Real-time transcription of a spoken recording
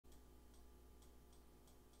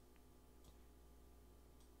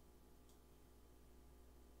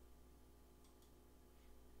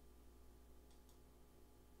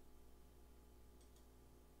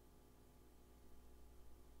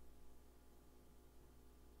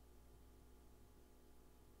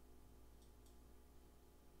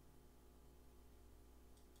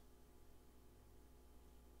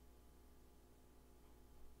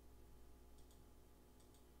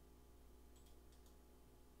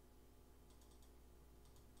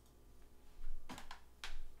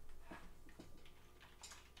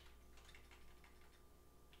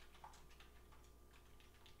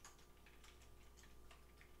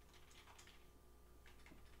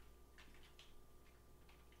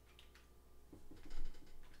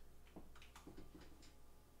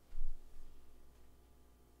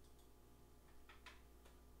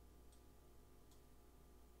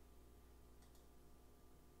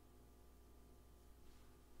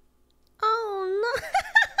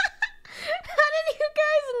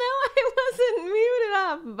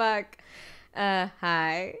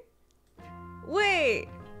Hi. Wait,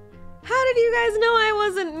 how did you guys know I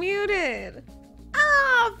wasn't muted?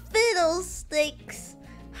 Ah, fiddlesticks.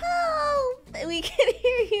 Help! We can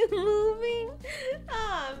hear you moving.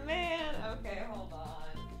 Oh man. Okay, hold on.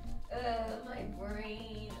 My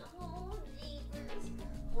brain.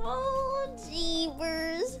 Oh,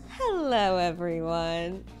 jeepers. Hello,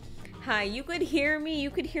 everyone. Hi, you could hear me? You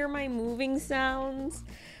could hear my moving sounds?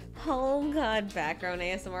 Oh god, background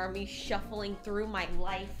ASMR, me shuffling through my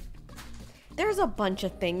life. There's a bunch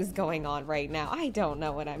of things going on right now. I don't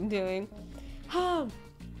know what I'm doing.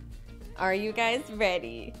 Are you guys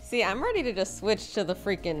ready? See, I'm ready to just switch to the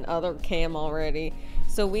freaking other cam already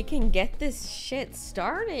so we can get this shit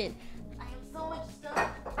started. I have so much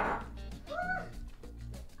stuff.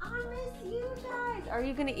 I miss you guys. Are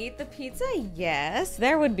you gonna eat the pizza? Yes.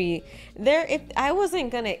 If I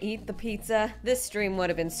wasn't gonna eat the pizza, this stream would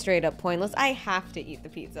have been straight up pointless. I have to eat the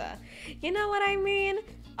pizza. You know what I mean?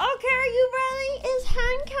 Okay, are you ready? It's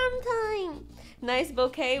HANDCAM time. Nice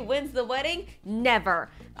bouquet wins the wedding? Never.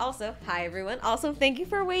 Also, hi everyone. Also, thank you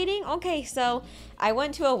for waiting. Okay, so I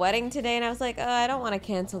went to a wedding today and I was like, I don't want to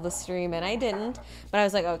cancel the stream, and I didn't. But I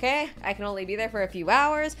was like, okay, I can only be there for a few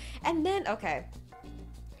hours. And then, okay.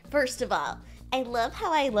 First of all, I love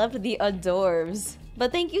how I loved the adorbs.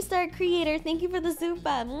 But thank you, Star Creator. Thank you for the super.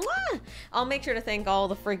 Mwah! I'll make sure to thank all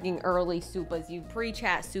the freaking early supas, you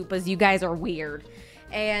pre-chat supas. You guys are weird.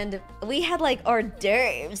 And we had like hors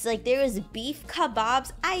d'oeuvres. Like there was beef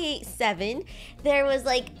kebabs. I ate 7. There was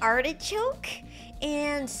like artichoke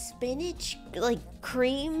and spinach, like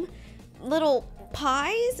cream little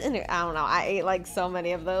pies. And I don't know, I ate like so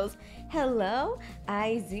many of those. Hello,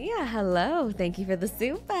 Isaiah. Hello. Thank you for the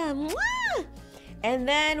super. Mwah! And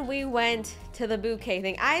then we went to the bouquet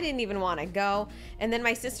thing. I didn't even want to go. And then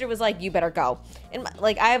my sister was like, you better go. And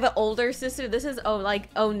like, I have an older sister. This is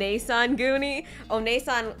Yonaguni.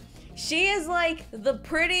 One-san, she is like the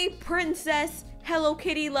pretty princess, Hello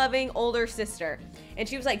Kitty loving older sister. And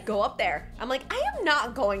she was like, go up there. I'm like, I am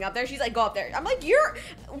not going up there. She's like, go up there. I'm like, you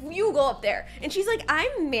go up there. And she's like,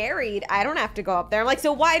 I'm married. I don't have to go up there. I'm like,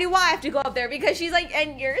 so why do I have to go up there? Because she's like,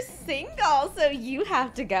 and you're single, so you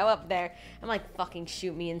have to go up there. I'm like, fucking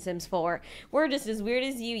shoot me in Sims 4. We're just as weird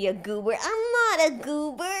as you goober. I'm not a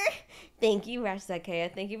goober. Thank you,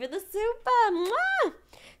 Rashakea. Thank you for the super. Mwah!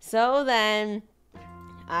 So then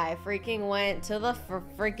I freaking went to the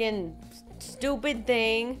freaking stupid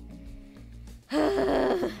thing.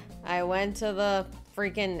 I went to the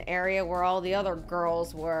freaking area where all the other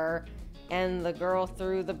girls were, and the girl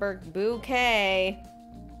threw the bouquet,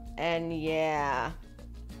 and yeah.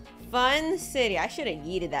 Fun city. I should have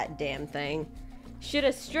yeeted that damn thing. Should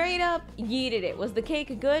have straight up yeeted it. Was the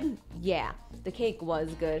cake good? Yeah, the cake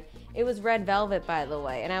was good. It was red velvet, by the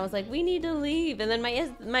way, and I was like, we need to leave. And then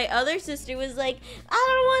my other sister was like, I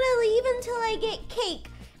don't want to leave until I get cake.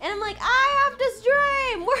 And I'm like, I have to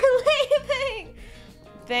stream. We're leaving.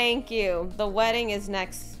 Thank you. The wedding is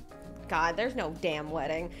next. God, there's no damn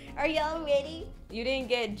wedding. Are y'all ready? You didn't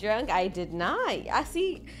get drunk? I did not. I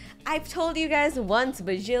see. I've told you guys once,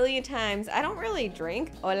 bajillion times, I don't really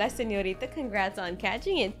drink. Hola, señorita. Congrats on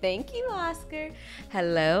catching it. Thank you, Oscar.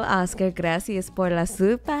 Hello, Oscar. Gracias por la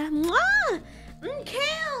sopa. Mwah!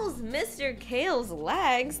 Kales. Mr. Kale's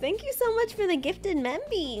legs. Thank you so much for the gifted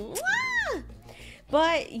memby. Mwah!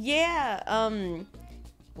 But yeah,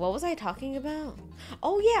 what was I talking about?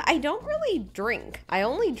 Oh yeah, I don't really drink. I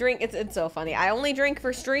only drink, it's so funny. I only drink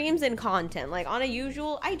for streams and content. Like on a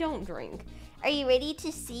usual, I don't drink. Are you ready to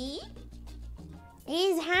see?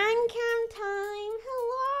 It's HANDCAM time.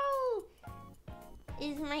 Hello.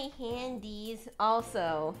 Is my handies.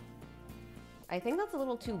 Also, I think that's a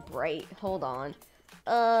little too bright. Hold on.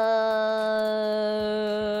 Hello.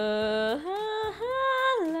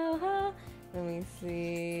 Let me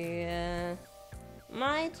see.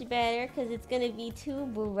 Much better, because it's going to be too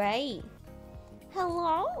bright.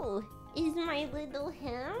 Hello. Is my little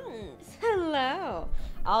hands. Hello.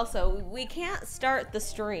 Also, we can't start the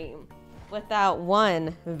stream without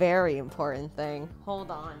one very important thing.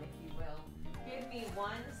 Hold on, if you will. Give me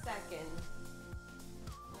 1 second.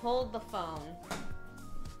 Hold the phone.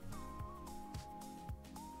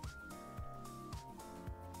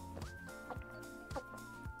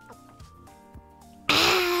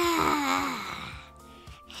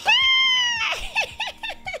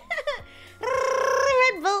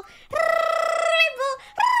 Red Bull.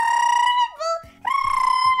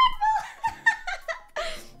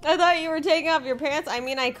 I thought you were taking off your pants. I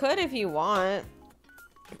mean, I could if you want.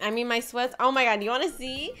 I mean, my sweats. Oh my god, you want to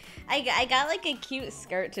see? I got like a cute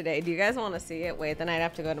skirt today. Do you guys want to see it? Wait, then I'd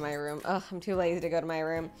have to go to my room. Ugh, I'm too lazy to go to my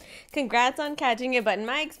room. Congrats on catching it, but in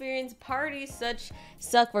my experience, parties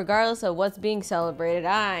suck regardless of what's being celebrated.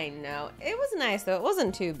 I know. It was nice though. It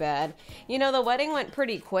wasn't too bad. You know, the wedding went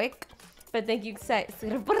pretty quick, but thank you,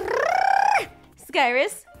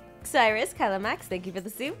 Cyrus, Calamax, thank you for the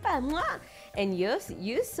super. Mwah. And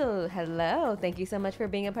Yusu, hello. Thank you so much for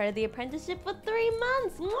being a part of the apprenticeship for 3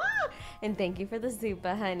 months. Mwah. And thank you for the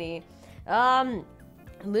super, honey.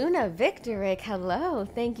 Luna Victoric, hello.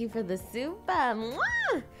 Thank you for the super.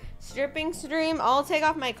 Mwah. Stripping stream, I'll take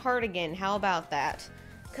off my cardigan. How about that?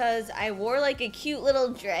 Because I wore like a cute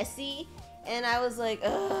little dressy, and I was like,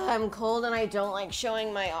 ugh, I'm cold and I don't like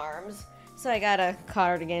showing my arms. So I got a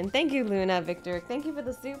cardigan. Thank you, Luna Victoric. Thank you for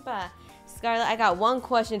the super. Scarlett, I got one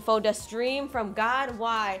question for the stream from God.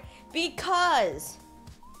 Why? Because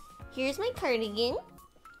Here's my cardigan.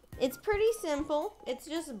 it's pretty simple. It's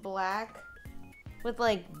just black with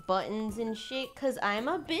like buttons and shit, because I'm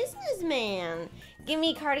a businessman. Give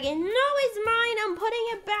me cardigan. No, it's mine. I'm putting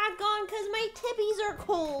it back on because my tippies are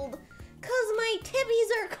cold.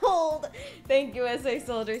 Thank you, SA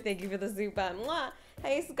Soldier. Thank you for the super. Mwah.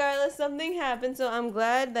 Hey, Scarlett, something happened, so I'm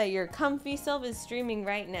glad that your comfy self is streaming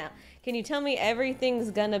right now. Can you tell me everything's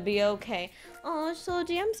gonna be okay? Oh,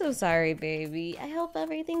 Shoji, I'm so sorry, baby. I hope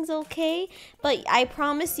everything's okay, but I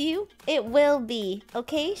promise you, it will be.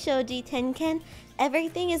 Okay, Shoji Tenken?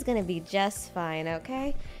 Everything is gonna be just fine,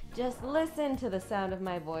 okay? Just listen to the sound of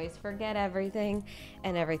my voice. Forget everything,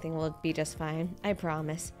 and everything will be just fine. I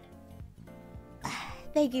promise.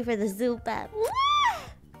 Thank you for the super.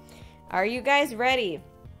 Are you guys ready?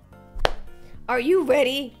 Are you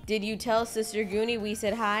ready? Did you tell Sister Goonie we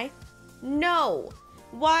said hi? No.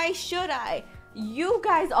 Why should I? You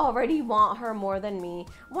guys already want her more than me.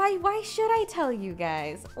 Why should I tell you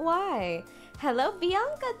guys? Why? Hello,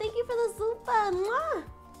 Bianca. Thank you for the super. Mwah.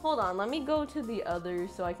 Hold on. Let me go to the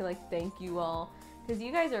others so I can like thank you all. Because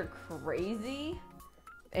you guys are crazy.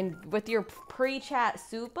 And with your pre-chat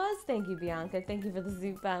supas, thank you, Bianca. Thank you for the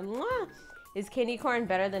super. Mwah. Is candy corn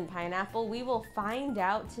better than pineapple? We will find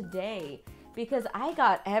out today, because I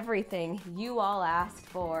got everything you all asked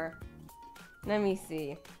for. Let me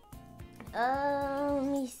see. Let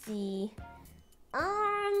me see.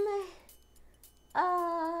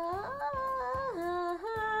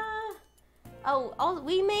 Oh,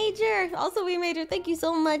 we major. Also, we major. Thank you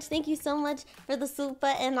so much. Thank you so much for the super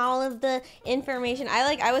and all of the information.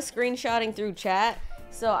 I was screenshotting through chat.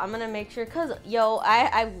 So I'm gonna make sure, cause yo,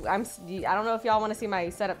 I don't know if y'all want to see my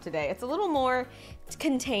setup today. It's a little more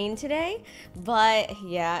contained today, but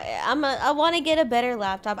yeah, I want to get a better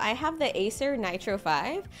laptop. I have the Acer Nitro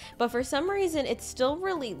 5, but for some reason it's still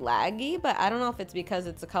really laggy. But I don't know if it's because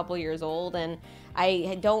it's a couple years old and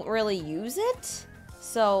I don't really use it.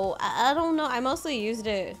 So I don't know. I mostly used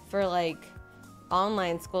it for like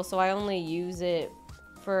online school, so I only use it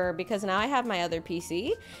because now I have my other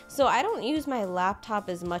PC, so I don't use my laptop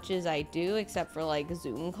as much as I do, except for like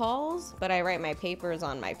Zoom calls, but I write my papers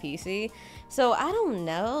on my PC. So I don't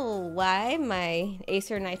know why my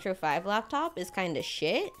Acer Nitro 5 laptop is kind of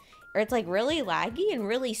shit, or it's like really laggy and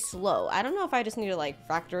really slow. I don't know if I just need to like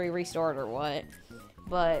factory restore it or what,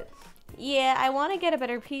 but yeah, I want to get a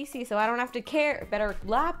better PC so I don't have to better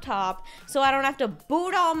laptop so I don't have to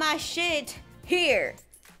boot all my shit here.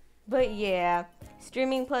 But yeah,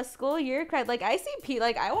 streaming plus school, you're correct. Like I see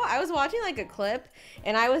I was watching like a clip,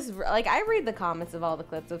 and I was like, I read the comments of all the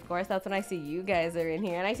clips, of course. That's when I see you guys are in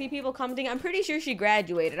here, and I see people commenting, I'm pretty sure she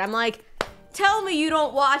graduated. I'm like, tell me you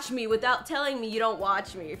don't watch me without telling me you don't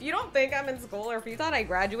watch me. If you don't think I'm in school, or if you thought I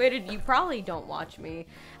graduated, you probably don't watch me.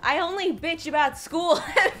 I only bitch about school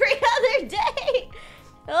every other day.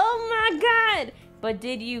 Oh my god. But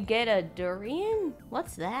did you get a durian?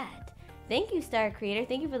 What's that? Thank you, Star Creator.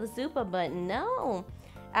 Thank you for the super button. No.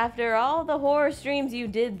 After all the horror streams you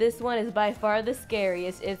did, this one is by far the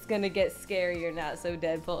scariest. It's gonna get scarier, not so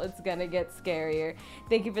Deadpool. It's gonna get scarier.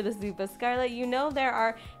 Thank you for the super. Scarlett, you know there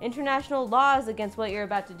are international laws against what you're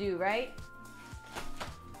about to do, right?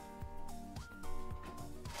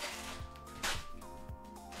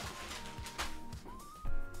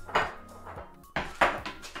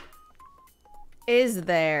 Is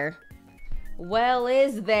there? Well,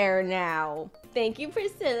 is there now? Thank you,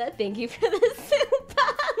 Priscilla. Thank you for the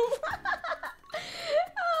super.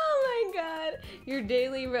 Oh my god. Your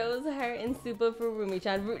daily rose heart and super for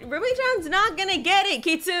Rumi-chan. Rumi-chan's not gonna get it,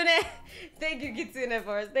 Kitsune. Thank you, Kitsune,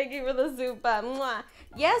 for us. Thank you for the super. Mwah.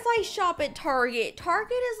 Yes, I shop at Target.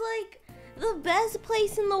 Target is like the best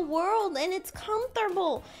place in the world, and it's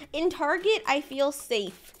comfortable. In Target, I feel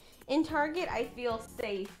safe. In Target, I feel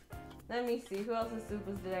safe. Let me see. Who else's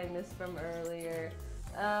supas did I miss from earlier?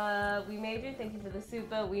 We Major, thank you for the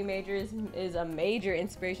super. We Major is a major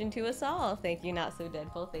inspiration to us all. Thank you, Not So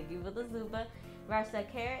Deadpool. Thank you for the super.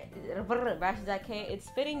 Rashidake, it's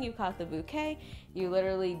fitting you caught the bouquet. You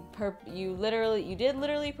did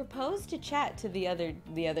literally propose to chat to the other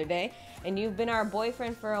day, and you've been our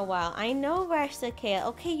boyfriend for a while. I know, Rashidake.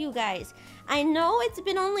 Okay, you guys. I know it's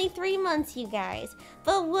been only 3 months, you guys.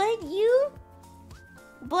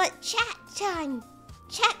 But Chat-chan,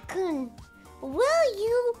 Chat-kun, will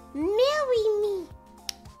you marry me?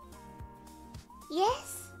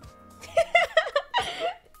 Yes?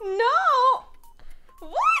 No!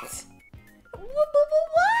 What?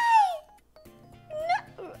 Why? No.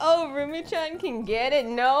 Oh, Rumi-chan can get it?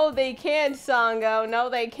 No, they can't, Sango. No,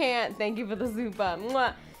 they can't. Thank you for the zupa.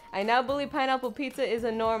 Mwah. I now believe pineapple pizza is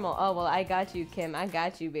a normal. Oh, well, I got you, Kim. I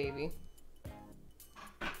got you, baby.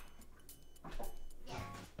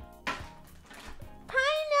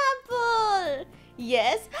 Pineapple!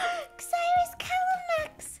 Yes? Cyrus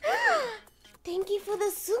Calamax! Thank you for the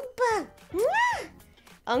super!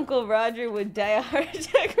 Uncle Roger would die a heart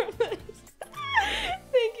attack from this.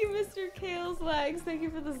 Thank you, Mr. Kale's Lags. Thank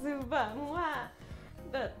you for the super.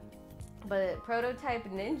 But Prototype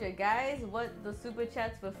Ninja, guys, what, the super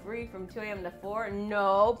chats for free from 2 a.m. to 4?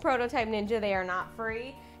 No, Prototype Ninja, they are not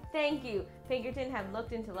free. Thank you. Pinkerton have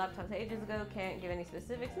looked into laptops ages ago. Can't give any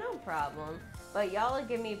specifics. No problem. But y'all will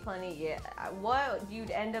give me plenty. Yeah. What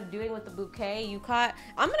you'd end up doing with the bouquet you caught?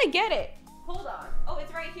 I'm gonna get it. Hold on. Oh,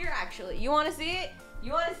 it's right here, actually. You want to see it?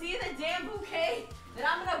 You want to see the damn bouquet that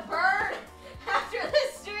I'm gonna burn after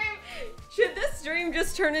this stream? Should this stream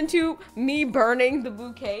just turn into me burning the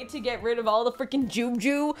bouquet to get rid of all the freaking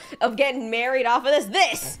juju of getting married off of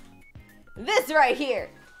this? This right here.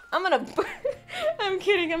 I'm gonna burn. I'm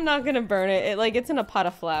kidding. I'm not gonna burn it. It's in a pot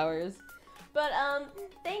of flowers. But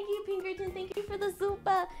thank you, Pinkerton. Thank you for the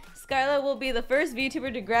zupa. Scarlett will be the first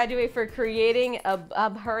VTuber to graduate for creating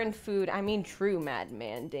abhorrent food. I mean, true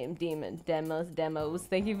madman. Demon demos.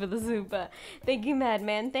 Thank you for the zupa. Thank you,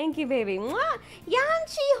 madman. Thank you, baby. Mwah!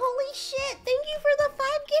 Yanchi, holy shit! Thank you for the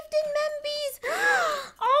 5 gifted membies.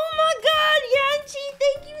 Oh my God, Yanchi!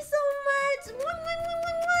 Thank you so much.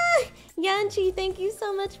 Yanchi, thank you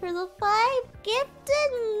so much for the 5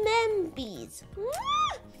 gifted membies.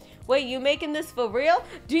 Wait, you making this for real?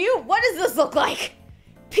 What does this look like?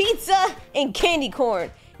 Pizza and candy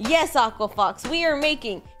corn. Yes, Aquafox, we are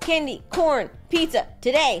making candy corn pizza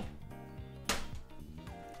today.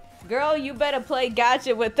 Girl, you better play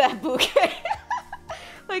gotcha with that bouquet.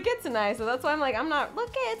 It's nice, so that's why I'm not,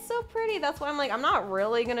 look, it's so pretty. That's why I'm not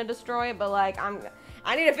really gonna destroy it, but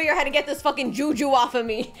I need to figure out how to get this fucking juju off of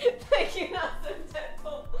me. Thank you, Not So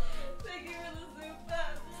Deadpool. Thank you for the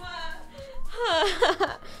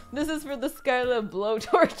zupa. This is for the Scarlet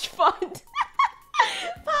Blowtorch font.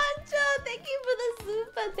 Pancho, thank you for the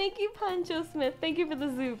zupa. Thank you, Pancho Smith. Thank you for the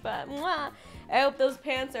zupa. Mwah. I hope those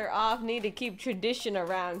pants are off. Need to keep tradition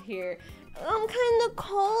around here. I'm kind of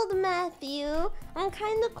cold, Matthew. I'm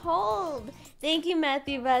kind of cold. Thank you,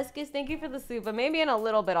 Matthew Vasquez. Thank you for the zupa. Maybe in a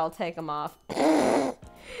little bit I'll take them off.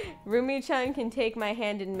 Rumi-chan can take my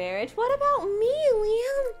hand in marriage. What about me,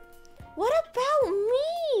 Liam? What about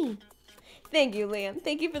me? Thank you, Liam.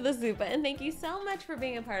 Thank you for the zupa. And thank you so much for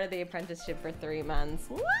being a part of the apprenticeship for 3 months.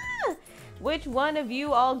 Mwah! Which one of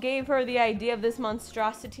you all gave her the idea of this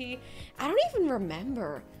monstrosity? I don't even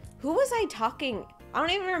remember. Who was I talking? I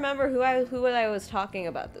don't even remember who I was talking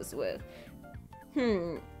about this with.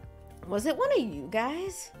 Was it one of you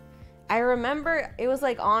guys? I remember it was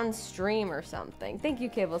on stream or something. Thank you,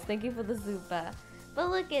 Kibbles. Thank you for the zupa. But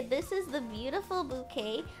look at this is the beautiful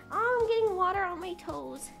bouquet. Oh, I'm getting water on my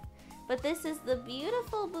toes. But this is the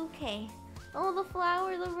beautiful bouquet. Oh, the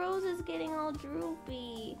rose is getting all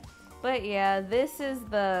droopy. But yeah, this is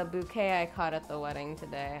the bouquet I caught at the wedding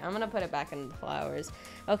today. I'm gonna put it back in the flowers.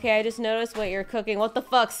 Okay, I just noticed what you're cooking. What the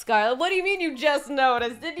fuck, Scarlett? What do you mean you just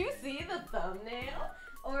noticed? Did you see the thumbnail?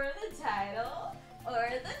 Or the title? Or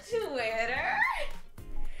the Twitter?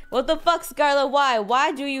 What the fuck, Scarlett? Why?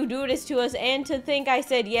 Why do you do this to us? And to think I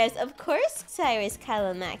said yes. Of course, Cyrus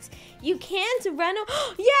Calamax. You can't run. Yeah,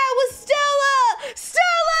 it was Stella!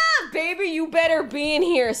 Stella! Baby, you better be in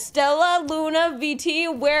here. Stella, Luna, VT,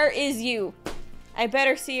 where is you? I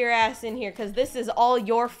better see your ass in here, because this is all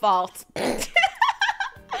your fault. Oh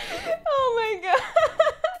my god.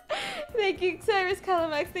 Thank you, Cyrus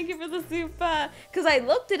Calamax. Thank you for the zupa. Because I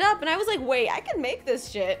looked it up and I was like, wait, I can make this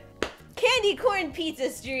shit. Candy corn pizza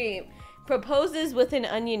stream. Proposes with an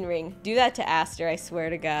onion ring. Do that to Aster, I swear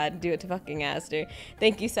to God. Do it to fucking Aster.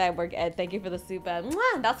 Thank you, Cyborg Ed. Thank you for the super.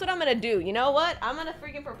 Mwah! That's what I'm gonna do. You know what? I'm gonna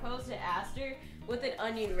freaking propose to Aster with an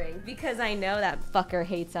onion ring because I know that fucker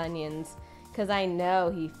hates onions. Because I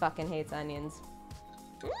know he fucking hates onions.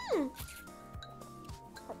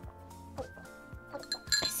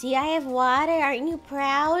 See, I have water. Aren't you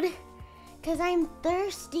proud? Because I'm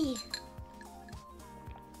thirsty.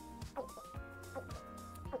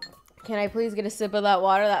 Can I please get a sip of that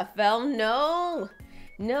water that fell? No.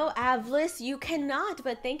 No, Avlis, you cannot.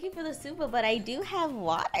 But thank you for the super. But I do have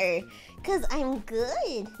water. Because I'm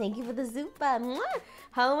good. Thank you for the super. Mwah.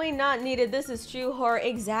 Halloween not needed. This is true horror.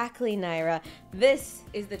 Exactly, Naira. This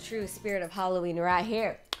is the true spirit of Halloween right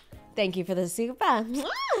here. Thank you for the super. Mwah.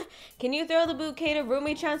 Can you throw the bouquet to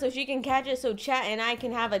Rumi-chan so she can catch it so chat and I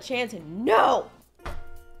can have a chance? No.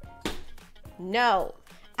 No.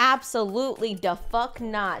 Absolutely the fuck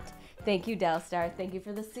not. Thank you, Delstar. Thank you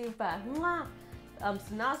for the super. Mwah. So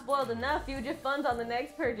not spoiled enough. Future funds on the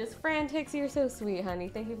next purchase. Frantics, you're so sweet, honey.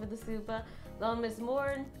 Thank you for the super. Lone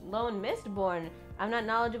Mistborn. I'm not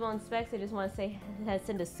knowledgeable in specs. I just want to say,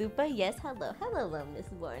 send a super. Yes, hello. Hello, Lone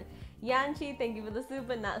Mistborn. Yanchi, thank you for the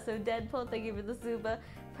super. Not so Deadpool, thank you for the super.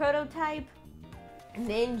 Prototype.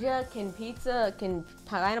 Ninja, can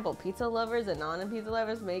pineapple pizza lovers and non-pizza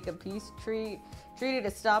lovers make a peace treaty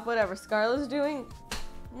to stop whatever Scarle's doing?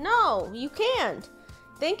 No, you can't.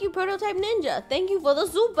 Thank you, Prototype Ninja. Thank you for the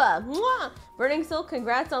super. Mwah! Burning Soul,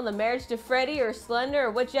 congrats on the marriage to Freddy or Slender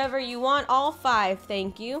or whichever you want. All 5,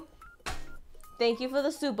 thank you. Thank you for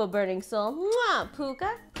the super, Burning Soul. Mwah!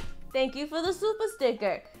 Puka, thank you for the super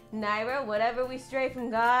sticker. Naira, whatever we stray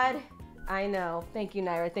from God, I know. Thank you,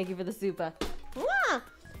 Naira. Thank you for the super. Mwah!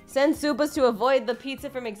 Send supas to avoid the pizza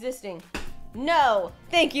from existing. No.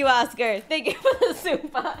 Thank you, Oscar. Thank you for the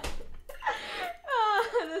super.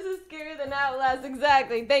 This is scarier than Outlast.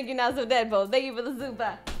 Exactly. Thank you, Not So Deadpool. Thank you for the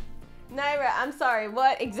super. Naira, I'm sorry.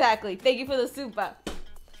 What? Exactly. Thank you for the super.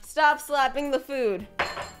 Stop slapping the food.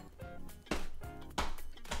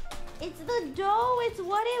 It's the dough. It's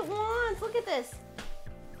what it wants. Look at this.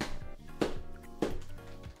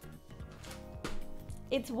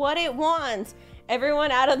 It's what it wants.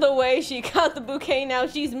 Everyone out of the way. She got the bouquet. Now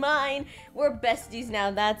she's mine. We're besties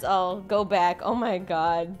now. That's all. Go back. Oh my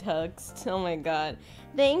God, Tux. Oh my God.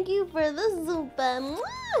 Thank you for the super.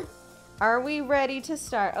 Mwah! Are we ready to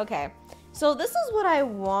start? Okay. So this is what I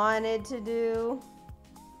wanted to do.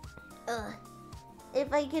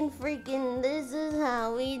 If I can freaking, this is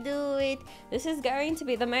how we do it. This is going to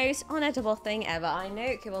be the most unedible thing ever. I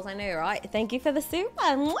know, Kibbles, I know, right? Thank you for the super.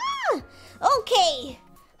 Mwah! Okay.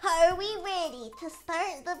 Are we ready to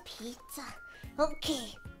start the pizza?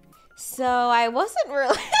 Okay. So I wasn't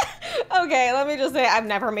really... Okay, let me just say, I've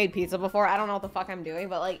never made pizza before. I don't know what the fuck I'm doing,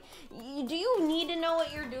 but like, do you need to know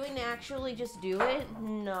what you're doing to actually just do it?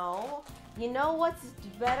 No. You know what's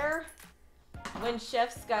better? When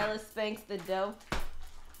Chef Scarle spanks the dough.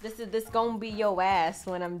 This gonna be your ass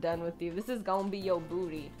when I'm done with you. This is gonna be your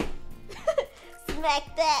booty.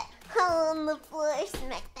 Smack that on the floor.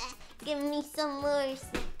 Smack that. Give me some more.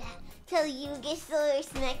 Smack that. Till you get sore.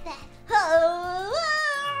 Smack that. Oh!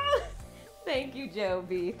 Thank you, Joe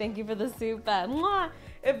B. Thank you for the super. Mwah!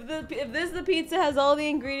 If the pizza has all the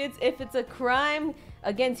ingredients, if it's a crime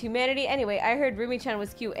against humanity. Anyway, I heard Rumi-chan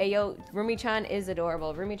was cute. Ayo, Rumi-chan is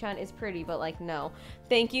adorable. Rumi-chan is pretty, but like, no.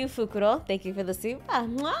 Thank you, Fukuro. Thank you for the super.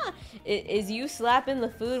 Mwah! Is you slapping the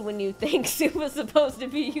food when you think soup was supposed to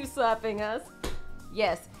be you slapping us?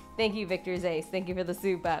 Yes. Thank you, Victor's Ace. Thank you for the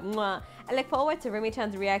super. Mwah. I look forward to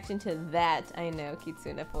Rumi-chan's reaction to that. I know,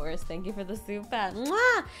 Kitsuna Forest. Thank you for the super.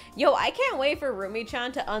 Mwah. Yo, I can't wait for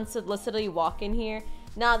Rumi-chan to unsolicitedly walk in here.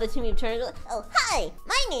 Now the Timmy Turner. Oh, hi.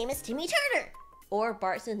 My name is Timmy Turner. Or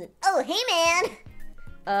Bart Simpson. Oh, hey,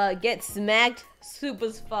 man. Get smacked.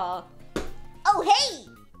 Supers fall. Oh, hey.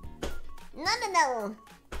 No.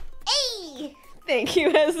 Hey. Thank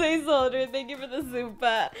you, SA Soldier. Thank you for the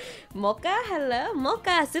super. Mocha, hello.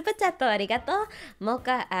 Mocha, super chat ありがとう。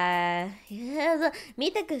Mocha, ス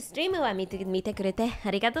トリームは見てくれて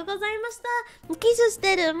ありがとうございました。キスし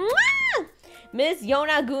てる。Miss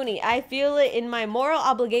Yonaguni, I feel it in my moral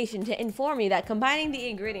obligation to inform you that combining the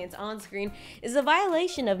ingredients on screen is a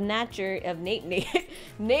violation of nature,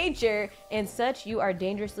 and such you are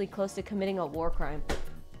dangerously close to committing a war crime.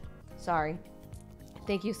 Sorry.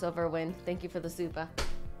 Thank you, Silverwind. Thank you for the super.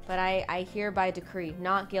 But I hereby decree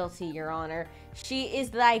not guilty, Your Honor. She is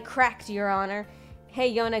thy cracked, Your Honor. Hey,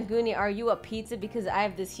 Yonaguni, are you a pizza because I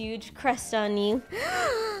have this huge crust on you?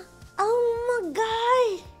 Oh my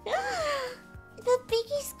god! The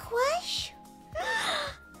biggest squash?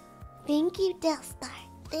 Thank you, Delstar.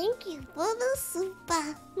 Thank you for the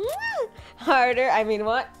super. Harder. I mean,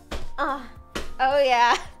 what? Oh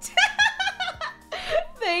yeah.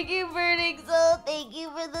 Thank you, Burning Soul. Thank you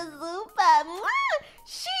for the super.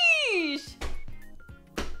 Sheesh.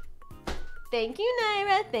 Thank you,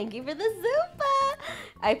 Naira. Thank you for the super.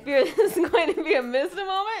 I fear this is going to be a missed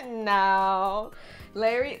moment. No.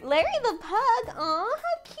 Larry the pug. Oh,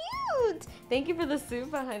 how cute. Thank you for the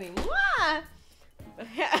super, honey. Mwah.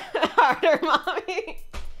 Harder, mommy.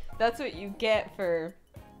 That's what you get for,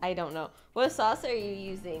 I don't know. What sauce are you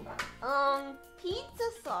using?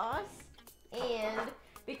 Pizza sauce. And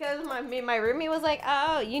because my roomie was like,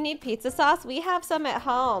 oh, you need pizza sauce? We have some at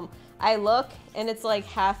home. I look and it's like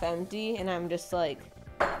half empty and I'm just like,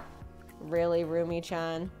 really,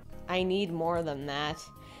 roomie-chan? I need more than that.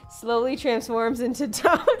 Slowly transforms into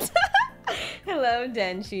Toad. Hello,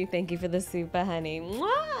 Denshi. Thank you for the super, honey.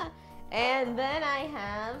 Mwah! And then I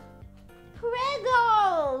have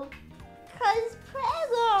Prego! Cause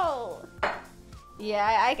Prego!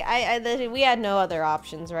 Yeah, we had no other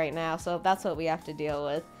options right now, so that's what we have to deal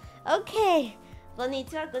with. Okay.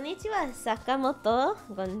 Konnichiwa, konnichiwa. Sakamoto.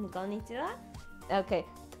 Konnichiwa. Okay.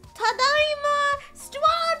 Tadaima!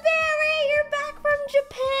 Strawberry! You're back from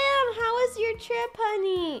Japan! How was your trip,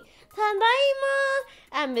 honey? Tadaima!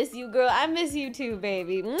 I miss you, girl. I miss you too,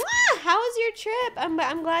 baby. Mwah! How was your trip?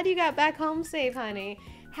 I'm glad you got back home safe, honey.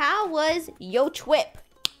 How was your trip?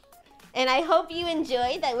 And I hope you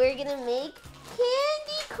enjoyed that we're gonna make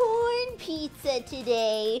candy corn pizza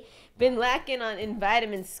today. Been lacking in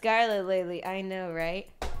vitamin Scarlet lately. I know, right?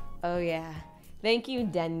 Oh, yeah. Thank you,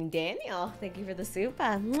 Daniel. Thank you for the super.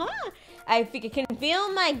 Mwah! I can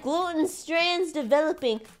feel my gluten strands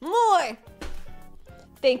developing more.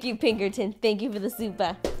 Thank you, Pinkerton. Thank you for the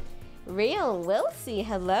super. Real Wilsey,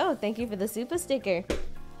 hello. Thank you for the super sticker.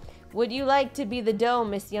 Would you like to be the dough,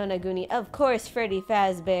 Miss Yonaguni? Of course, Freddy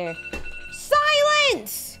Fazbear.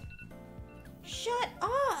 Silence! Shut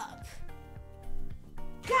up.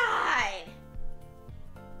 God!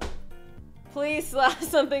 Please slap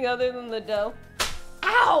something other than the dough.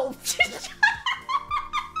 Ow! Why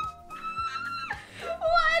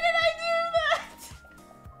did I do that?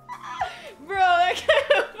 Bro, that kind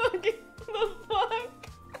of fucking, the fuck?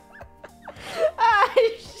 Ah,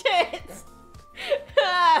 shit.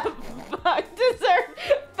 Ah, fuck, deserve.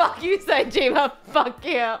 Fuck you, Sanjima. Fuck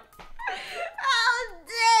you. How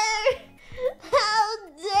dare! How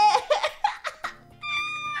dare!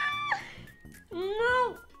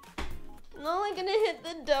 No. I'm only gonna hit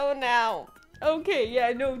the dough now. Okay,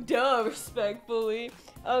 yeah, no duh, respectfully.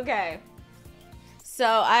 Okay. So,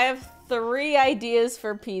 I have 3 ideas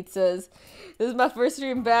for pizzas. This is my first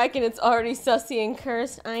stream back and it's already sussy and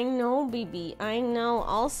cursed. I know, BB. I know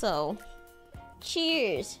also.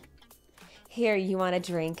 Cheers. Here, you want to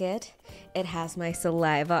drink it? It has my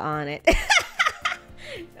saliva on it.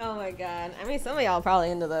 Oh my god. I mean, some of y'all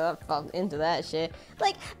probably into that shit.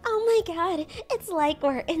 Like, oh my god, it's like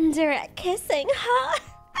we're indirect kissing, huh?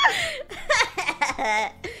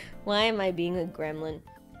 Why am I being a gremlin?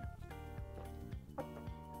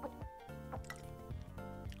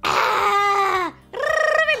 Ah!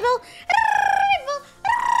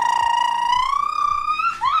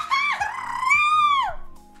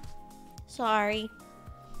 Sorry.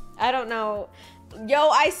 I don't know. Yo,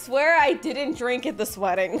 I swear I didn't drink at this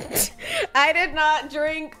wedding. I did not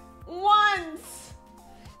drink once.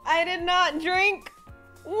 I did not drink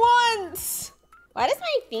once. Why does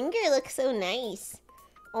my finger look so nice?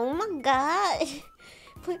 Oh my god.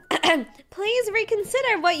 Please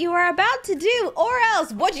reconsider what you are about to do, or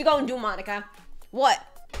else what you gonna do, Monica? What?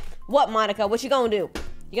 What, Monica? What you gonna do?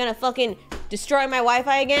 You gonna fucking destroy my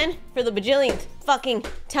Wi-Fi again for the bajillionth fucking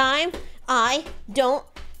time? I don't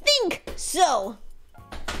think so.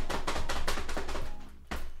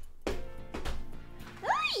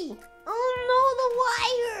 Hey! Oh no, the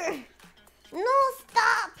wire! No,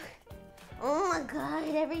 stop! Oh my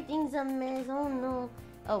god, everything's a mess. Oh no.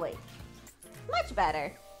 Oh wait. Much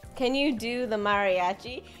better. Can you do the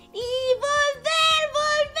mariachi? Volver!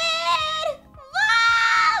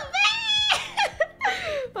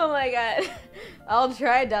 Oh my god. I'll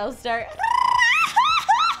try, Delstar.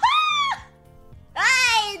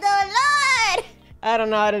 Ay, dolor! I don't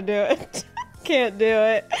know how to do it. Can't do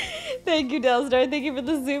it. Thank you, Delstar. Thank you for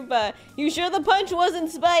the Zupa. You sure the punch wasn't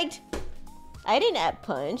spiked? I didn't have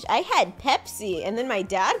punch. I had Pepsi, and then my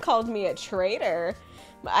dad called me a traitor.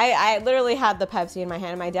 I literally had the Pepsi in my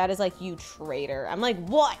hand, and my dad is like, you traitor. I'm like,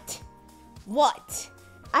 what? What?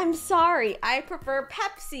 I'm sorry. I prefer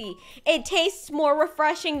Pepsi. It tastes more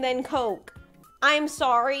refreshing than Coke. I'm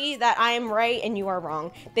sorry that I am right and you are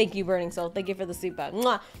wrong. Thank you, Burning Soul. Thank you for the super.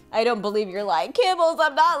 Mwah. I don't believe you're lying. Kibbles,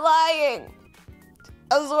 I'm not lying.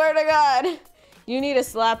 I swear to God. You need a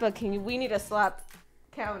slap. We need a slap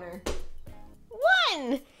counter.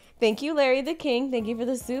 1. Thank you, Larry the King. Thank you for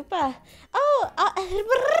the super. Oh,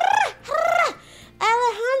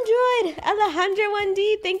 Alejandro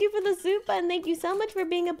 1D, thank you for the super, and thank you so much for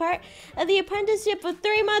being a part of the apprenticeship for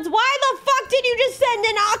 3 months. Why the fuck did you just send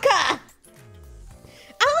an Aka?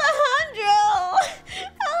 Alejandro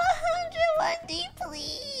 1D,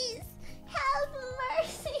 please have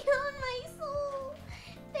mercy on my soul.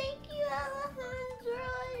 Thank you, Alejandro.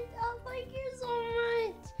 I like you so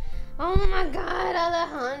much. Oh my God,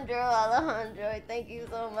 Alejandro, thank you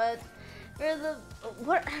so much for the.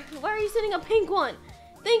 Why are you sending a pink one?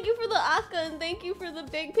 Thank you for the Aka and thank you for the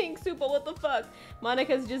big pink super. What the fuck?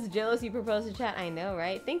 Monica's just jealous you proposed to chat. I know,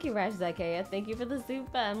 right? Thank you, Rash Zakaya. Thank you for the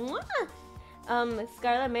super. Mwah!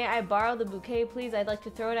 Scarlett, may I borrow the bouquet, please? I'd like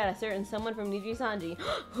to throw it at a certain someone from NIJISANJI.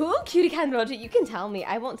 Who? Cutie Cat Roger. You can tell me.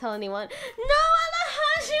 I won't tell anyone. No,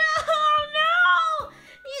 Alejandro! No!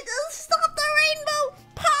 You just stop the rainbow!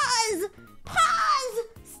 Pause!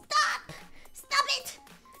 Stop it!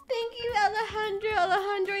 Thank you,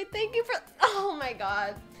 Alejandro, thank you for. Oh my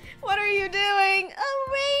God. What are you doing? A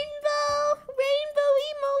rainbow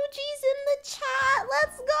emojis in the chat.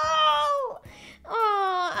 Let's go.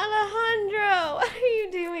 Oh, Alejandro, what are you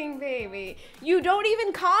doing, baby? You don't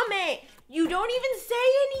even comment. You don't even say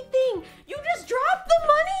anything. You just drop the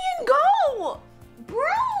money and go.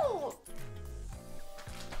 Bro.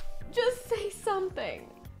 Just say something.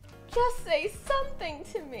 Just say something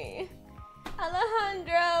to me.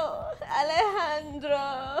 Alejandro,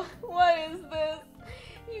 what is this?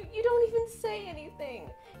 You don't even say anything.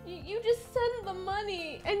 You just send the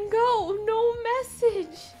money and go, no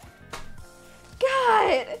message.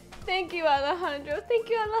 God, thank you, Alejandro.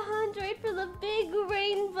 For the big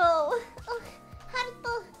rainbow. Oh,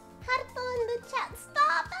 Harto in the chat.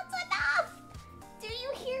 Stop, that's enough. Do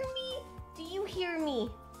you hear me?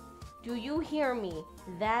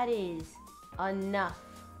 That is enough.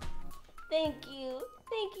 Thank you,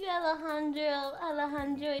 Alejandro.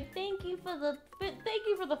 Thank you for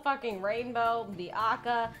the fucking rainbow, the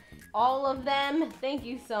Aka, all of them. Thank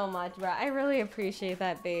you so much, bro. I really appreciate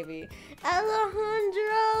that, baby.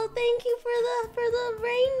 Alejandro, thank you for the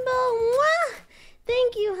rainbow. Mwah!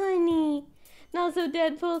 Thank you, honey. Not so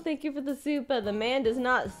Deadpool. Thank you for the super. The man does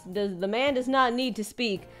not need to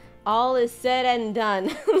speak. All is said and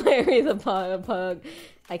done. Larry the Pug.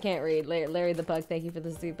 I can't read. Larry the Pug, thank you for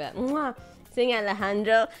the super. Mwah. Sing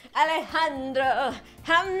Alejandro. I'm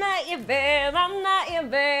not your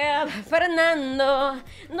babe. Fernando,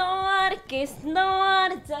 don't wanna kiss, don't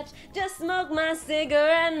wanna touch. Just smoke my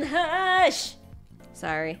cigarette and hush.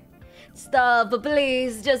 Sorry. Stop,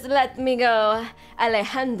 please, just let me go.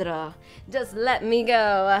 Alejandro, just let me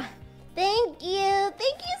go. Thank you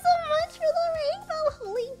so much for the rainbow.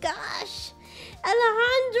 Holy gosh.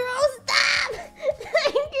 Alejandro, stop!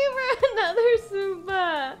 Thank you for another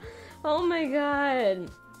super. Oh my God.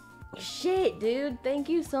 Shit, dude. Thank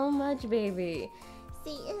you so much, baby.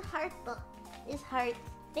 See, it's heart.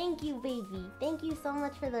 Thank you, baby. Thank you so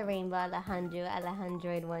much for the rainbow, Alejandro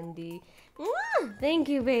 1D. Mwah! Thank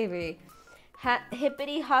you, baby.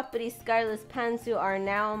 Hippity hoppity Scarlet's pantsuit are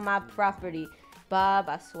now my property. Bob,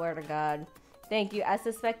 I swear to God. Thank you. I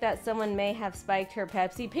suspect that someone may have spiked her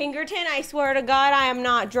Pepsi. Pinkerton, I swear to God, I am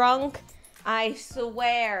not drunk. I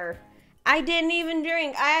swear. I didn't even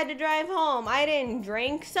drink. I had to drive home. I didn't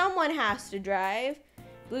drink. Someone has to drive.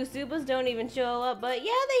 Blue Supas don't even show up, but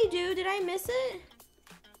yeah, they do. Did I miss it?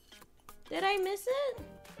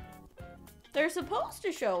 They're supposed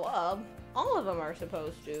to show up. All of them are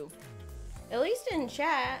supposed to. At least in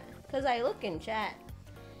chat, because I look in chat.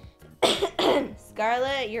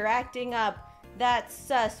 Scarlett, you're acting up. That's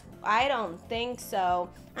sus. I don't think so.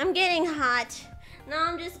 I'm getting hot.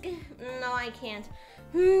 No, I can't.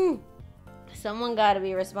 Someone gotta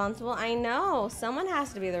be responsible. I know. Someone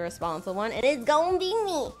has to be the responsible one, and it's gonna be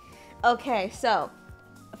me. Okay, so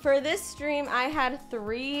for this stream, I had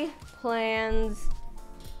 3 plans.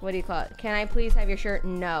 What do you call it? Can I please have your shirt?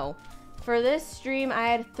 No. For this stream, I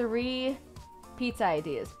had 3 pizza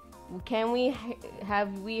ideas.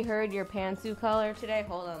 Have we heard your pantsuit color today?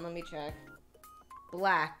 Hold on, let me check.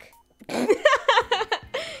 Black.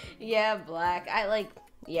 Yeah, black.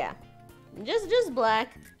 Yeah. Just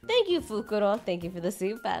black. Thank you, Fukuro. Thank you for the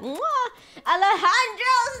super. Mwah!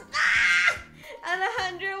 Alejandro, stop!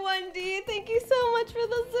 Alejandro 1D, thank you so much for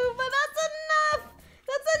the super.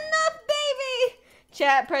 That's enough, baby.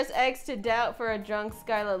 Chat, press X to doubt for a drunk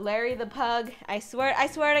Scarlet. Larry the Pug. I swear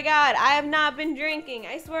to God, I have not been drinking.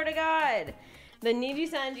 I swear to God. The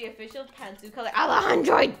NIJISANJI official pantsuit color.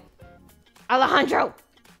 Alejandro!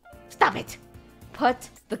 Stop it! Put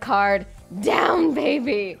the card down,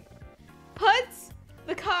 baby. Put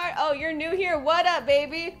the card. Oh, you're new here. What up,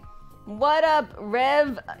 baby? What up,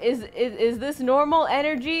 Rev? Is this normal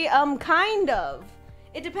energy? Kind of.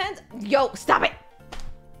 It depends. Yo, stop it.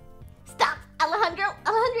 Stop, Alejandro.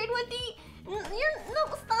 Alejandro, what do you...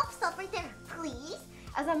 No, stop right there, please.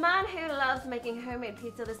 As a man who loves making homemade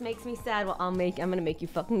pizza, this makes me sad. Well, I'm gonna make you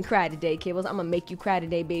fucking cry today, Kibbles. I'm gonna make you cry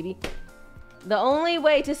today, baby. The only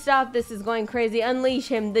way to stop this is going crazy. Unleash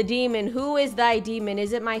him, the demon. Who is thy demon?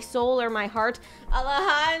 Is it my soul or my heart?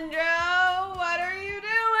 Alejandro, what are you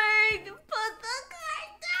doing? Put the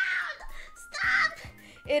card down. Stop.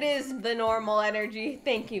 It is the normal energy.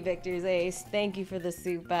 Thank you, Victor's Ace. Thank you for the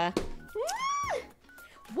super.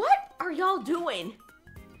 What are y'all doing?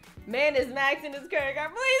 Man is maxing his credit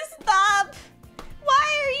card. Please stop.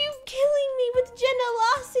 Why are you killing me with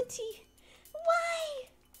generosity? Why?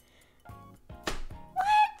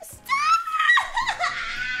 What? Stop!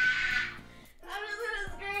 I'm just gonna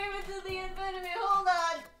scream into the infinity. Hold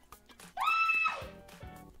on.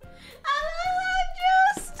 Alejandro,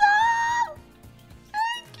 stop!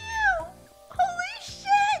 Thank you! Holy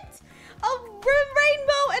shit! A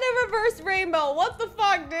rainbow and a reverse rainbow. What the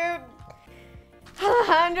fuck, dude?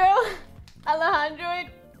 Alejandro,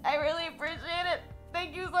 I really appreciate it.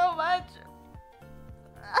 Thank you so much.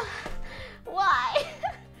 Why?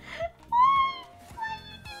 Why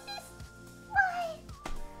you do this? Why?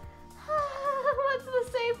 What's the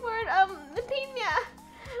safe word? Pina.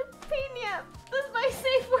 Pina. My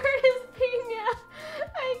safe word is pina.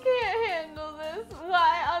 I can't handle this.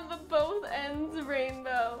 Why on the both ends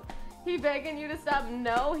rainbow? He begging you to stop?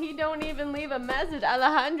 No, he don't even leave a message.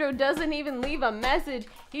 Alejandro doesn't even leave a message.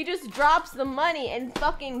 He just drops the money and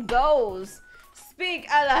fucking goes. Speak,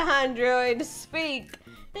 Alejandro, speak.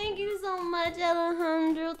 Thank you so much,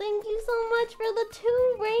 Alejandro. Thank you so much for the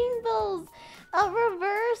 2 rainbows. A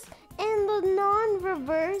reverse and the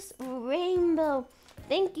non-reverse rainbow.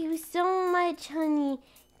 Thank you so much, honey.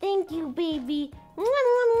 Thank you, baby. Mwah,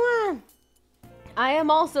 mwah, mwah. I am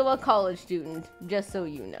also a college student, just so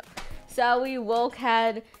you know. Sorry, Woke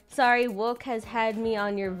has had me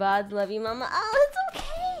on your VOD. Love you, mama. Oh, it's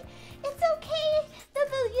okay. It's okay.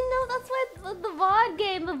 That's why the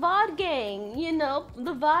VOD gang,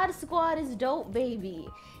 the VOD squad is dope, baby.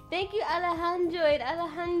 Thank you, Alejandro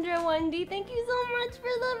 1D. Thank you so much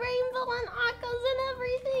for the rainbow and Akos and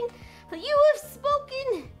everything. You have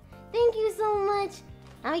spoken. Thank you so much.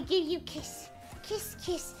 I give you kiss. Kiss,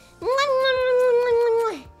 kiss. Mwah, mwah, mwah,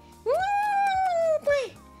 mwah, mwah.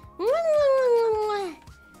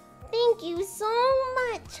 Thank you so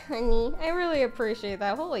much, honey. I really appreciate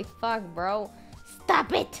that. Holy fuck, bro.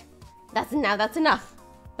 Stop it. That's enough.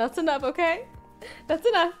 That's enough, okay? That's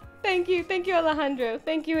enough. Thank you, Alejandro.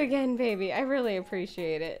 Thank you again, baby. I really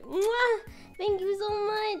appreciate it. Mwah. Thank you so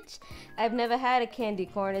much. I've never had a candy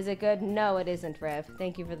corn. Is it good? No, it isn't, Rev.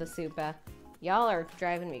 Thank you for the super. Y'all are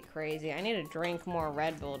driving me crazy. I need to drink more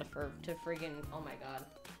Red Bull to friggin', oh my god.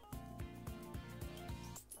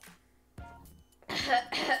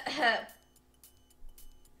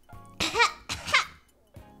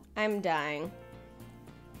 I'm dying.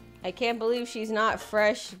 I can't believe she's not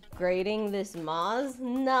fresh grading this Moz.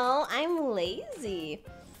 No, I'm lazy.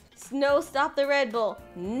 No, stop the Red Bull.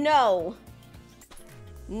 No.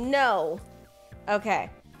 No. Okay.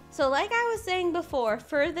 So like I was saying before,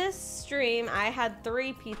 for this stream, I had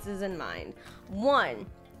 3 pizzas in mind. 1,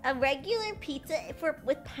 a regular pizza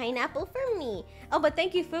with pineapple for me. Oh, but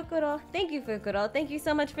thank you, Fukuro. Thank you, Fukuro. Thank you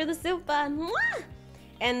so much for the super. Mwah!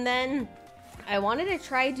 And then I wanted to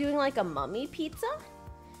try doing like a mummy pizza.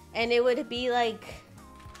 And it would be like,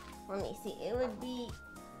 let me see. It would be,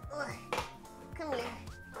 come here.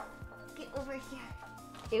 Get over here.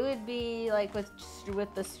 It would be like with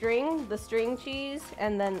the string cheese,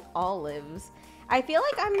 and then olives. I feel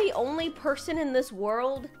like I'm the only person in this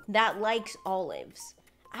world that likes olives.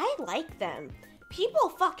 I like them. People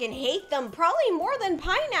fucking hate them, probably more than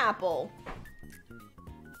pineapple.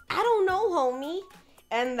 I don't know, homie.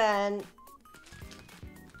 And then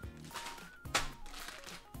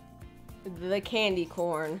the candy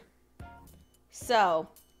corn. So,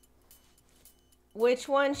 which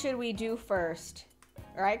one should we do first?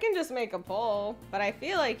 Or I can just make a poll, but I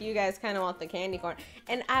feel like you guys kind of want the candy corn.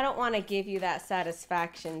 And I don't want to give you that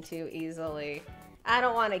satisfaction too easily. I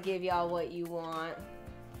don't want to give y'all what you want.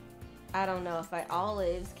 I don't know if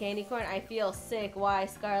olives, candy corn, I feel sick. Why,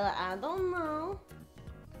 Scarlett? I don't know.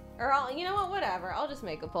 Or you know what? Whatever. I'll just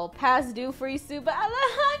make a poll. Past due free soup.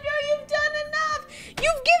 Alejandro, you've done enough. You've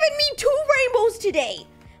given me 2 rainbows today.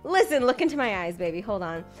 Listen, look into my eyes, baby. Hold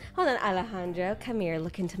on. Hold on, Alejandro. Come here.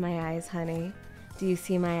 Look into my eyes, honey. Do you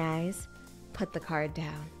see my eyes? Put the card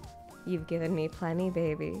down. You've given me plenty,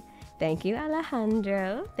 baby. Thank you,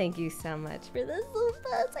 Alejandro. Thank you so much for the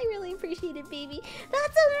soupas. I really appreciate it, baby.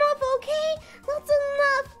 That's enough, okay? That's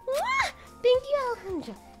enough. Mwah! Thank you,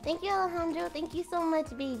 Alejandro. Thank you, Alejandro. Thank you so much,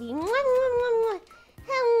 baby. Mwah, mwah, mwah,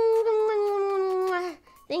 mwah.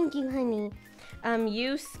 Thank you, honey.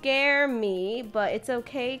 You scare me, but it's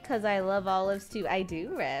okay because I love olives too. I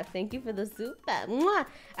do, Ref. Thank you for the soupa. Mwah.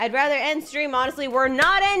 I'd rather end stream. Honestly, we're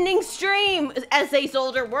not ending stream, SA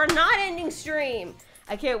Soldier. We're not ending stream.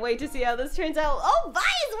 I can't wait to see how this turns out. Oh,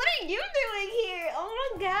 Vice, what are you doing here?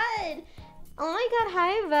 Oh my god. Oh my god,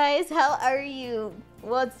 hi Vice. How are you?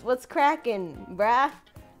 What's cracking, bruh?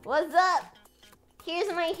 What's up? Here's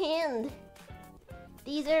my hand.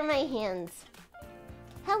 These are my hands.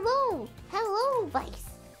 Hello. Hello, Vice.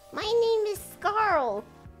 My name is Scarle.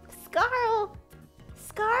 Scarle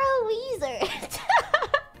Weezer.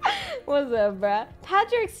 What's up, bruh?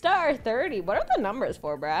 Patrick Star 30. What are the numbers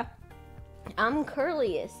for, bruh? I'm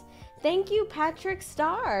Curlius. Thank you, Patrick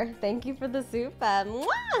Star. Thank you for the soup. Mwah!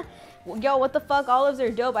 Yo, what the fuck? Olives are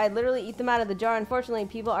dope. I literally eat them out of the jar. Unfortunately,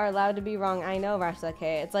 people are allowed to be wrong. I know, Rasake.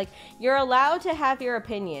 It's like, you're allowed to have your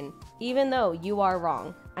opinion, even though you are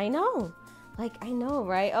wrong. I know. Like, I know,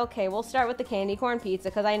 right? Okay, we'll start with the candy corn pizza,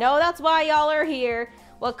 because I know that's why y'all are here.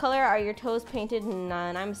 What color are your toes painted?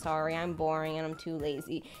 None. I'm sorry. I'm boring, and I'm too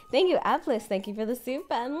lazy. Thank you, Atlas. Thank you for the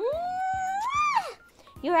soup.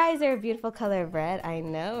 Your eyes are a beautiful color of red. I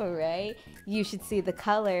know, right? You should see the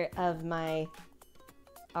color of my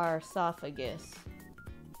esophagus.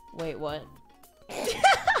 Wait, what?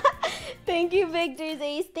 Thank you, Victor's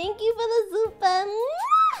Ace. Thank you for the soup.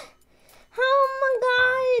 Oh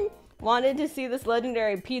my god. Wanted to see this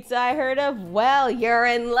legendary pizza I heard of? Well, you're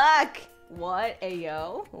in luck. What?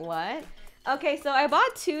 Ayo? What? Okay, so I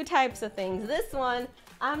bought 2 types of things. This one,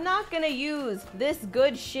 I'm not gonna use this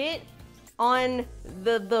good shit on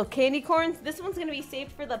the candy corns. This one's gonna be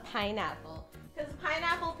saved for the pineapple, because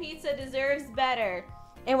pineapple pizza deserves better.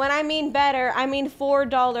 And when I mean better, I mean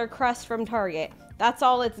 $4 crust from Target. That's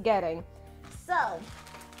all it's getting. So,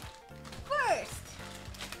 first,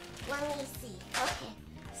 let me see. Okay.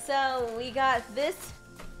 So we got this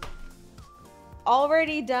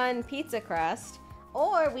already done pizza crust,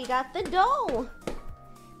 or we got the dough.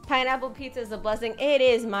 Pineapple pizza is a blessing. It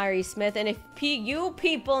is, Mari Smith. And if you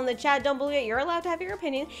people in the chat don't believe it, you're allowed to have your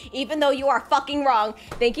opinion, even though you are fucking wrong.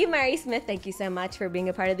 Thank you, Mari Smith. Thank you so much for being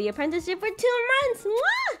a part of the apprenticeship for 2 months.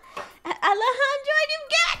 Mwah! Alejandro, you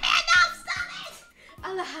get me enough, stop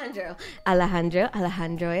it!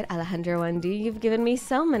 Alejandro 1D, you've given me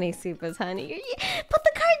so many soupas, honey. Put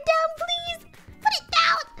the card down, please. Put it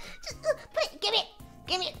down. Just put it. Give me it.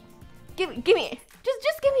 Give me it. Give me it.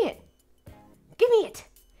 Just give me it. Give me it.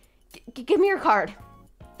 Give me your card.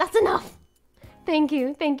 That's enough. Thank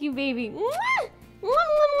you, baby. Mwah! Mwah,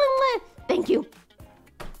 mwah, mwah. Thank you.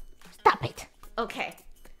 Stop it. Okay,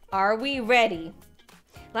 are we ready?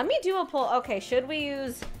 Let me do a poll. Okay, should we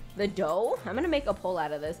use the dough? I'm gonna make a poll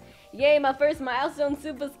out of this. Yay, my first milestone,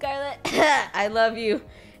 Super Scarlet. I love you.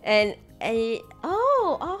 And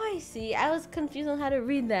oh, I see. I was confused on how to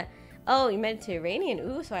read that. Oh, you Mediterranean.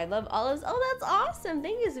 Ooh, so I love olives. Oh, that's awesome.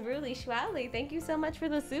 Thank you, Zeruli Schwally. Thank you so much for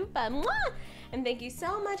the soup. Mwah! And thank you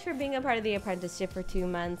so much for being a part of the apprenticeship for 2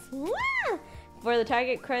 months. Mwah! For the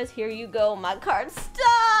Target crust, here you go. My card.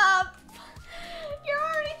 Stop! You're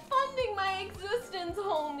already funding my existence,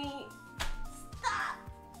 homie. Stop.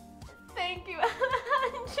 Thank you,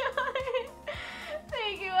 Alejandro.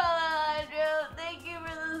 Thank you, Alejandro. Thank you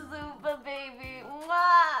for the soup, baby.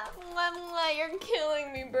 Mwah! Mwah, mwah. You're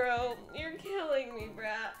killing me, bro. You're killing me, bro.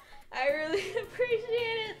 I really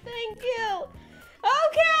appreciate it. Thank you.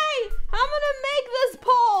 Okay, I'm gonna make this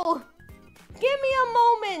poll. Give me a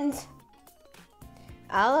moment.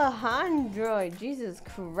 Alejandro, Jesus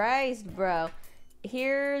Christ, bro.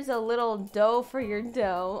 Here's a little dough for your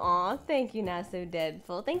dough. Aw, thank you, Not So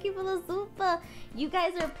Deadful. Thank you for the soupa. You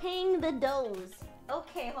guys are paying the doughs.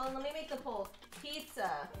 Okay, hold on, let me make the poll.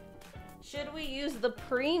 Pizza. Should we use the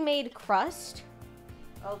pre-made crust?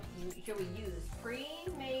 Oh, should we use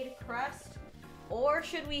pre-made crust? Or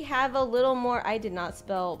should we have a little more, I did not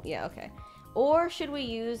spell, yeah, okay. Or should we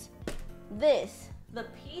use this, the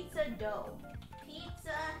pizza dough?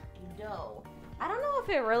 Pizza dough. I don't know if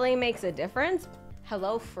it really makes a difference.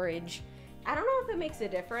 Hello, fridge. I don't know if it makes a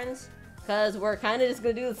difference, because we're kind of just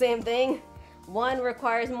going to do the same thing. One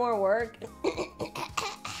requires more work.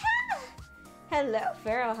 Hello,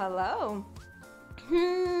 Pharaoh, hello.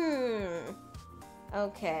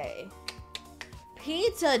 Okay.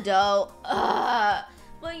 Pizza dough.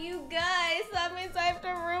 But you guys, that means I have to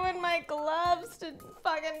ruin my gloves to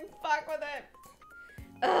fucking fuck with it.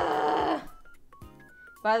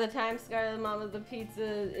 By the time Scarlet Mama the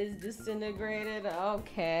pizza is disintegrated,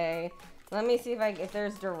 okay. Let me see if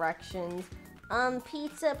there's directions.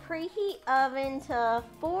 Pizza preheat oven to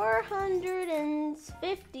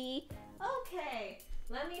 450. Okay,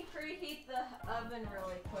 let me preheat the oven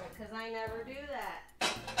really quick because I never do that.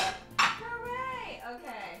 Hooray!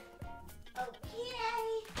 Okay.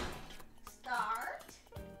 Okay. Start.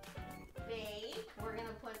 Bake. We're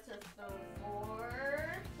gonna put to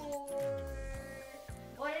 4.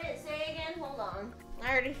 What did it say again? Hold on.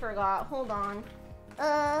 I already forgot. Hold on.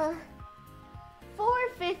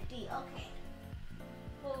 450. Okay.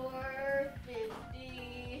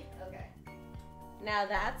 450. Okay. Now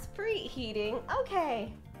that's preheating.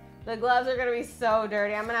 Okay. The gloves are gonna be so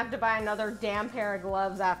dirty. I'm gonna have to buy another damn pair of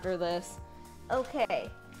gloves after this. Okay.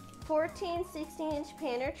 14, 16-inch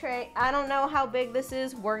pan or tray. I don't know how big this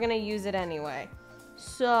is. We're gonna use it anyway.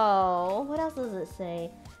 So, what else does it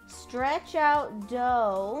say? Stretch out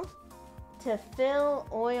dough to fill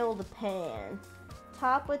oiled pan.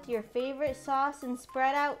 Top with your favorite sauce and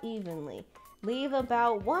spread out evenly. Leave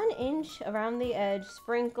about 1 inch around the edge.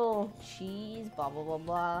 Sprinkle cheese, blah, blah, blah,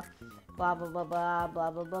 blah. Blah, blah, blah, blah,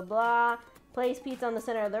 blah, blah, blah, blah. Place pizza on the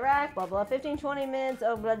center of the rack, blah, blah, 15, 20 minutes.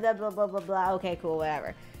 Oh, blah, blah, blah, blah, blah, blah. Okay, cool,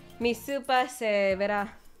 whatever. Mi sopa se verá.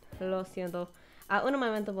 Lo siento. Un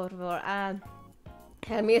momento, por favor.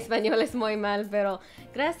 Mi español es muy mal, pero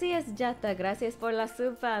gracias, Jata. Gracias por la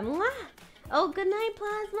sopa. ¡Mua! Oh, good night,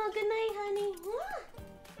 Plasma. Good night, honey. ¡Mua!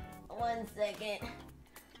 1 second.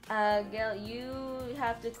 Gail, you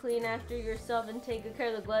have to clean after yourself and take good care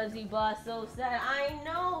of the gloves you bought. So sad. I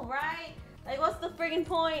know, right? Like, what's the friggin'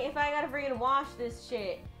 point if I gotta friggin' wash this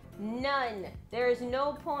shit? None. There is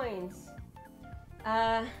no points.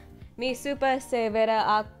 Mi sopa se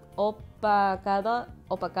verá opacado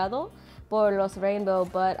por los rainbow,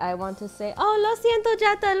 but I want to say, oh, lo siento,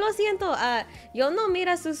 Jata, lo siento. Yo no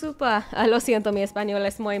mira su sopa. Lo siento, mi español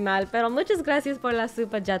es muy mal, pero muchas gracias por la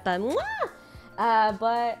sopa, Jata. ¡Mua!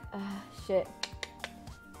 Shit.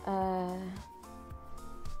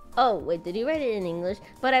 Oh, wait, did you write it in English?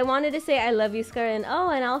 But I wanted to say I love you, Scar, and oh,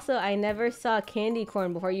 and also I never saw candy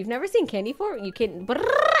corn before. You've never seen candy corn? You can...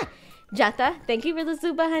 Jata, thank you for the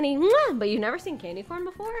sopa, honey. Mwah! But you've never seen candy corn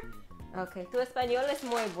before? Okay, tu español es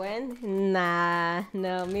muy buen. Nah,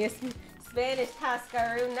 no, mi Spanish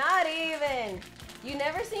tascaru, not even. You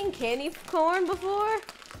never seen candy corn before?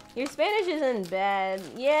 Your Spanish isn't bad.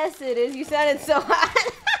 Yes, it is. You sounded so hot.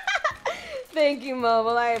 Thank you,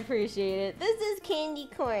 Mobile. I appreciate it. This is candy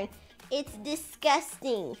corn. It's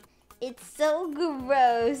disgusting. It's so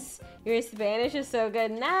gross. Your Spanish is so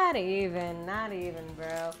good. Not even,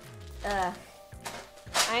 bro.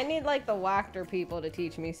 I need like the Wachter people to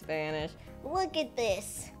teach me Spanish. Look at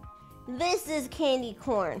this. This is candy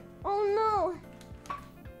corn. Oh no.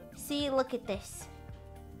 See, look at this.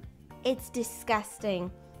 It's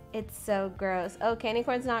disgusting. It's so gross. Oh, candy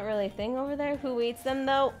corn's not really a thing over there? Who eats them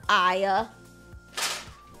though? Aya.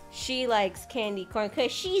 She likes candy corn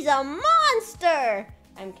because she's a monster.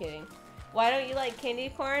 I'm kidding. Why don't you like candy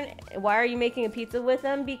corn? Why are you making a pizza with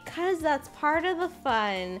them? Because that's part of the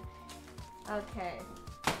fun. Okay.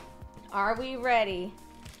 Are we ready?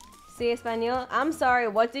 Sí, español. I'm sorry.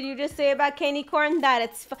 What did you just say about candy corn? That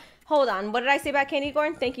it's... Hold on. What did I say about candy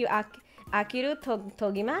corn? Thank you, Akiru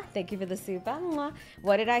Togima. Thank you for the soup.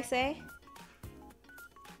 What did I say?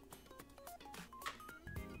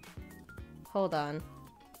 Hold on.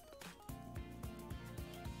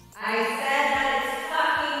 I said that it's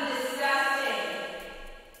fucking disgusting.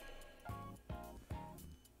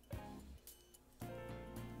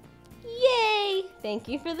 Yay! Thank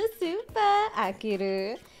you for the soup,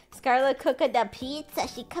 Akiru. Scarlet cooked the pizza.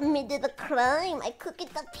 She committed the crime. I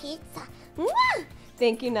cooked the pizza. Mwah!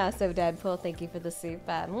 Thank you, Not So Deadpool. Thank you for the soup.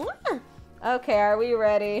 Okay, are we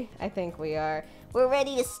ready? I think we are. We're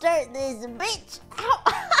ready to start this, bitch. Ow!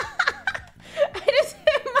 I just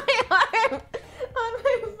hit my arm on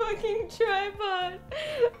my fucking tripod.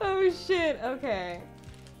 Oh shit. Okay.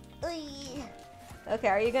 Oy. Okay,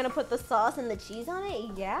 are you gonna put the sauce and the cheese on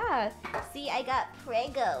it? Yeah. See, I got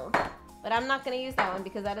Prego. But I'm not gonna use that one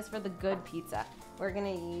because that is for the good pizza. We're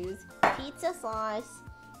gonna use pizza sauce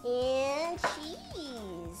and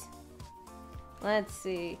cheese. Let's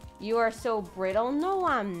see. You are so brittle. No,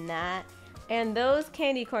 I'm not. And those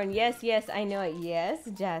candy corn. Yes, yes, I know it. Yes,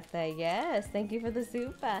 Jatha. Yes. Thank you for the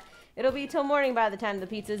soup. It'll be till morning by the time the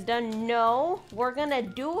pizza's done. No, we're gonna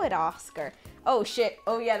do it, Oscar. Oh shit.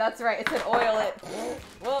 Oh yeah, that's right. It said oil it.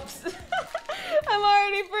 Whoops. I'm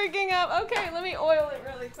already freaking out. Okay, let me oil it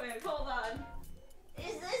really quick. Hold on.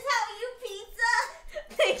 Is this how you pizza?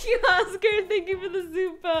 Thank you, Oscar. Thank you for the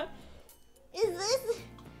zupa.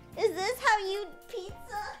 Is this how you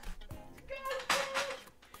pizza?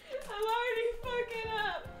 I'm already fucking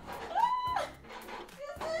up.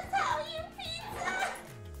 Is this how you pizza?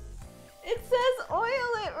 It says oil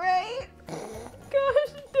it, right?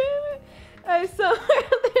 Gosh damn it. I saw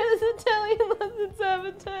there's Italian lessons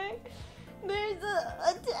appetite. There's a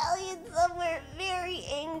Italian somewhere very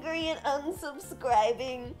angry and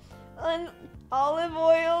unsubscribing On olive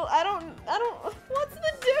oil. I don't, what's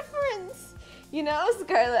the difference? You know,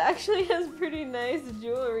 Scarlett actually has pretty nice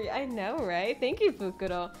jewelry. I know, right? Thank you,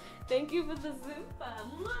 Fukuro. Thank you for the zupa.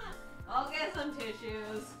 I'll get some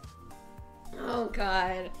tissues. Oh,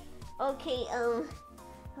 God. Okay,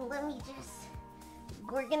 let me just...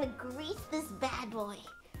 We're gonna grease this bad boy.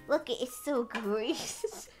 Look, it's so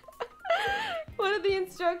greased. What did the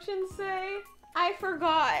instructions say? I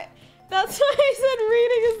forgot. That's why I said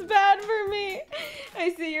reading is bad for me.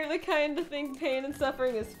 I see you're the kind to think pain and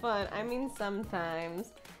suffering is fun. I mean,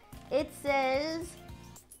 sometimes. It says,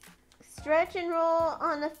 stretch and roll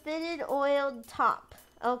on a fitted oiled top.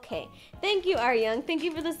 Okay. Thank you, Aryung. Thank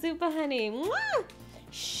you for the super, honey. Mwah!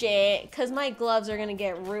 Shit, because my gloves are going to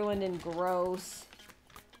get ruined and gross.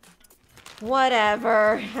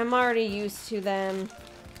 Whatever. I'm already used to them.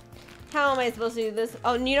 How am I supposed to do this?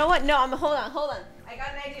 Oh, you know what? No, hold on. I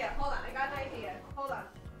got an idea. Hold on. I got an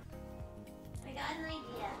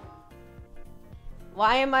idea.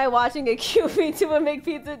 Why am I watching a QV2 make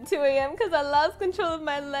pizza at 2 a.m.? Because I lost control of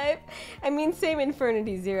my life. I mean, same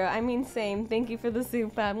Infernity Zero. I mean, same. Thank you for the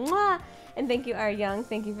super. Mwah! And thank you, Aryung.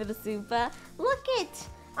 Thank you for the super. Look it!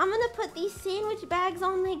 I'm gonna put these sandwich bags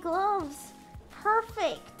on my gloves.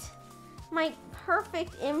 Perfect. My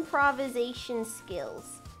perfect improvisation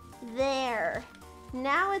skills. There.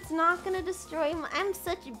 Now it's not gonna destroy my... I'm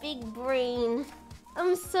such a big brain.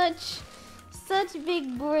 I'm such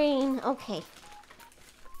big brain. Okay.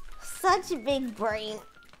 Such a big brain.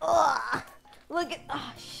 Ugh. Look at...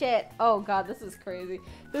 Oh, shit. Oh, God, this is crazy.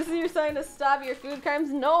 This is your sign to stop your food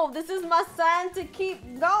crimes? No, this is my sign to keep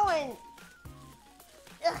going.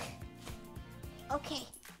 Ugh. Okay.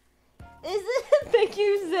 Is it? Thank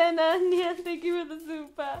you, Zena. Yeah, thank you for the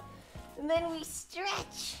zupa. And then we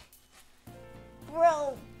stretch.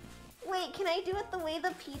 Bro. Wait, can I do it the way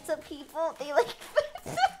the pizza people, they like...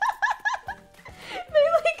 They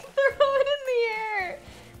like throw it in the air.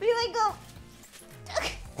 They like go...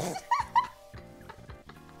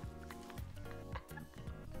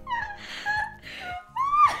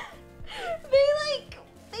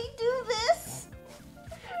 They do this.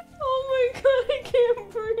 Oh my God, I can't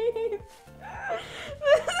breathe.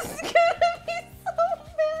 This is gonna be so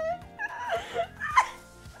bad.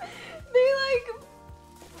 They like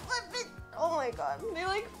flip it. Oh my God, they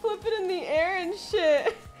like flip it in the air and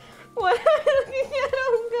shit. What am I looking at?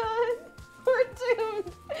 Oh God, we're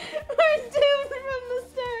doomed. We're doomed from the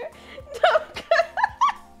start.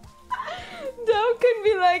 Dokun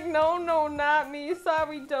be like, no, not me.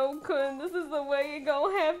 Sorry, Dokun. This is the way it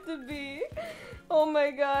gonna have to be. Oh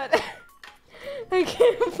my God. I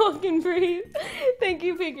can't fucking breathe. Thank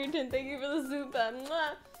you, Pinkerton. Thank you for the zupa.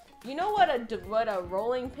 Mwah. You know what a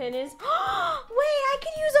rolling pin is? Wait, I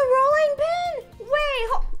can use a rolling pin. Wait.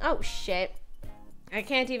 Oh shit. I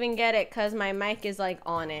can't even get it because my mic is like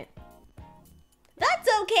on it. That's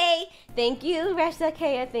okay. Thank you,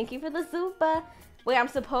 Rashakea. Thank you for the zupa. Wait, I'm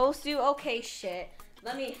supposed to? Okay, shit.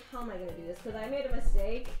 How am I gonna do this? Because I made a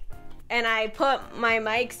mistake. And I put my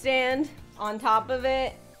mic stand on top of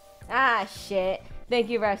it. Ah, shit. Thank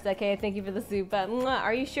you, Rashakea. Thank you for the zupa. Mwah.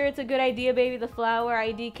 Are you sure it's a good idea, baby? The flower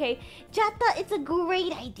IDK? Jata, it's a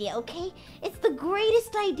great idea, okay? It's the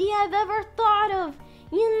greatest idea I've ever thought of.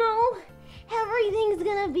 You know, everything's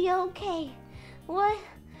gonna be okay. What?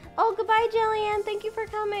 Oh, goodbye, Jillian. Thank you for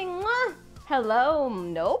coming. Mwah. Hello,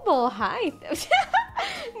 Noble. Hi.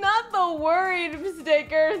 Not the worried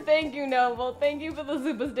sticker. Thank you, Noble. Thank you for the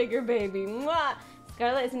super sticker, baby. Mwah.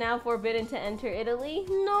 Scarlett is now forbidden to enter Italy.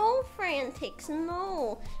 No, Frantics,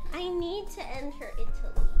 no. I need to enter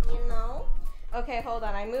Italy, you know? Okay, hold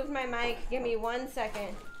on. I moved my mic. Give me 1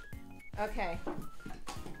 second. Okay.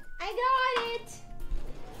 I got it.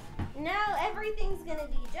 Now everything's gonna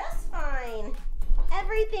be just fine.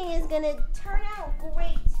 Everything is gonna turn out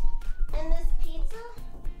great. And this pizza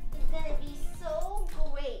is gonna be so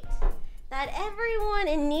great that everyone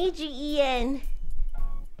in NIJISANJI EN,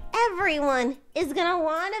 everyone is gonna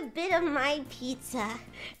want a bit of my pizza.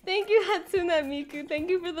 Thank you, Hatsuna Miku. Thank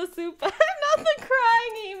you for the soup. Not the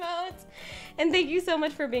crying emote. And thank you so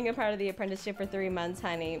much for being a part of the apprenticeship for 3 months,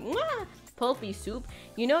 honey. Mwah! Pulpy soup.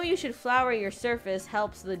 You know you should flour your surface,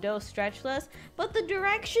 helps the dough stretch less, but the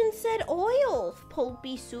directions said oil.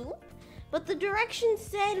 Pulpy soup. But the directions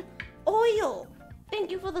said oil.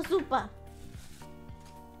 Thank you for the soupa.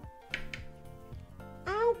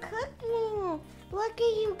 I'm cooking. Look at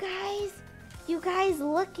you guys. You guys,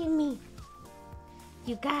 look at me.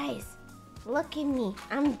 You guys, look at me.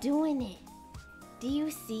 I'm doing it. Do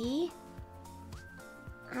you see?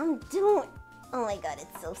 I'm doing. Oh my god,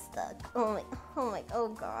 it's so stuck. Oh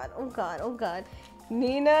god.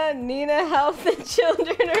 Nina, help, the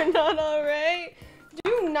children are not alright.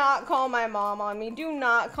 Do not call my mom on me. Do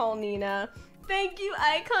not call Nina. Thank you,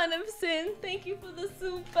 Icon of Sin. Thank you for the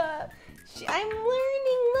soupa. I'm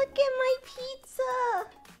learning. Look at my pizza.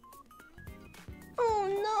 Oh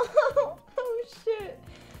no. Oh shit.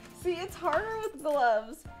 See, it's harder with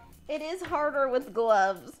gloves. It is harder with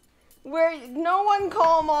gloves. Where no one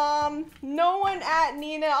call mom. No one at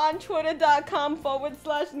Nina on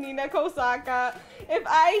twitter.com/Nina Kosaka. If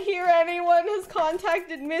I hear anyone has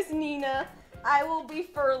contacted Miss Nina, I will be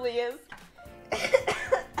furious.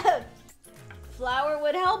 Flour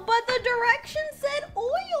would help, but the direction said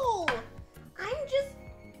oil. I'm just...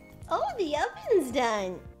 Oh, the oven's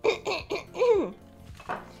done.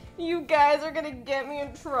 You guys are gonna get me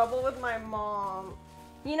in trouble with my mom.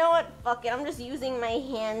 You know what? Fuck it. I'm just using my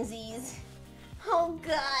handsies. Oh,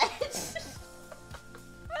 God. This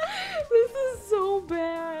is so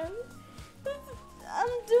bad.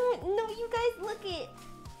 No, you guys look it.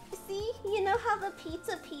 See? You know how the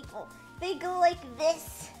pizza people, they go like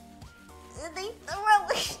this. They throw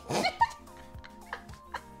it. And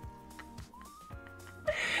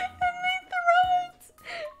they throw it.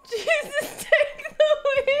 Jesus, take the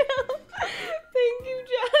wheel. Thank you,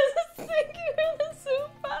 Jazz. Thank you for the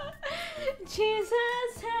soupa. Jesus,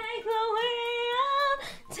 take the wheel.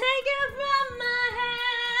 Take it from my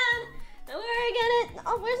hand. And we're gonna...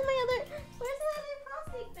 Oh, where's my other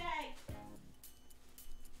plastic bag?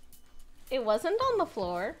 It wasn't on the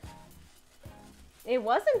floor. It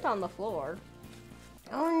wasn't on the floor.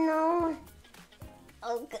 Oh, no.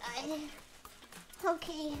 Oh, God.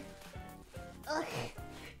 Okay. Ugh.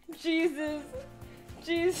 Jesus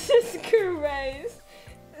Christ.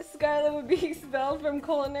 Scarlett would be expelled from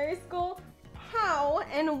culinary school? How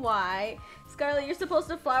and why? Scarlett, you're supposed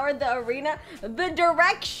to flour the arena. The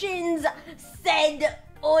directions said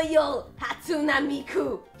oil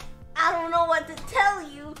Hatsunamiku. I don't know what to tell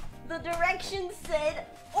you. The directions said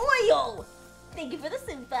oil. Thank you for the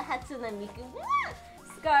super Hatsunamiku.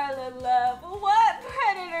 Scarlett love, what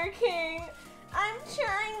Predator King? I'm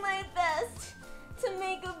trying my best to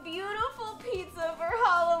make a beautiful pizza for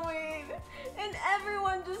Halloween, and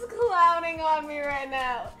everyone just clowning on me right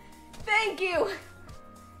now. Thank you.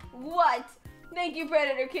 What? Thank you,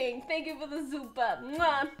 Predator King. Thank you for the zupa.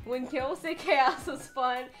 Mwah. When Kyose Chaos was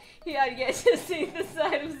fun, he had yet to see the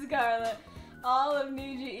side of Scarlett. All of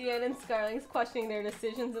NIJISANJI and Scarlings questioning their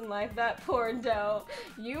decisions in life. That poor dough.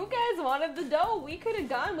 You guys wanted the dough. We could have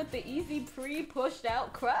gone with the easy pre-pushed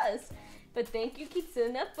out crust. But thank you,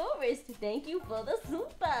 Kitsuna Forest. Thank you for the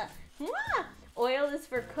soupa. Mwah! Oil is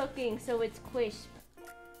for cooking, so it's crisp.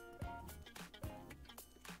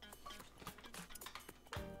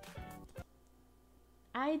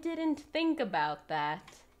 I didn't think about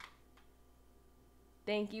that.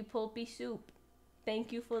 Thank you, Pulpy Soup.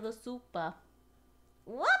 Thank you for the soupa.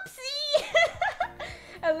 Whoopsie!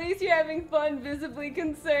 At least you're having fun, visibly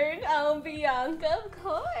concerned. Oh, Bianca, of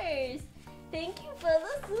course. Thank you for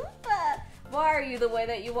the soupa. Why are you the way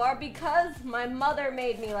that you are? Because my mother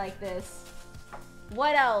made me like this.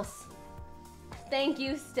 What else? Thank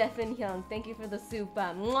you, Stephen Hyung. Thank you for the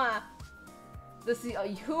soupa. Mwah.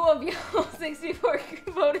 Who of y'all 64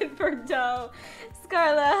 voted for dough?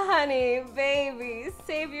 Scarlett, honey, baby,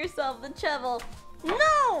 save yourself the trouble.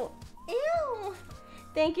 No! Ew!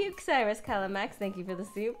 Thank you, Cyrus Calamax. Thank you for the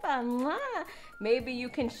soup. Maybe you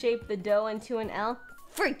can shape the dough into an L.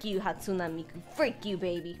 Freak you, Hatsunamiku. Freak you,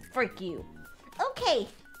 baby. Freak you. Okay,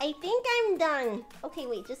 I think I'm done. Okay,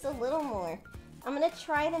 wait, just a little more. I'm gonna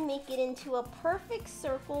try to make it into a perfect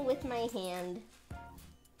circle with my hand.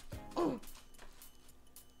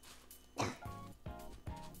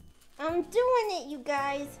 I'm doing it, you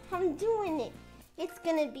guys. I'm doing it. It's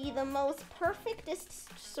gonna be the most perfectest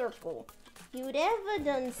circle you'd ever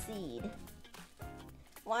done seed.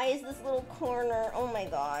 Why is this little corner? Oh my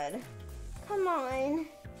god. Come on.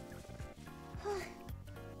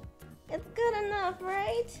 It's good enough,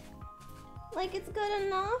 right? Like it's good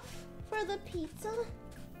enough for the pizza,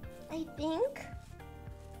 I think.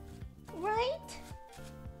 Right?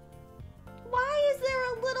 Why is there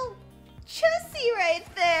a little chussy right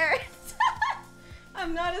there.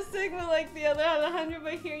 I'm not a Sigma like the other Alejandro,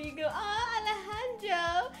 but here you go. Oh,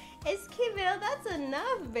 Alejandro. Esquivel, that's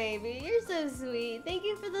enough, baby. You're so sweet. Thank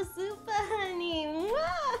you for the super, honey.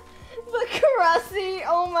 Mwah. The Crusty,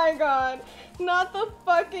 oh my god. Not the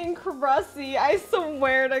fucking Crusty, I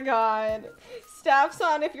swear to God.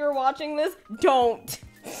 Staffson, if you're watching this, don't.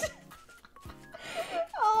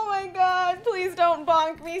 Oh my god, please don't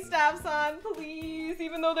bonk me, Staffson, please.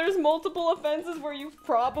 Even though there's multiple offenses where you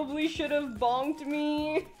probably should have bonked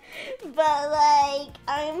me. But like,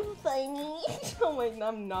 I'm funny. Oh my,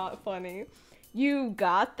 I'm not funny. You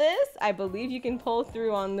got this. I believe you can pull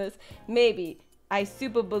through on this. Maybe. I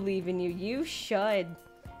super believe in you. You should.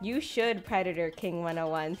 You should, Predator King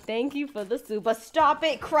 101. Thank you for the super. Stop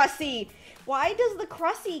it, Crusty. Why does the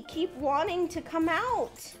Crusty keep wanting to come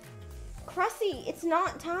out? Crusty, it's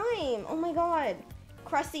not time. Oh my god.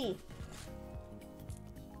 Crusty.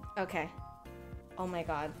 Okay. Oh my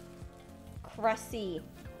god. Crusty.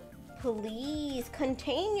 Please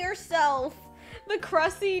contain yourself. The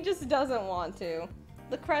Crusty just doesn't want to.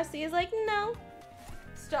 The Crusty is like, no.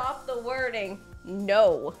 Stop the wording.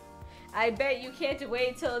 No. I bet you can't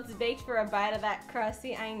wait till it's baked for a bite of that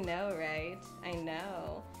Crusty. I know, right? I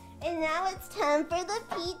know. And now it's time for the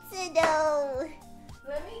pizza dough.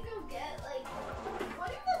 Let me go get, like, what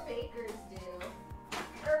do the bakers do?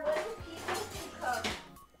 Or what do people who cook?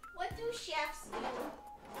 What do chefs do?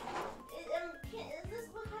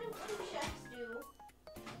 What do chefs do?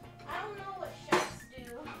 I don't know what chefs do.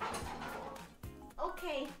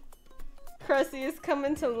 Okay. Crusty is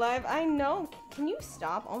coming to life. I know. Can you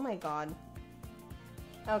stop? Oh my god.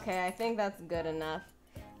 Okay, I think that's good enough.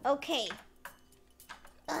 Okay.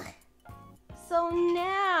 Ugh. So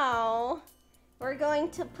now We're going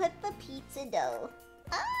to put the pizza dough.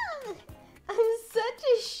 Ah, I'm such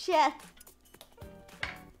a chef.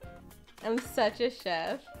 I'm such a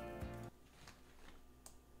chef.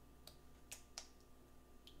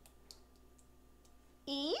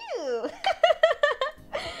 ew.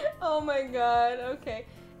 Oh my god, okay.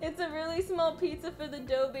 It's a really small pizza for the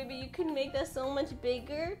dough, baby. You can make that so much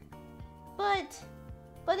bigger. But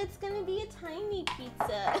it's gonna be a tiny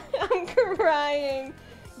pizza. I'm crying.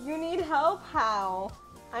 You need help? How?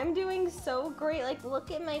 I'm doing so great. Like, Look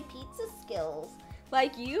at my pizza skills.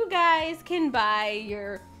 like you guys can buy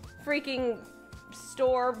your freaking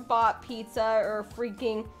store-bought pizza or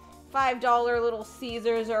freaking $5 Little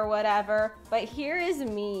Caesars or whatever. But here is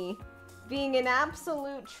me being an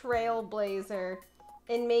absolute trailblazer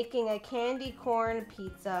in making a candy corn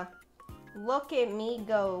pizza. Look at me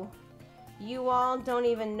go. You all don't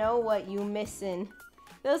even know what you missing.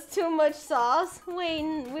 There's too much sauce. Wait,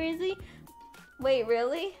 where's he? Wait,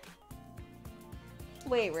 really?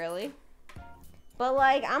 Wait, really? But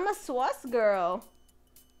like, I'm a sauce girl.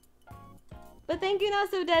 But thank you, Not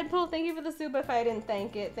So Deadpool. Thank you for the soup if I didn't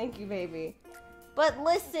thank it. Thank you, baby. But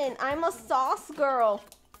listen, I'm a sauce girl.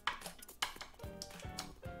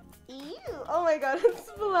 Ew. Oh my god, it's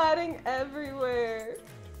splatting everywhere.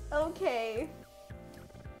 Okay.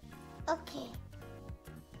 Okay.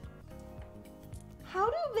 How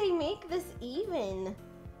do they make this even?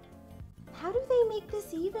 How do they make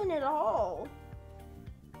this even at all?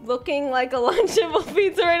 Looking like a Lunchable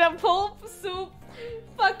pizza right now. Pulp soup.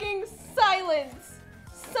 Fucking silence.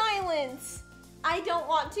 Silence. I don't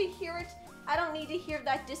want to hear it. I don't need to hear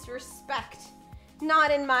that disrespect.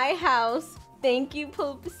 Not in my house. Thank you,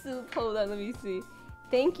 Pulp Soup. Hold on, let me see.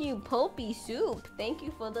 Thank you, Pulpy Soup. Thank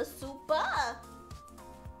you for the soupa.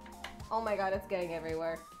 Oh my god, it's getting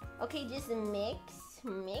everywhere. Okay, just mix,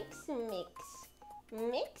 mix, mix.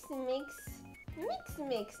 Mix, mix, mix,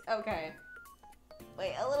 mix. Okay.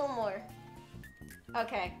 Wait, a little more.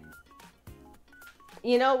 Okay.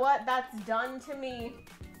 You know what? That's done to me.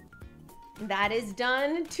 That is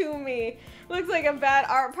done to me. Looks like a bad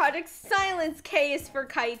art project. Silence case for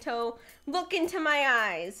Kaito. Look into my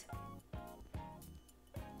eyes.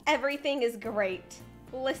 Everything is great.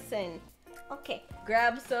 Listen. Okay.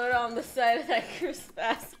 Grab soda on the side of that crisp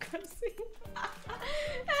ass crusty.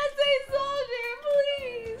 S.A. Soldier,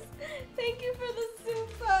 please. Thank you for the soup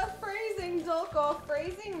phrasing, Dolko.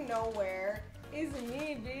 Phrasing nowhere is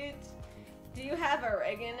me, bitch. Do you have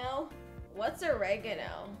oregano? What's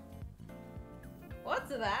oregano? What's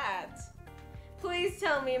that? Please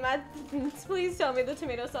tell me please tell me the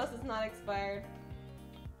tomato sauce is not expired.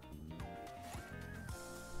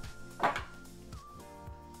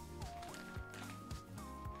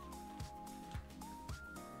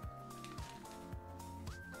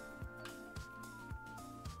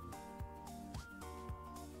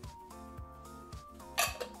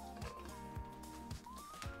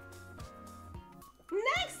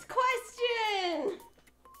 Next question!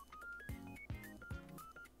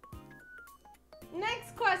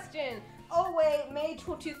 question. Oh wait, May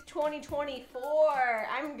 2024.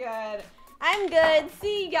 I'm good. I'm good.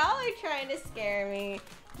 See, y'all are trying to scare me.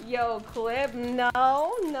 Yo, clip.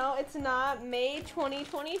 No, it's not. May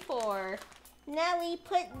 2024. Now we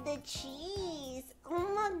put the cheese. Oh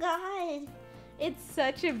my god. It's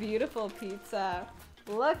such a beautiful pizza.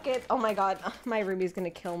 Look at, oh my god, my Ruby's gonna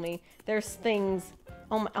kill me. There's things,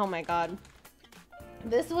 oh my god.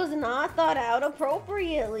 This was not thought out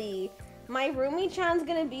appropriately. My roomie-chan's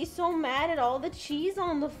gonna be so mad at all the cheese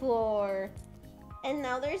on the floor. And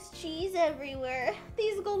now there's cheese everywhere.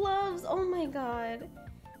 These gloves, oh my god.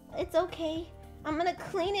 It's okay. I'm gonna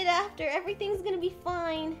clean it after. Everything's gonna be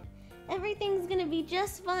fine. Everything's gonna be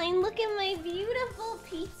just fine. Look at my beautiful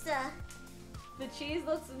pizza. The cheese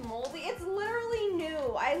looks moldy. It's literally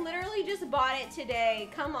new. I literally just bought it today.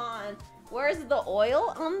 Come on. Where's the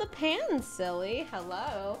oil on the pan, silly?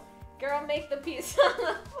 Hello. Girl, make the pizza on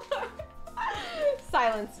the floor.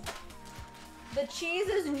 Silence. The cheese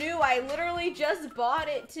is new. I literally just bought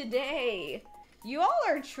it today. You all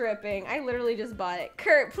are tripping. I literally just bought it.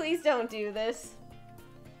 Kurt, please don't do this.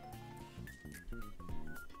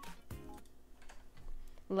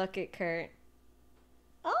 Look at Kurt.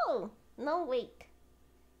 Oh, no, wait.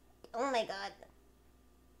 Oh my god.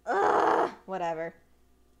 Ugh, whatever.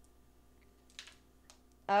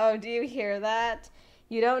 Oh, do you hear that?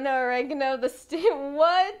 You don't know oregano,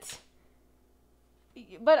 what?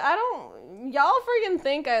 But I don't, y'all freaking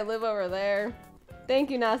think I live over there. Thank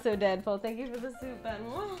you, Not So Deadpool. Thank you for the soup, Ben.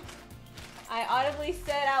 I audibly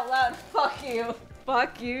said out loud, fuck you.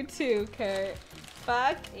 Fuck you too, Kurt.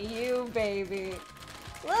 Fuck you, baby.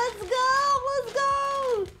 Let's go! Let's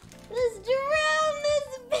go! Let's drown this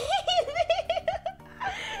baby!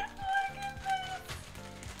 Look at this!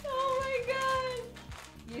 Oh my god!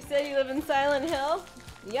 You said you live in Silent Hill?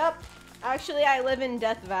 Yep. Actually, I live in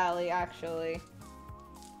Death Valley, actually.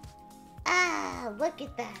 Ah, look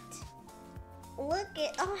at that. Look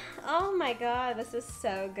at, Oh my god, this is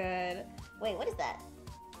so good. wait, what is that?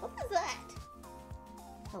 What is that?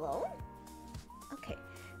 Hello? Okay.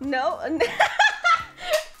 No.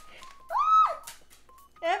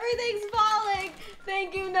 Everything's falling.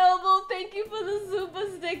 Thank you, Noble. Thank you for the super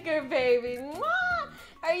sticker, baby. Mwah!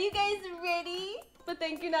 Are you guys ready? But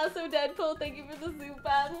thank you, Not So Deadpool. Thank you for the super.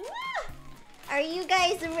 Mwah! Are you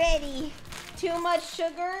guys ready? Too much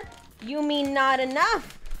sugar? You mean not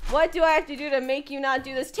enough? What do I have to do to make you not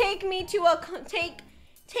do this? Take me to a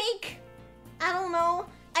I don't know.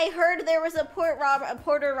 I heard there was a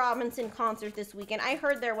Porter Robinson concert this weekend. I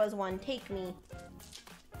heard there was one. Take me.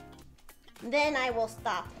 Then I will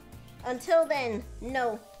stop. Until then,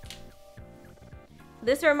 no.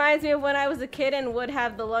 This reminds me of when I was a kid and would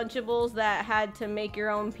have the Lunchables that had to make your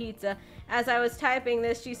own pizza. As I was typing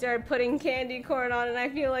this, she started putting candy corn on, and I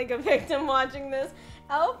feel like a victim watching this.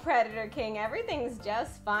 Oh, Predator King, everything's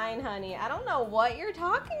just fine, honey. I don't know what you're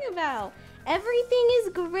talking about. Everything is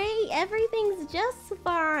great. Everything's just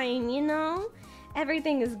fine, you know?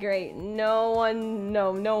 Everything is great. No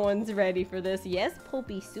one's ready for this. Yes,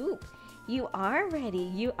 Pulpy Soup. You are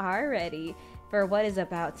ready. You are ready for what is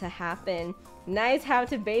about to happen. Nice how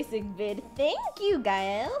to basic vid. Thank you,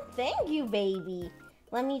 Gael. Thank you, baby.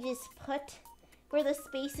 Let me just put where the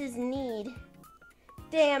spaces need.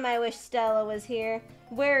 Damn, I wish Stella was here.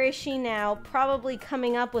 Where is she now? Probably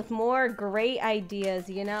coming up with more great ideas,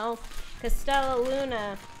 you know? Because Stella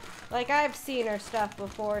Luna, like, I've seen her stuff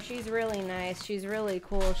before. She's really nice. She's really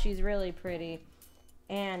cool. She's really pretty.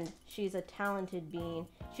 And she's a talented being.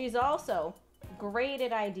 She's also great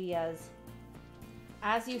at ideas.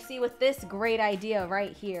 As you see with this great idea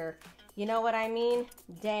right here. You know what I mean?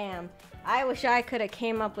 Damn. I wish I could have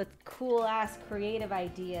came up with cool-ass creative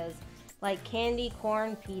ideas. Like candy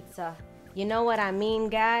corn pizza. You know what I mean,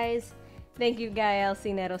 guys? Thank you, Gael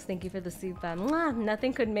Cineros. Thank you for the soup.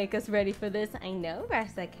 Nothing could make us ready for this. I know,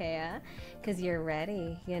 Rasakea. Because you're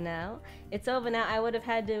ready, you know? It's over now. I would have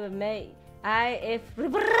had to admit...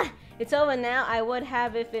 It's over now. I would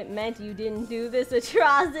have if it meant you didn't do this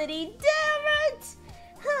atrocity. Damn it!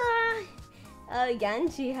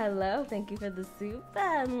 Yanchi, hello. Thank you for the soup.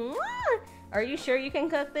 Are you sure you can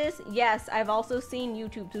cook this? Yes, I've also seen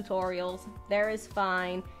YouTube tutorials. There is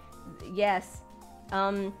fine. Yes.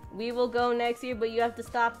 We will go next year, but you have to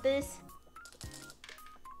stop this.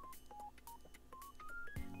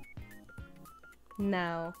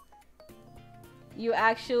 No. You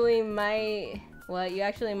actually might... What? You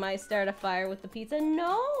actually might start a fire with the pizza?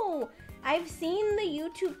 No! I've seen the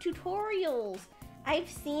YouTube tutorials. I've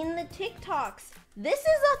seen the TikToks. This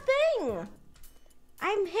is a thing!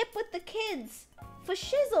 I'm hip with the kids. For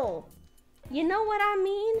shizzle. You know what I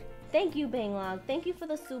mean? Thank you, Banglog. Thank you for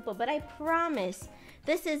the super, but I promise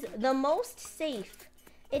this is the most safe.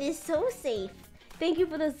 It is so safe. Thank you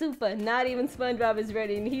for the super. Not even SpongeBob is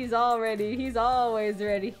ready, and he's all ready. He's always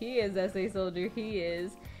ready. He is SA Soldier. He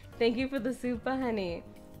is. Thank you for the super, honey.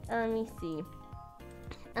 Let me see.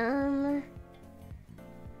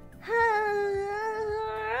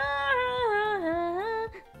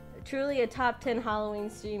 Truly a top 10 Halloween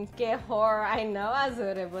stream. Get horror. I know,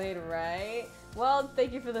 Azure Blade, right? Well,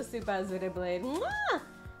 thank you for the super, Azure Blade. Mwah!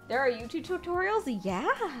 There are YouTube tutorials? Yeah.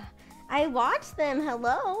 I watched them.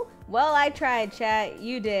 Hello. Well, I tried, chat.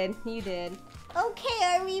 You did. You did. Okay,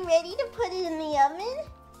 are we ready to put it in the oven?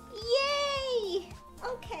 Yay!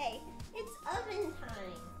 Okay, it's oven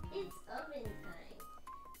time. It's oven time.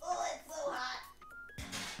 Oh, it's so hot.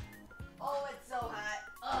 Oh, it's so hot.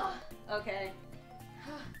 Ugh. Okay.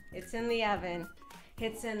 It's in the oven.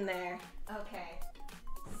 It's in there. Okay.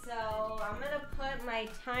 So I'm gonna put my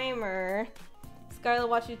timer. Scarlet,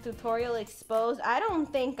 watch your tutorial exposed. I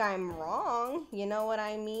don't think I'm wrong. You know what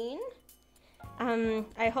I mean?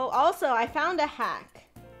 I hope. Also, I found a hack.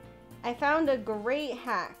 I found a great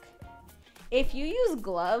hack. If you use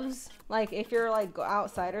gloves, like if you're like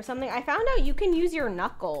outside or something, I found out you can use your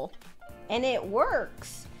knuckle, and it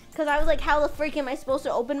works. Cause I was like, how the freak am I supposed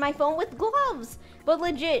to open my phone with gloves? But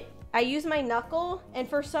legit, I use my knuckle, and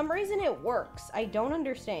for some reason it works. I don't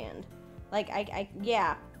understand. Like,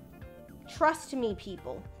 yeah. Trust me,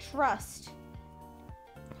 people. Trust.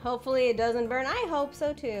 Hopefully it doesn't burn. I hope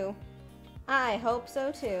so too. I hope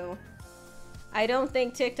so too. I don't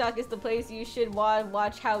think TikTok is the place you should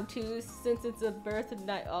watch how-tos since it's a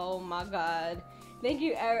birthday. Oh my god. Thank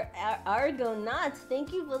you, Argonauts.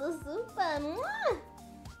 Thank you for the super. Mwah!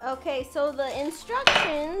 Okay, so the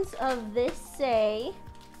instructions of this say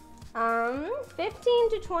 15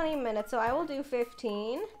 to 20 minutes. So I will do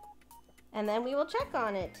 15 and then we will check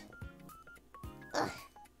on it. Ugh.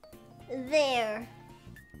 There.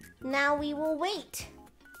 Now we will wait.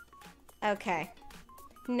 Okay.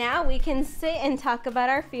 Now we can sit and talk about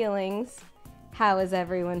our feelings. How is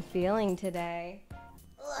everyone feeling today?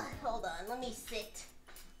 Ugh, hold on, let me sit.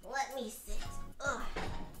 Let me sit. Ugh.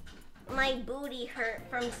 My booty hurt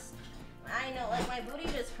from, I know, like my booty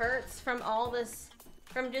just hurts from all this,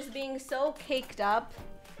 from just being so caked up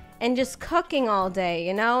and just cooking all day,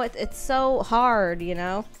 you know? It's so hard, you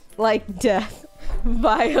know? Like death.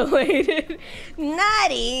 Violated.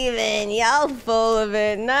 Not even. Y'all full of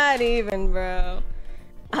it. Not even, bro.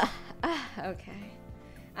 Okay.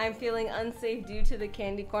 I'm feeling unsafe due to the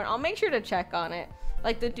candy corn. I'll make sure to check on it.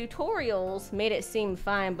 Like the tutorials made it seem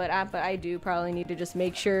fine, but I do probably need to just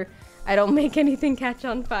make sure I don't make anything catch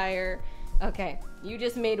on fire. Okay, you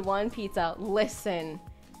just made one pizza. Listen,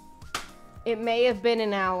 it may have been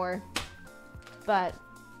an hour, but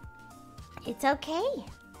it's okay.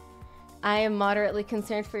 I am moderately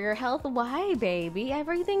concerned for your health. Why, baby?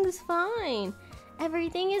 Everything's fine.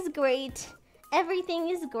 Everything is great. Everything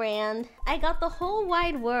is grand. I got the whole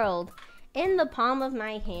wide world in the palm of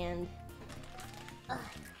my hand. Ugh.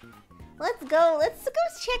 Let's go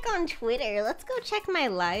check on Twitter. Let's go check my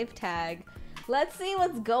live tag. Let's see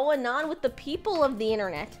what's going on with the people of the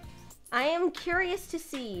internet. I am curious to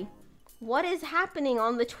see what is happening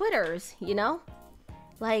on the Twitters, you know?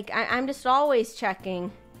 Like, I'm just always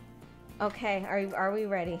checking. Okay, are we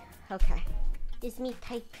ready? Okay. Is me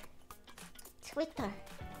type Twitter.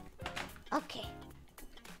 Okay.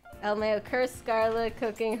 LMAO, curse Scarlet,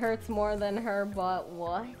 cooking hurts more than her, but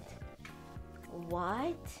what?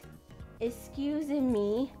 What? Excuse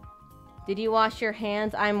me? Did you wash your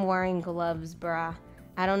hands? I'm wearing gloves, brah.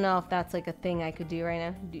 I don't know if that's like a thing I could do right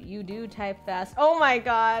now. You do type fast. Oh my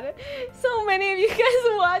god. So many of you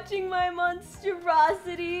guys watching my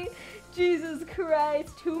monstrosity. Jesus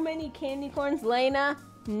Christ. Too many candy corns. Lena?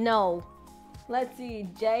 No. Let's see.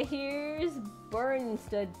 Jahir's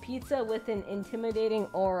Bernstead pizza with an intimidating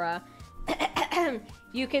aura.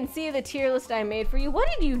 You can see the tier list I made for you. What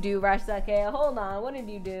did you do, Rashsake? Hold on. What did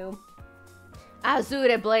you do?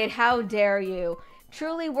 Azure Blade, how dare you?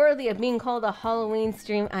 Truly worthy of being called a Halloween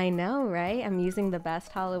stream. I know, right? I'm using the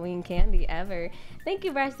best Halloween candy ever. Thank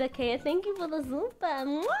you, Rashsake. Thank you for the Zumba.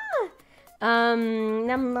 Mwah! Num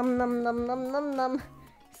num num num num num num.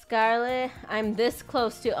 Scarlet, I'm this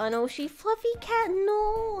close to Oshi. Fluffy cat,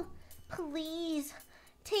 no. Please.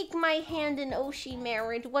 Take my hand in Oshi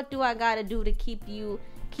marriage. What do I gotta do to keep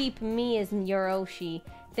me as your Oshi?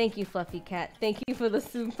 Thank you, Fluffy Cat. Thank you for the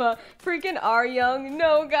super. Freaking R Young.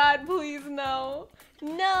 No, God, please, no.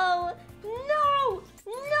 No, no,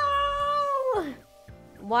 no.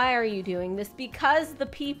 Why are you doing this? Because the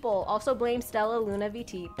people. Also blame Stella Luna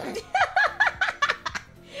VT.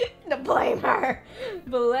 Blame her.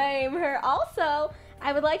 Blame her. Also,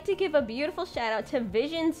 I would like to give a beautiful shout out to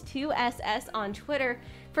Visions2SS on Twitter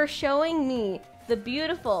for showing me the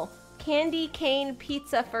beautiful candy cane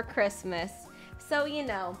pizza for Christmas. So, you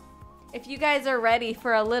know, if you guys are ready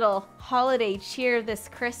for a little holiday cheer this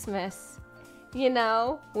Christmas, you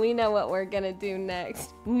know, we know what we're gonna do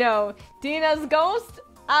next. No, Dina's ghost?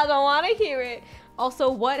 I don't want to hear it. Also,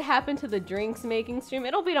 what happened to the drinks making stream?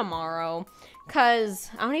 It'll be tomorrow, cause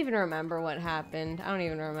I don't even remember what happened.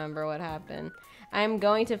 I'm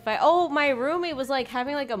going to fight. Oh, my roommate was like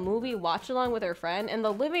having like a movie watch along with her friend, and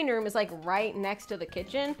the living room is like right next to the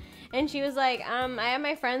kitchen. And she was like, I have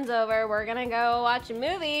my friends over. We're gonna go watch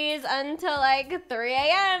movies until like 3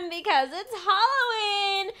 a.m. because it's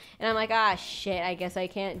Halloween. And I'm like, ah, shit, I guess I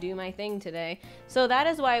can't do my thing today. So that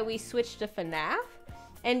is why we switched to FNAF.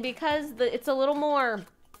 And because it's a little more,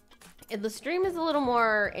 the stream is a little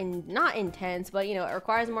more, not intense, but you know, it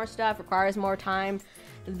requires more stuff, requires more time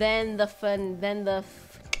than the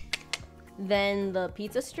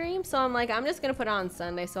pizza stream. So I'm like, I'm just gonna put it on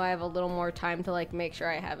Sunday so I have a little more time to like make sure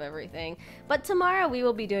I have everything. But tomorrow we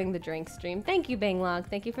will be doing the drink stream. Thank you, Banglog.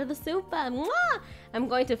 Thank you for the soup. Mwah! I'm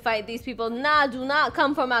going to fight these people. Nah, do not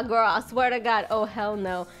come for my girl. I swear to God. Oh, hell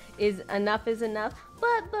no. Enough is enough.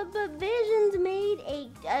 But Visions made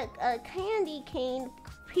a candy cane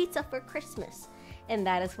pizza for Christmas. And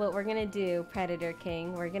that is what we're gonna do, Predator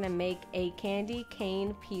King. We're gonna make a candy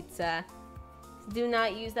cane pizza. Do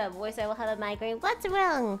not use that voice, I will have a migraine. What's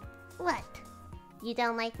wrong? What? You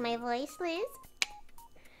don't like my voice, Liz?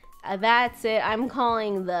 That's it. I'm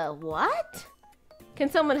calling the what? Can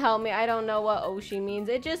someone help me? I don't know what Oshi means.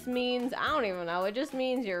 It just means, I don't even know. It just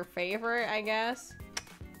means your favorite, I guess.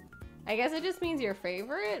 I guess it just means your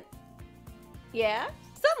favorite? Yeah,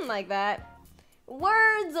 something like that.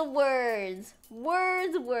 Words of words.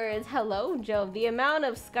 Words of words. Hello, Joe. The amount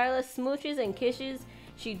of Scarlet smooches and kisses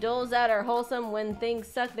she doles out are wholesome. When things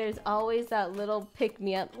suck, there's always that little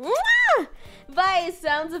pick-me-up. Vice,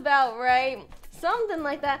 sounds about right. Something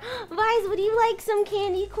like that. Vice, would you like some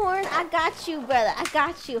candy corn? I got you, brother. I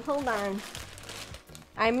got you. Hold on.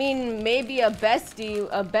 I mean, maybe a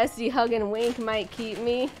bestie hug and wink might keep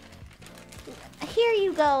me. Here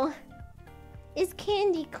you go. It's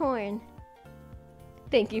candy corn.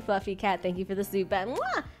 Thank you, Fluffy Cat. Thank you for the soup.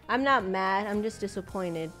 Mwah! I'm not mad. I'm just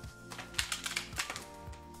disappointed.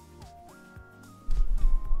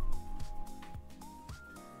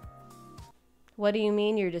 What do you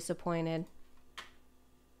mean you're disappointed?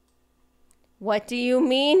 What do you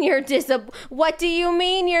mean you're disappointed? What do you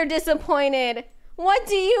mean you're disappointed? What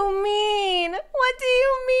do you mean? What do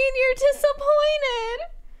you mean you're disappointed?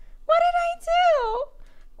 What did I do?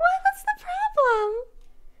 What's the problem?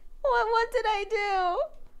 What did I do?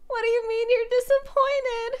 What do you mean you're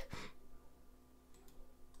disappointed?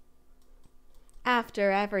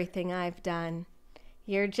 After everything I've done,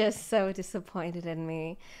 you're just so disappointed in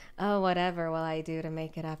me. Oh, whatever will I do to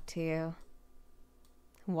make it up to you?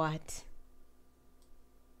 What?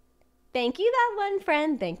 Thank you, that one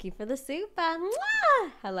friend. Thank you for the soup.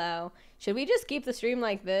 Mwah! Hello. Should we just keep the stream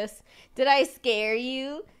like this? Did I scare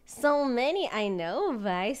you? So many, I know,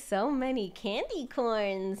 Vi. So many candy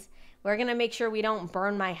corns. We're gonna make sure we don't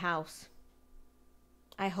burn my house.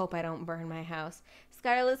 I hope I don't burn my house.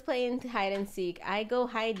 Scarlett's playing hide and seek. I go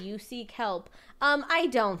hide, you seek help. I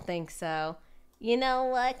don't think so. You know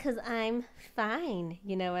what? 'Cause I'm fine.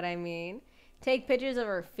 You know what I mean? Take pictures of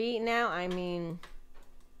her feet now. I mean,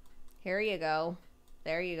 here you go.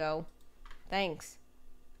 There you go. Thanks.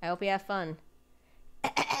 I hope you have fun.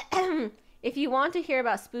 If you want to hear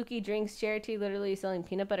about spooky drinks, Charity literally selling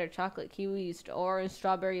peanut butter, chocolate, kiwi, orange,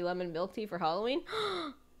 strawberry, lemon milk tea for Halloween.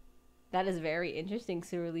 That is very interesting,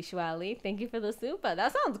 Suruli Shwali. Thank you for the soupa.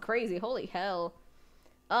 That sounds crazy. Holy hell.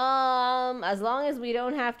 As long as we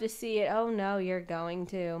don't have to see it. Oh no, you're going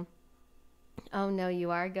to. Oh no, you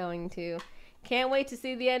are going to. Can't wait to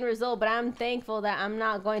see the end result, but I'm thankful that I'm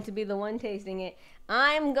not going to be the one tasting it.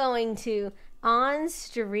 I'm going to on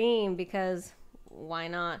stream because why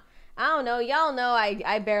not? I don't know. Y'all know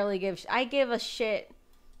I barely give. I give a shit.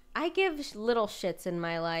 I give little shits in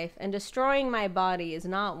my life, and destroying my body is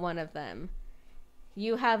not one of them.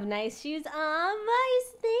 You have nice shoes.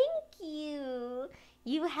 Vice, thank you.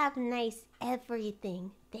 You have nice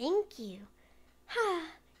everything. Thank you.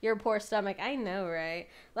 Your poor stomach. I know, right?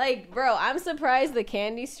 Like, bro, I'm surprised the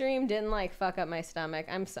candy stream didn't, like, fuck up my stomach.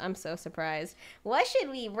 I'm so surprised. What should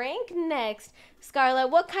we rank next? Scarlett,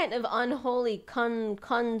 what kind of unholy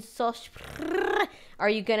are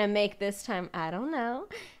you gonna make this time? I don't know.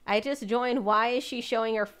 I just joined. Why is she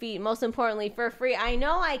showing her feet? Most importantly, for free. I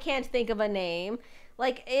know I can't think of a name.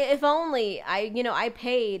 Like, if only I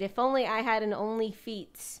paid. If only I had an only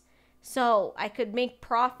feet, so I could make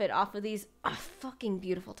profit off of these fucking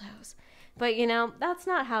beautiful toes. But, that's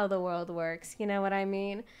not how the world works. You know what I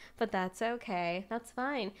mean? But that's okay. That's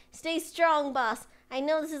fine. Stay strong, boss. I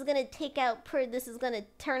know this is going to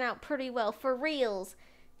turn out pretty well for reals.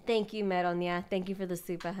 Thank you, Meronia. Thank you for the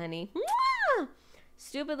super, honey. Mwah!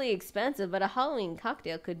 Stupidly expensive, but a Halloween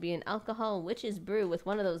cocktail could be an alcohol witch's brew with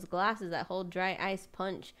one of those glasses that hold dry ice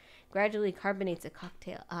punch. Gradually carbonates a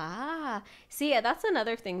cocktail. See, yeah, that's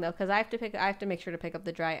another thing, though, because I have to make sure to pick up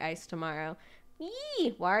the dry ice tomorrow.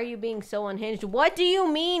 Yee! Why are you being so unhinged? What do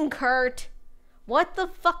you mean, Kurt? What the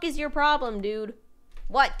fuck is your problem, dude?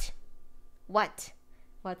 What? What's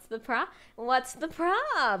the prob,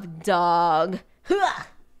 dog? Huh!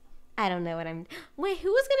 I don't know what I'm... Wait, who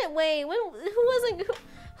was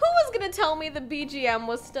gonna tell me the BGM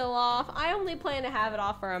was still off? I only plan to have it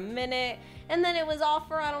off for a minute, and then it was off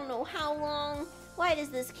for I don't know how long. Why does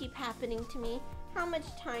this keep happening to me? How much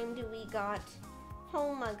time do we got?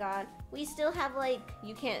 Oh my god. We still have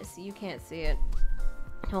you can't see it.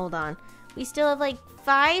 Hold on. We still have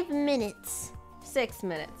 5 minutes. 6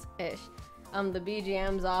 minutes-ish. The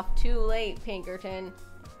BGM's off too late, Pinkerton.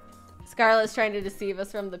 Scarlett's trying to deceive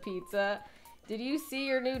us from the pizza. Did you see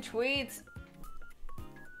your new tweets?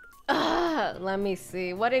 Let me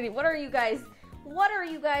see. What are you guys? What are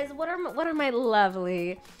my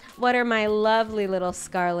lovely little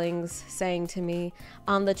Scarlings saying to me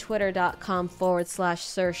on the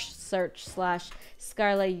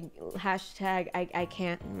twitter.com/search/Scarle hashtag I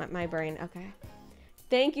can't, my brain. Okay.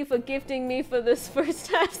 Thank you for gifting me for this first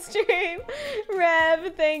half stream.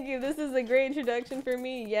 Rev, thank you. This is a great introduction for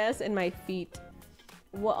me. Yes, and my feet.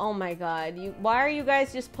 Well, oh my god. Why are you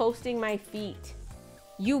guys just posting my feet?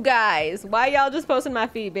 You guys, why y'all just posting my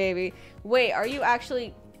feet, baby? Wait, are you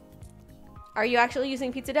actually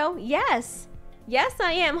using pizza dough? Yes. Yes,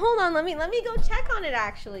 I am. Hold on, let me go check on it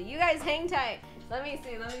actually. You guys hang tight. Let me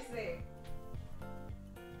see.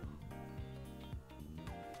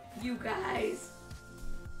 You guys.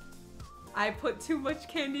 I put too much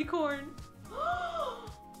candy corn.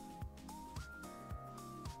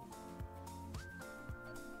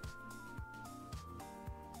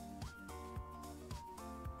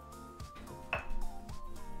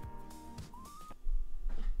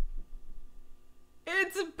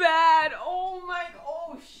 It's bad.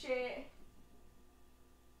 Oh shit.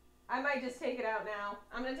 I might just take it out now.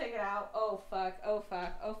 I'm gonna take it out. Oh fuck.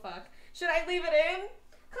 Should I leave it in?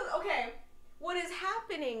 Okay, what is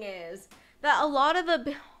happening is that a lot of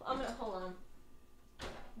the, hold on.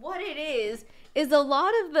 What it is a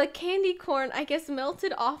lot of the candy corn, I guess,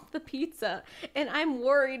 melted off the pizza. And I'm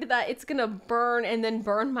worried that it's gonna burn and then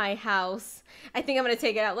burn my house. I think I'm gonna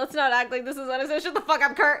take it out. Let's not act like this is unnecessary. Shut the fuck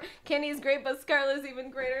up, Kurt. Candy is great, but Scarlet is even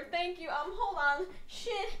greater. Thank you. Hold on.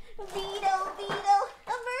 Shit. Veto.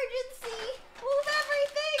 Emergency. Move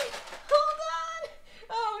everything. Hold on.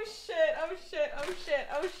 Oh shit.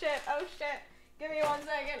 Give me 1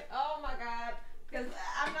 second. Oh my god. Because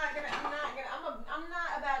I'm not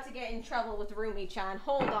about to get in trouble with Rumi-chan.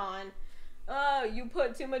 Hold on. Oh, you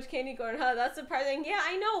put too much candy corn, huh? That's surprising. Yeah,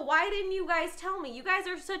 I know. Why didn't you guys tell me? You guys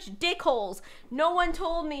are such dickholes. No one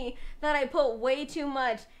told me that I put way too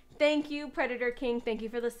much. Thank you, Predator King. Thank you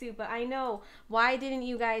for the soup. But I know. Why didn't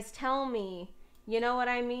you guys tell me? You know what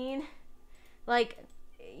I mean?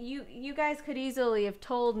 You guys could easily have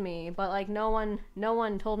told me, but no one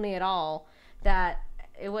told me at all that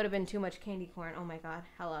it would have been too much candy corn. Oh my god.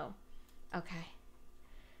 Hello. Okay.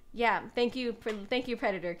 Yeah, thank you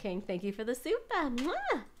Predator King. Thank you for the soup.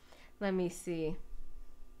 Mwah! Let me see.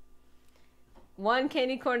 1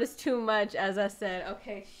 candy corn is too much, as I said.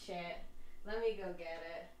 Okay, shit. Let me go get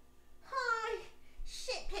it. Hi.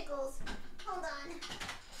 Shit, pickles. Hold on.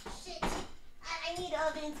 Shit. I need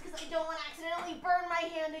ovens because I don't want to accidentally burn my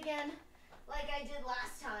hand again like I did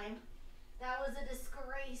last time. That was a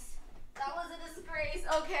disgrace.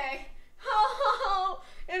 Okay. Oh,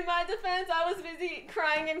 in my defense, I was busy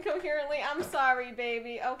crying incoherently. I'm sorry,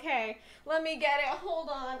 baby. Okay, let me get it. Hold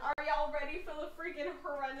on. Are y'all ready for the freaking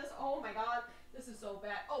horrendous? Oh my god, this is so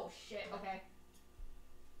bad. Oh shit. Okay.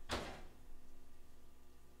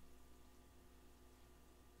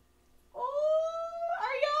 Oh,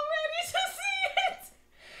 are y'all ready to see it?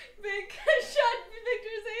 Victor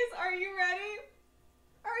says, are you ready?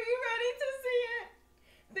 Are you ready to see it?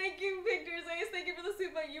 Thank you, Victor Zace. Thank you for the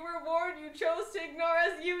soup. But you were warned. You chose to ignore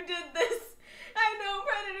us. You did this. I know,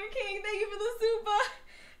 Predator King. Thank you for the soup.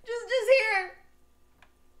 Just here.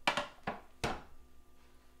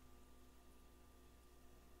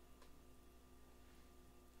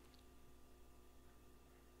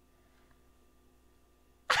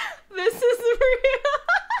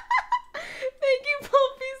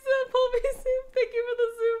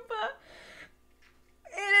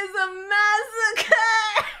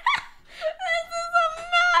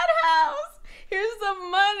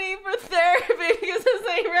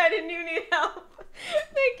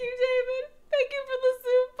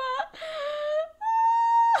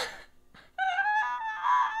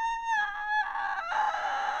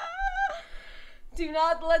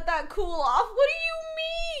 not let that cool off. What do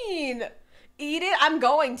you mean? Eat it? I'm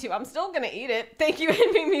going to. I'm still gonna eat it. Thank you,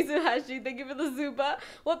 Enmi Mizuhashi. Thank you for the zupa.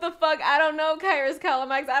 What the fuck? I don't know, Kairos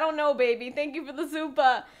Calamax. I don't know, baby. Thank you for the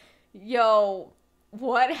zupa. Yo,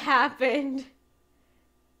 what happened?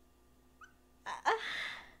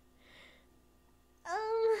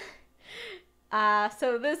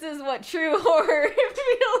 So this is what true horror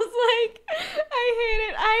feels like.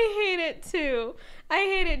 I hate it too. I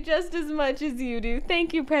hate it just as much as you do.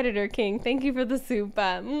 Thank you, Predator King. Thank you for the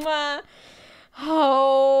supa. Mwah.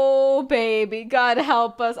 Oh, baby. God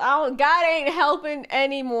help us. God ain't helping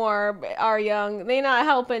anymore, our young. They not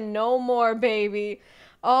helping no more, baby.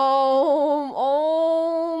 Oh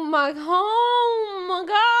my God.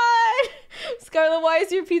 Scarlet, why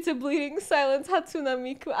is your pizza bleeding? Silence, Hatsuna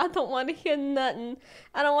Miku. I don't want to hear nothing.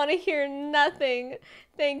 I don't want to hear nothing.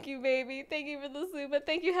 Thank you, baby. Thank you for the zupa.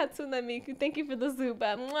 Thank you, Hatsuna Miku. Thank you for the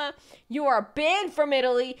zupa. Mwah. You are banned from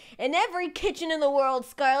Italy and every kitchen in the world,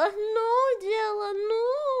 Scarlet. No, Jella,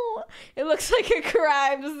 no. It looks like a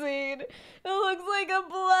crime scene. It looks like a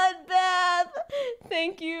bloodbath.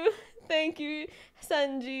 Thank you. Thank you,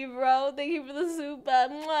 Sanji, bro. Thank you for the zupa.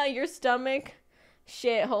 Mwah. Your stomach.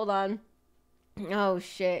 Shit, hold on. Oh,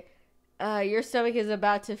 shit. Your stomach is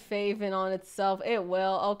about to fave in on itself. It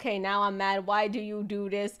will. Okay, now I'm mad. Why do you do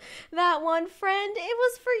this? That one friend, it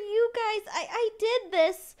was for you guys. I did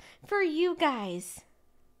this for you guys.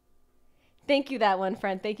 Thank you, that one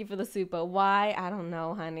friend. Thank you for the supa. Why? I don't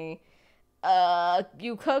know, honey.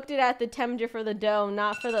 You cooked it at the temperature for the dough,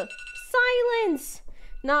 not for the... Silence!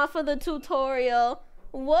 Not for the tutorial.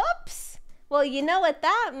 Whoops! Well, you know what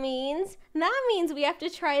that means. That means we have to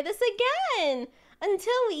try this again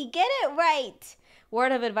until we get it right.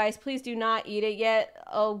 Word of advice, please do not eat it yet.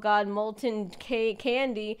 Oh God, molten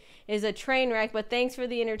candy is a train wreck, but thanks for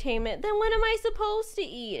the entertainment. Then when am I supposed to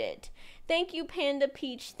eat it? Thank you, Panda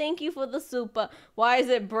Peach. Thank you for the supa. Why is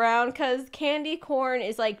it brown? Because candy corn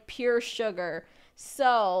is like pure sugar.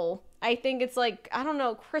 So... I think it's like, I don't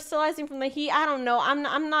know, crystallizing from the heat. I don't know. I'm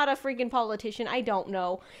not a freaking politician. I don't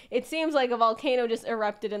know. It seems like a volcano just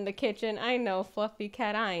erupted in the kitchen. I know, Fluffy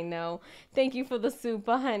Cat. I know. Thank you for the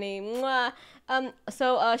supa, honey. Mwah.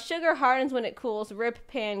 So sugar hardens when it cools. Rip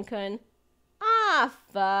Pan-kun. Ah,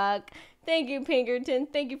 fuck. Thank you, Pinkerton.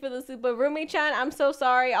 Thank you for the supa. Rumi-chan, I'm so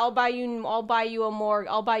sorry. I'll buy you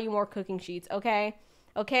more cooking sheets, okay?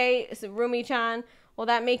 Okay, so Rumi-chan, will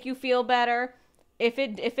that make you feel better? If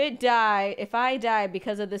I die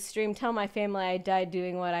because of this stream, tell my family I died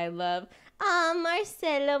doing what I love.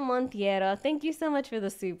 Marcelo Montiero, thank you so much for the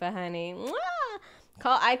supa, honey.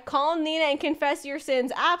 I call Nina and confess your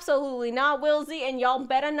sins. Absolutely not, Wilsey, and y'all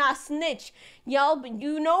better not snitch. Y'all,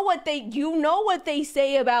 you know what they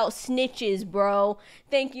say about snitches, bro.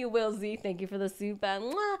 Thank you, Wilsey. Thank you for the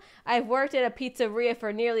supa. I've worked at a pizzeria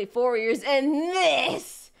for nearly 4 years, and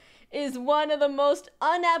this is one of the most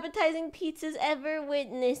unappetizing pizzas ever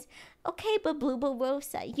witnessed. Okay, but Blue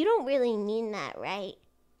Rosa, you don't really mean that, right?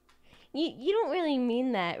 You don't really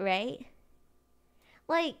mean that, right?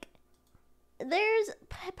 Like, there's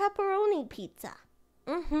pepperoni pizza.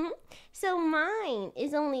 So mine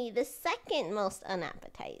is only the second most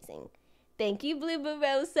unappetizing. Thank you, Blue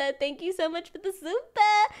Barossa. Thank you so much for the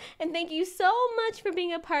supa. And thank you so much for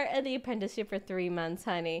being a part of the apprenticeship for 3 months,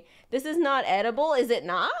 honey. This is not edible, is it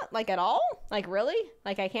not? Like, at all? Like, really?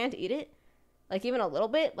 Like, I can't eat it? Like, even a little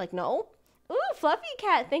bit? Like, no? Ooh, Fluffy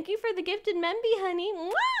Cat. Thank you for the gifted Memby, honey.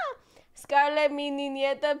 Mwah! Scarlett, mi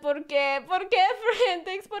niñeta, ¿por qué? ¿Por qué,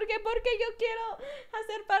 Frentex? ¿Por qué? Porque yo quiero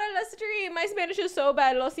hacer para la stream. My Spanish is so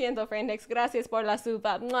bad. Lo siento, Frentex. Gracias por la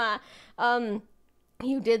supa. Mwah.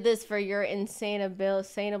 You did this for your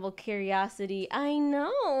insanable curiosity. I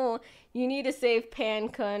know. You need to save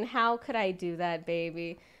Pan-kun. How could I do that,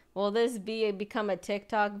 baby? Will this become a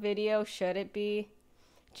TikTok video? Should it be?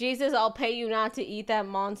 Jesus, I'll pay you not to eat that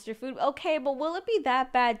monster food. Okay, but will it be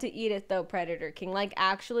that bad to eat it, though, Predator King? Like,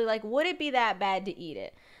 actually, like, would it be that bad to eat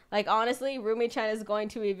it? Like, honestly, Rumi-chan is going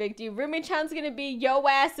to evict you. Rumi-chan's going to be, yo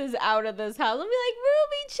ass is out of this house. I'll be like,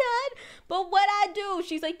 Rumi-chan, but what I do?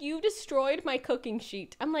 She's like, you destroyed my cooking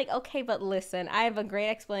sheet. I'm like, okay, but listen, I have a great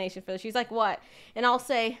explanation for this. She's like, what? And I'll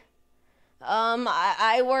say,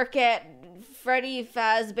 I work at Freddy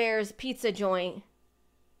Fazbear's pizza joint.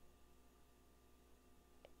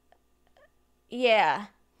 Yeah.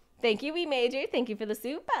 Thank you, Major. Thank you for the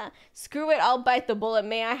supa. Screw it, I'll bite the bullet.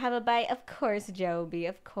 May I have a bite? Of course, Joby,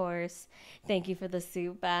 of course. Thank you for the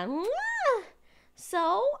supa.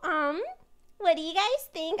 So, what do you guys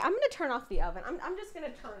think? I'm gonna turn off the oven. I'm just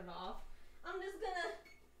gonna turn it off. I'm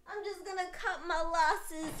just gonna cut my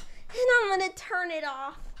losses and I'm gonna turn it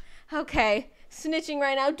off. Okay, snitching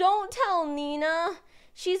right now. Don't tell Nina.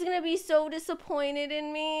 She's gonna be so disappointed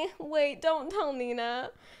in me. Wait, don't tell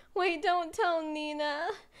Nina. Wait, don't tell Nina.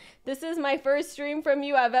 This is my first stream from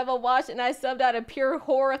you I've ever watched, and I subbed out of pure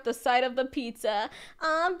horror at the sight of the pizza.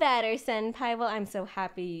 Aw, Batter Senpai. Well, I'm so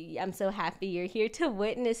happy. I'm so happy you're here to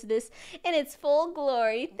witness this in its full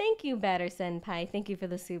glory. Thank you, Batter Senpai. Thank you for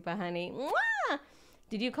the super, honey. Mwah!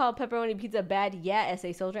 Did you call pepperoni pizza bad? Yeah,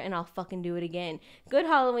 S.A. Soldier, and I'll fucking do it again. Good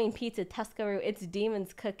Halloween pizza, Tuscaroo. It's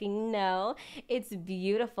demons cooking. No, it's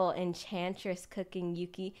beautiful enchantress cooking,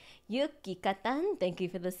 Yuki. Yuki Katan, thank you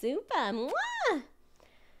for the super. Mwah!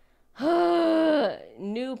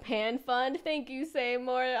 New pan fund. Thank you,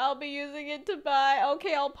 Seymour. I'll be using it to buy.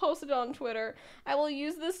 Okay, I'll post it on Twitter. I will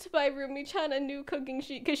use this to buy Rumi-chan a new cooking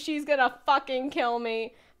sheet because she's gonna fucking kill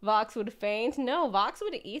me. Vox would faint. No, Vox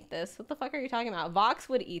would eat this. What the fuck are you talking about? Vox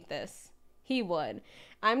would eat this. He would.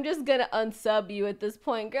 I'm just gonna unsub you at this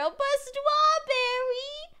point, girl. But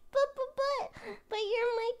Strawberry! But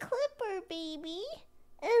you're my clipper, baby.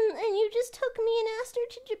 And you just took me and asked her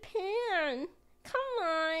to Japan. Come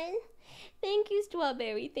on. Thank you,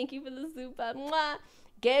 Strawberry. Thank you for the super. Mwah.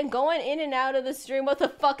 Going in and out of the stream. What the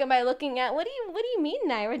fuck am I looking at? What do you mean,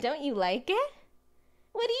 Naira? Don't you like it?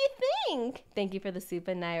 What do you think? Thank you for the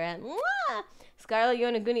super, Naira. Mwah! Scarle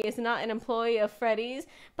Yonaguni is not an employee of Freddy's,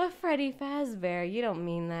 but Freddy Fazbear. You don't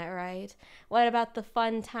mean that, right? What about the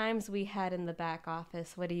fun times we had in the back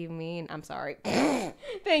office? What do you mean? I'm sorry.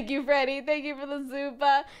 Thank you, Freddy. Thank you for the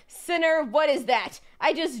super. Sinner, what is that?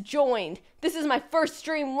 I just joined. This is my first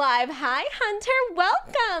stream live. Hi, Hunter.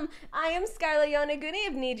 Welcome. I am Scarle Yonaguni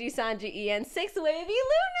of NIJISANJI En 6 Wavy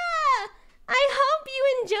Luna. I hope you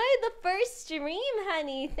enjoyed the first stream,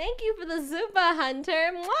 honey. Thank you for the super,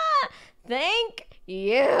 Hunter. Mwah! Thank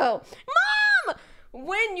you. Mom!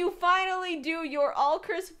 When you finally do your all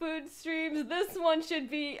Chris food streams, this one should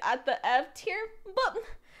be at the F tier. But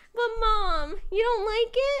Mom, you don't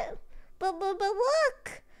like it? But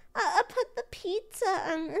look. I put the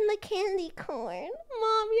pizza in the candy corn.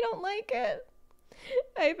 Mom, you don't like it?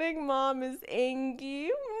 I think Mom is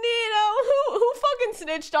angry. Nino, who fucking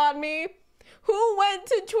snitched on me? Who went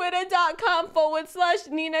to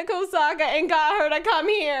twitter.com/Nina Kosaka and got her to come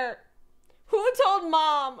here? Who told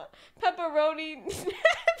Mom? Pepperoni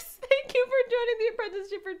Snaps. Thank you for joining the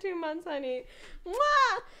apprenticeship for 2 months, honey.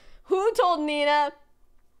 Mwah! Who told Nina?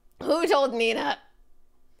 Who told Nina?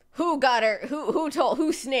 Who got her?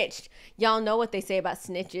 Who snitched? Y'all know what they say about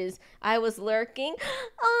snitches. I was lurking.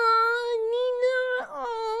 Oh, Nina.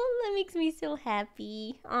 Oh, that makes me so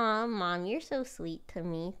happy. Oh, Mom, you're so sweet to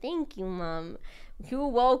me. Thank you, Mom. You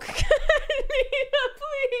woke Nina,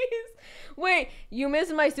 please. Wait, you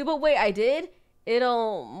missed my super? Wait, I did?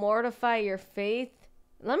 It'll mortify your faith.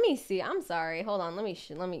 Let me see. I'm sorry. Hold on. Let me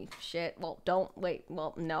shit. Well, don't wait.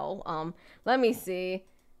 Well, no. Let me see.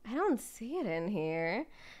 I don't see it in here.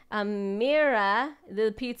 Mira,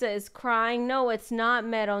 the pizza is crying. No, it's not,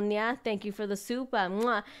 Meronia. Thank you for the super.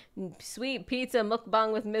 Mwah. Sweet pizza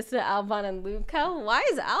mukbang with Mr. Alvan and Luca. Why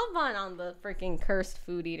is Alvan on the freaking cursed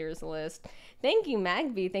food eaters list? Thank you,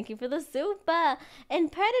 Magby. Thank you for the super.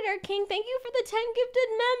 And Predator King, thank you for the 10 gifted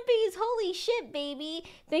membies. Holy shit, baby.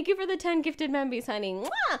 Thank you for the 10 gifted membies, honey.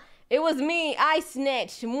 Mwah. It was me. I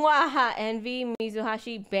snitched. Mwaha. Envy,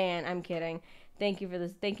 Mizuhashi, ban. I'm kidding. Thank you for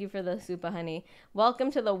this. Thank you for the super, honey. Welcome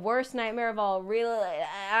to the worst nightmare of all.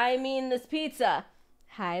 I mean this pizza.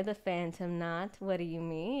 Hi, the Phantom Knot. What do you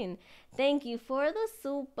mean? Thank you for the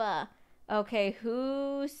super. Okay,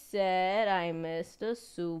 who said I missed a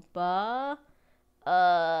super?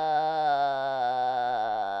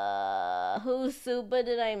 Whose super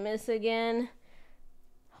did I miss again?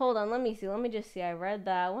 Hold on, let me see. Let me just see. I read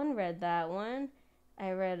that one.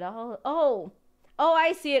 I read all. Oh,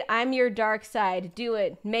 I see it. I'm your dark side. Do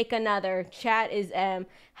it. Make another. Chat is M.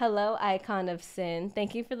 Hello, icon of sin.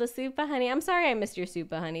 Thank you for the super, honey. I'm sorry I missed your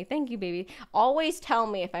super, honey. Thank you, baby. Always tell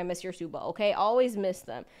me if I miss your super, okay? Always miss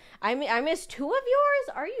them. I missed 2 of yours?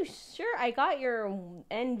 Are you sure? I got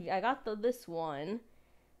this one.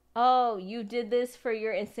 Oh, you did this for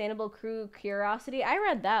your Insanable Crew Curiosity? I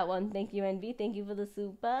read that one. Thank you, Envy. Thank you for the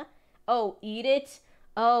super. Oh, eat it.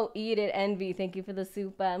 Oh, eat it, Envy. Thank you for the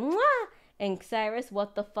super. Mwah! And Cyrus,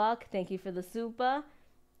 what the fuck? Thank you for the super.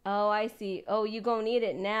 Oh, I see. Oh, you gonna need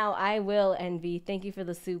it now. I will, Envy. Thank you for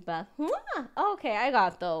the super. Mwah! Okay, I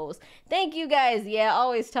got those. Thank you guys. Yeah,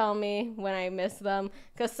 always tell me when I miss them.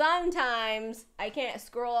 Because sometimes I can't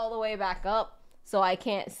scroll all the way back up, so I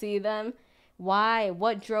can't see them. Why?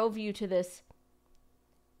 What drove you to this?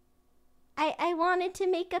 I wanted to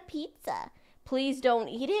make a pizza. Please don't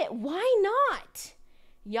eat it. Why not?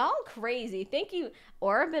 Y'all crazy. Thank you,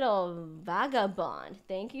 Orbital Vagabond.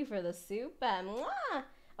 Thank you for the super. Mwah!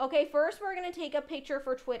 Okay, first we're gonna take a picture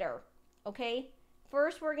for Twitter. Okay?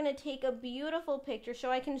 First we're gonna take a beautiful picture so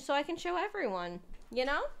I can show everyone. You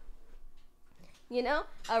know? You know?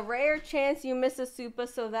 A rare chance you miss a super,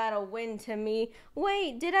 so that'll win to me.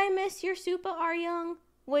 Wait, did I miss your super, Aryung?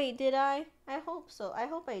 Wait, did I? I hope so. I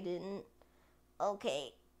hope I didn't.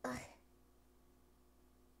 Okay.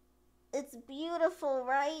 It's beautiful,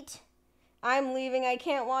 right? I'm leaving. I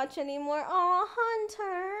can't watch anymore. Oh,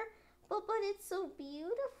 Hunter. But it's so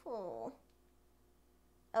beautiful.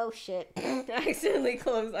 Oh, shit. I accidentally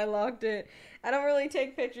closed. I locked it. I don't really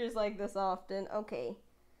take pictures like this often. Okay.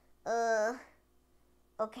 Okay.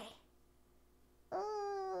 Okay.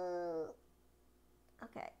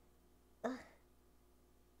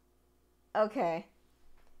 Okay.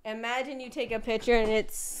 Imagine you take a picture and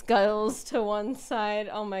it scuttles to one side.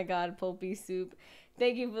 Oh my god, Pulpy Soup.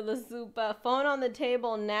 Thank you for the soup. Phone on the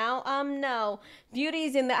table now? No.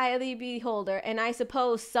 Beauty's in the eye of the beholder, and I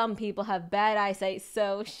suppose some people have bad eyesight,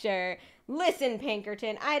 so sure. Listen,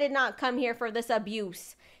 Pinkerton, I did not come here for this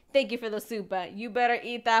abuse. Thank you for the soup. You better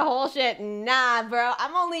eat that whole shit. Nah, bro.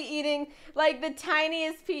 I'm only eating, like, the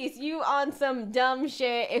tiniest piece. You on some dumb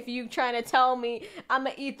shit if you trying to tell me I'm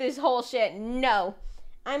gonna eat this whole shit. No.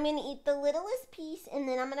 I'm gonna eat the littlest piece, and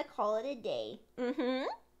then I'm gonna call it a day. Mm-hmm.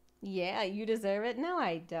 Yeah, you deserve it. No,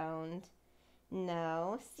 I don't.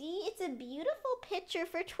 No. See, it's a beautiful picture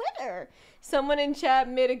for Twitter. Someone in chat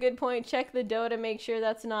made a good point. Check the dough to make sure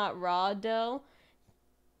that's not raw dough.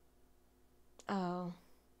 Oh.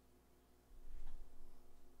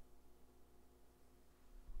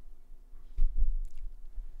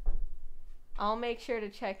 I'll make sure to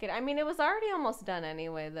check it. I mean, it was already almost done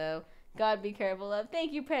anyway, though. God be careful of.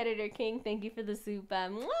 Thank you, Predator King. Thank you for the soup.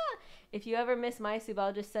 Mwah! If you ever miss my soup,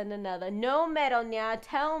 I'll just send another. No, Medonya,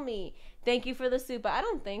 tell me. Thank you for the soup. I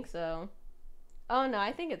don't think so. Oh, no,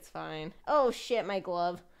 I think it's fine. Oh, shit, my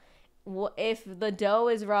glove. If the dough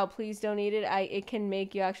is raw, please don't eat it. It can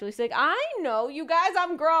make you actually sick. I know, you guys,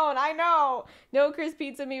 I'm grown. I know. No Chris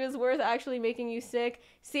Pizza meat was worth actually making you sick.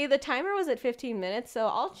 See, the timer was at 15 minutes, so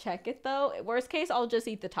I'll check it, though. Worst case, I'll just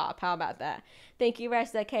eat the top. How about that? Thank you,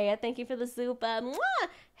 Rastakea. Thank you for the soup. Mwah!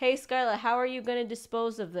 Hey, Scarlett, how are you going to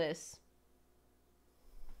dispose of this?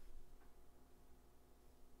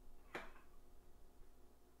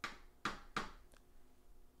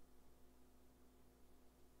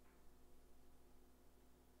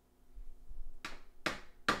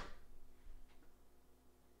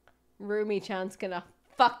 Rumi-chan's gonna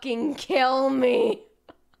fucking kill me.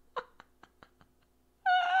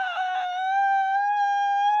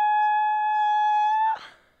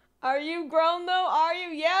 Are you grown though? Are you?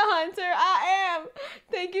 Yeah, Hunter, I am.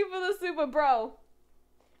 Thank you for the super, bro.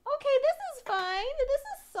 Okay, this is fine. This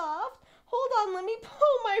is soft. Hold on, let me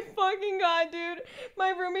pull my fucking god, dude. My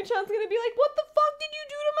Rumi-chan's gonna be like, what the fuck did you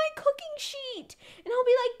do to my cooking sheet? And I'll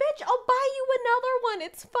be like, bitch, I'll buy you another one.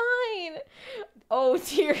 It's fine. Oh,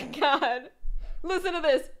 dear God. Listen to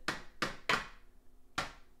this.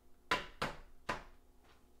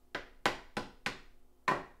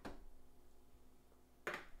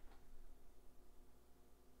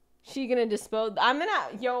 She gonna dispose.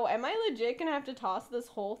 Yo, am I legit gonna have to toss this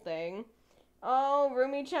whole thing? Oh,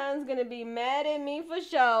 Rumi-chan's gonna be mad at me for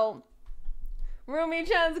show.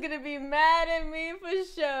 Rumi-chan's gonna be mad at me for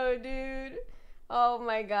show, dude. Oh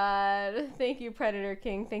my god. Thank you, Predator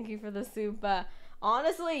King. Thank you for the soup.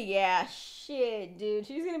 Honestly, yeah, shit, dude.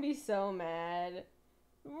 She's gonna be so mad.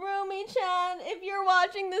 Rumi-chan, if you're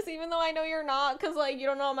watching this, even though I know you're not, because, like, you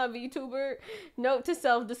don't know I'm a VTuber, note to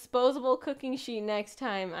self, disposable cooking sheet next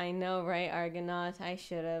time. I know, right, Argonaut? I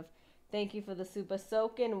should have. Thank you for the soup.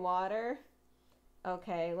 Soak in water.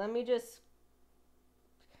 Okay, let me just...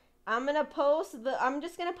 I'm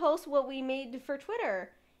just gonna post what we made for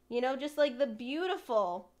Twitter. You know, just like the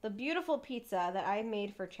beautiful pizza that I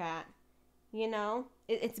made for chat. You know,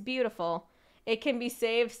 it's beautiful. It can be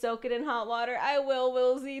saved. Soak it in hot water. I will,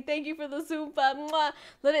 Willzy. Thank you for the soup. Mwah.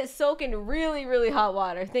 Let it soak in really, really hot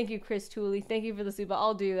water. Thank you, Chris Tooley. Thank you for the soup.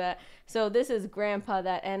 I'll do that. So this is Grandpa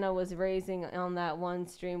that Anna was raising on that one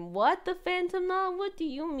stream. What, the Phantom Knot? What do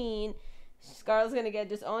you mean? Scarlett's gonna get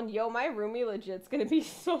disowned. Yo, my roomie legit's gonna be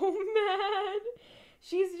so mad.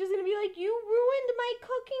 She's just gonna be like, you ruined my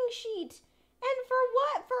cooking sheet. And for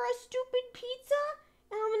what? For a stupid pizza?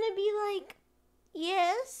 And I'm gonna be like,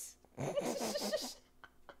 yes.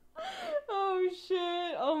 Oh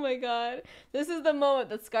shit. Oh my god. This is the moment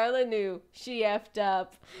that Scarlett knew she effed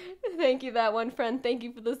up. Thank you, that one friend. Thank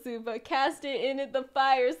you for the soup. Cast it in at the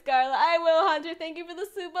fire, Scarlett. I will, Hunter. Thank you for the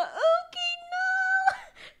soup. Okay, no.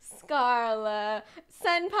 Scarlett.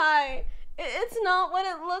 Senpai. It's not what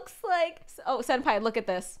it looks like. Oh, Senpai, look at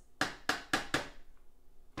this.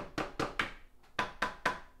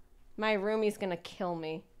 My roomie's gonna kill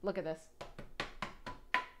me. Look at this.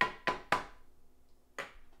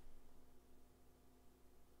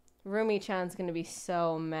 Roomie-chan's gonna be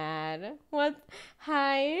so mad. What?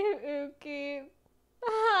 Hi, Uki.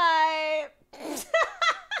 Hi.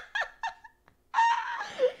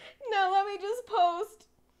 Now let me just post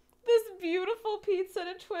this beautiful pizza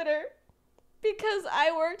to Twitter because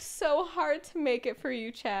I worked so hard to make it for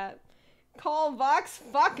you, chat. Call Vox?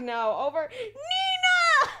 Fuck no. Over. Nina!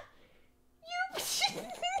 You.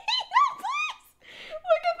 Nina, please!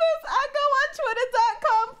 Look at this. I go on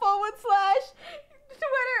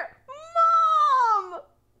twitter.com/Twitter. Mom!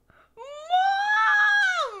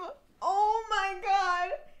 Mom! Oh my god.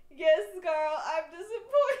 Yes, girl. I'm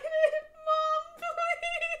disappointed. Mom,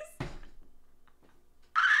 please.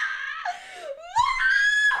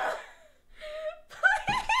 Mom!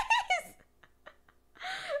 Please!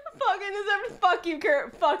 Fucking deserve. Fuck you,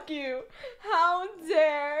 Kurt. Fuck you. How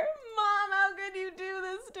dare. Mom, how could you do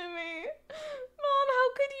this to me? Mom, how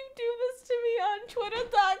could you do this to me on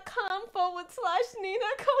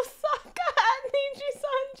twitter.com/Nina Kosaka at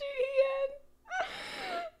NIJISANJI EN.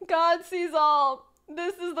 God sees all.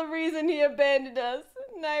 This is the reason he abandoned us.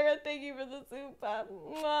 Naira, thank you for the super.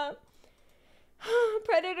 Mwah.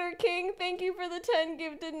 Predator King, thank you for the 10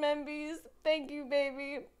 gifted membies. Thank you,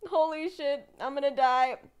 baby. Holy shit, I'm gonna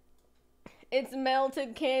die. It's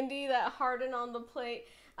melted candy that hardened on the plate.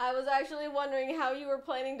 I was actually wondering how you were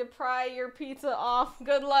planning to pry your pizza off.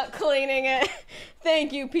 Good luck cleaning it.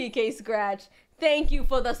 Thank you, PK Scratch. Thank you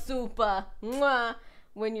for the super. Mwah.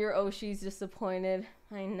 When your Oshi's disappointed.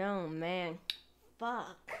 I know, man.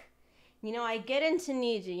 Fuck. You know, I get into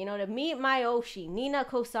Niji, you know, to meet my Oshi, Nina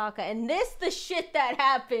Kosaka, and this the shit that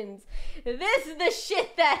happens. This is the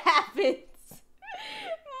shit that happens.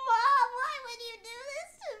 Mom, why would you do this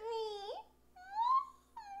to me?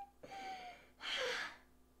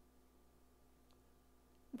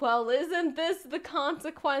 Well, isn't this the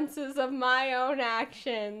consequences of my own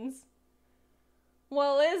actions?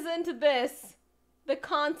 Well, isn't this the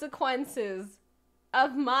consequences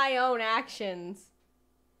of my own actions?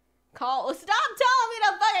 Stop telling me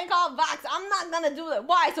to fucking call Vox. I'm not gonna do that.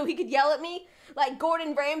 Why? So he could yell at me like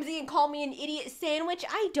Gordon Ramsay and call me an idiot sandwich?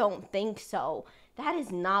 I don't think so. That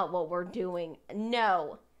is not what we're doing.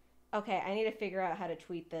 No. Okay, I need to figure out how to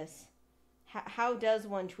tweet this. How does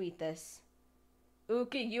one tweet this?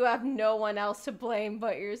 Uki, you have no one else to blame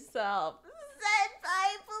but yourself.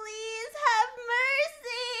 Senpai, please have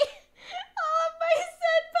mercy. All of my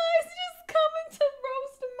senpais just coming to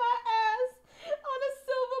roast my ass on a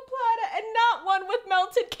silver platter, and not one with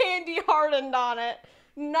melted candy hardened on it.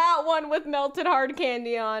 Not one with melted hard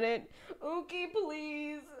candy on it. Uki,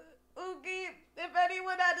 please. Uki, if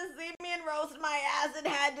anyone had to see me and roast my ass, it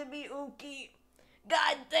had to be Uki.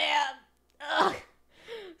 God damn. Ugh.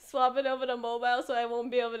 Swap it over to mobile so I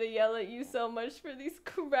won't be able to yell at you so much for these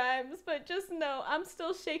crimes, but just know I'm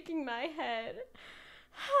still shaking my head.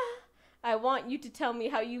 I want you to tell me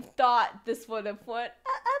how you thought this would have went.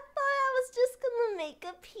 I thought I was just gonna make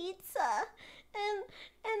a pizza, and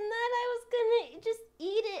that I was gonna just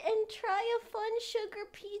eat it and try a fun sugar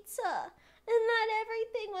pizza, and that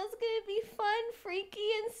everything was gonna be fun,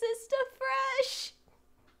 freaky, and sister fresh.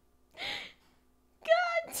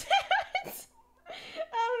 God damn it!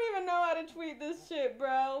 I don't even know how to tweet this shit,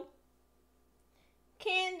 bro.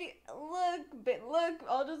 Candy, look,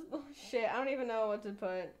 I'll just, oh, shit, I don't even know what to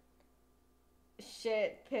put.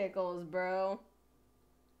 Shit, pickles, bro.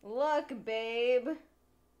 Look, babe.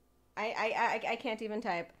 I can't even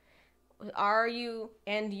type.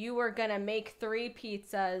 And you were gonna make 3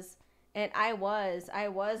 pizzas, and I was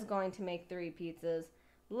going to make 3 pizzas.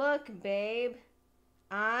 Look, babe.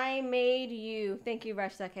 I made you, thank you,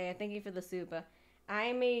 Rashsake, thank you for the super.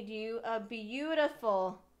 I made you a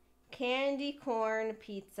beautiful candy corn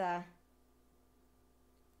pizza.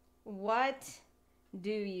 What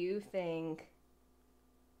do you think?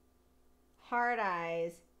 Hard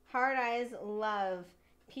eyes love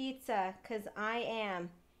pizza 'cause I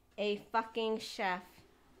am a fucking chef.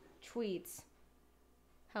 Tweets.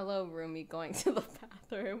 Hello, roomie going to the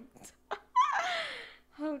bathroom.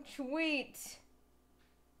 Oh, tweet.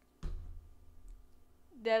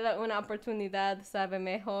 De una oportunidad sabe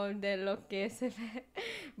mejor de lo que se ve.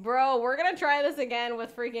 Bro, we're gonna try this again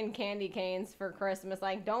with freaking candy canes for Christmas.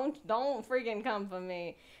 Like, don't freaking come for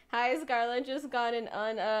me. Hi, Scarlett, just got an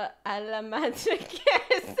alamantic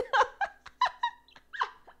kiss. Thank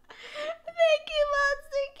you,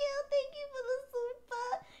 Monster Kill. Thank you for the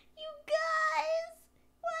super. You guys,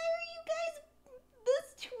 why are you guys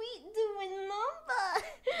this tweet doing number?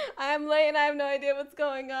 I'm late and I have no idea what's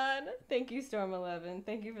going on. Thank you, Storm11.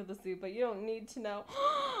 Thank you for the super. You don't need to know.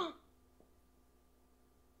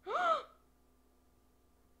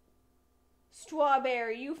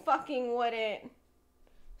 Strawberry, you fucking wouldn't.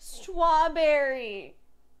 Strawberry.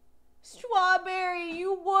 Strawberry,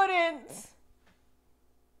 you wouldn't.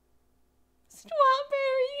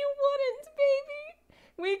 Strawberry, you wouldn't, baby.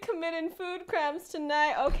 We committed food crimes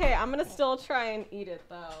tonight. Okay, I'm gonna still try and eat it,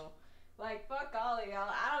 though. Like, fuck all of y'all.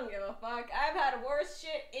 I don't give a fuck. I've had worse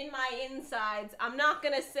shit in my insides. I'm not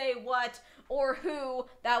gonna say what or who.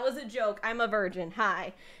 That was a joke. I'm a virgin.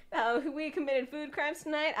 Hi. We committed food crimes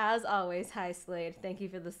tonight. As always, hi, Slade. Thank you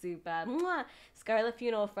for the soup. Mwah. Scarlet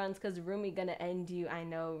funeral friends, because Rumi gonna end you. I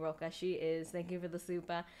know, Roka, she is. Thank you for the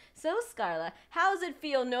soup. So, Scarlet, how's it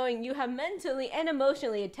feel knowing you have mentally and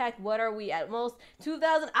emotionally attacked? What are we at most?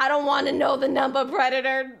 2,000? I don't want to know the number,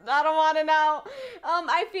 Predator. I don't want to know.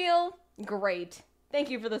 I feel great. Thank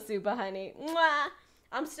you for the soup, honey. Mwah.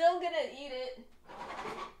 I'm still gonna eat it.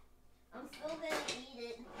 I'm still gonna eat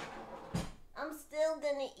it. I'm still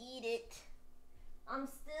gonna eat it. I'm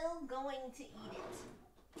still going to eat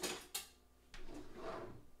it.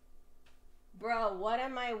 Bro, what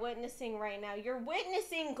am I witnessing right now? You're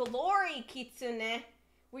witnessing glory, Kitsune.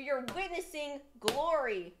 You're witnessing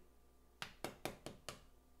glory.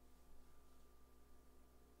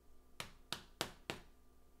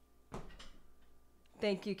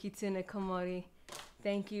 Thank you, Kitsune Komori.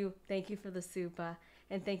 Thank you for the soup.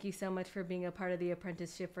 And thank you so much for being a part of the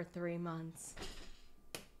apprenticeship for 3 months.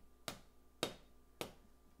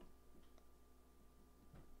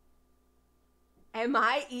 Am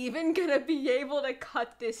I even gonna be able to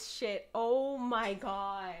cut this shit? Oh my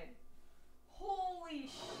god. Holy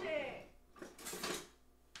shit.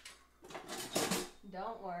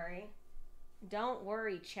 Don't worry. Don't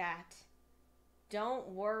worry, chat. Don't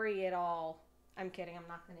worry at all. I'm kidding, I'm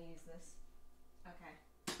not gonna use this. Okay.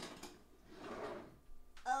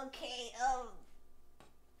 Okay, oh,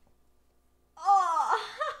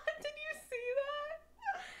 did you see that?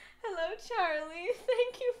 Hello, Charlie.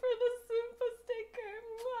 Thank you for the super sticker.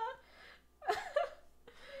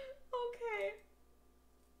 Okay.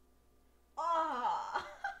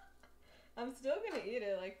 I'm still gonna eat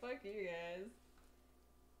it, like, fuck you guys.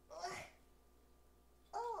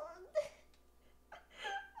 Oh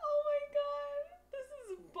my god. This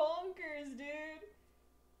is bonkers, dude.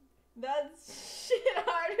 That's shit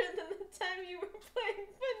harder than the time you were playing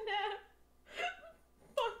FNAF.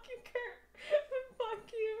 Fuck you, Kurt.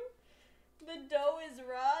 Fuck you. The dough is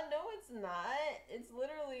raw? No, it's not. It's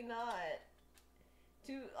literally not.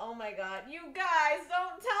 Oh my god. You guys,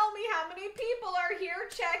 don't tell me how many people are here.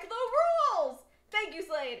 Check the rules. Thank you,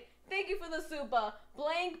 Slade. Thank you for the soupa.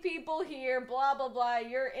 Blank people here. Blah, blah, blah.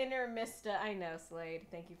 You're inner Mista. I know, Slade.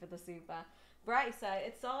 Thank you for the soupa. Bright side,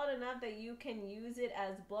 it's solid enough that you can use it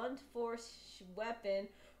as blunt force weapon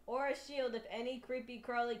or a shield if any creepy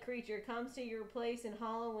crawly creature comes to your place in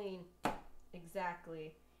Halloween.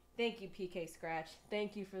 Exactly. Thank you, PK Scratch.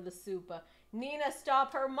 Thank you for the soupa. Nina,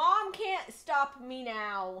 stop her. Mom can't stop me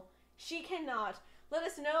now. She cannot. Let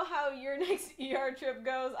us know how your next ER trip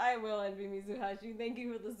goes. I will, Envy Mizuhashi. Thank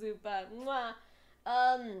you for the soupa. Mwah.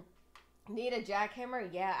 Need a jackhammer?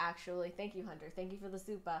 Yeah, actually. Thank you, Hunter. Thank you for the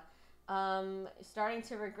soupa. Starting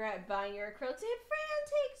to regret buying your acrylic stand.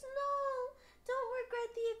 Frantics, no! Don't regret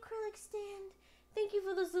the acrylic stand. Thank you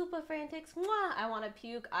for the Zupa Frantics. Mwah! I want to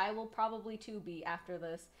puke. I will probably too be after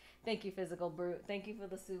this. Thank you, Physical Brute. Thank you for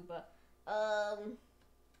the Zupa. Oh,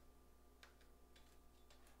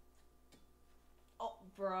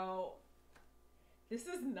 bro. This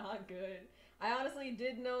is not good. I honestly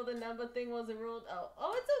did know the number thing was a rule.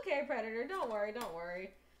 Oh, it's okay, Predator. Don't worry, don't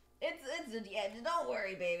worry. Yeah, don't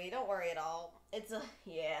worry, baby. Don't worry at all.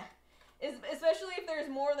 Yeah. Especially if there's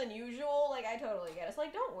more than usual. Like, I totally get it. It's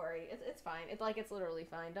like, don't worry. It's fine. It's literally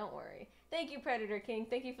fine. Don't worry. Thank you, Predator King.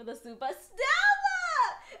 Thank you for the super.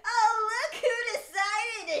 Stella! Oh, look who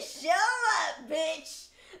decided to show up, bitch!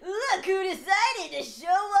 Look who decided to show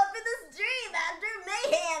up in the stream after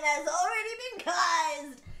mayhem has already been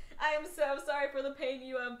caused! I am so sorry for the pain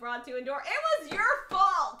you have brought to endure. It was your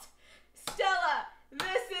fault! Stella!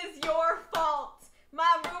 This is your fault.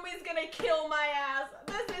 My roomie's gonna kill my ass.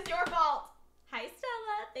 This is your fault. Hi,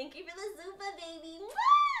 Stella. Thank you for the Zupa, baby.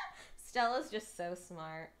 Mwah! Stella's just so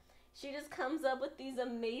smart. She just comes up with these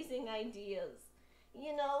amazing ideas.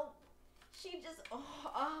 You know, she just,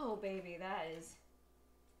 oh baby, that is,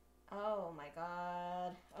 oh my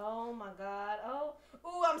god. Oh my god. Oh,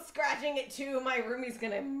 ooh, I'm scratching it too. My roomie's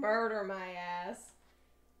gonna murder my ass.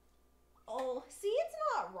 Oh, see, it's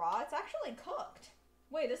not raw. It's actually cooked.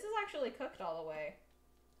 Wait, this is actually cooked all the way.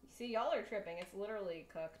 See, y'all are tripping. It's literally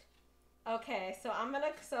cooked. Okay, so I'm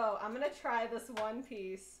gonna try this one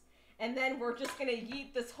piece, and then we're just gonna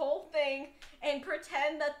yeet this whole thing and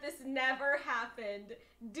pretend that this never happened.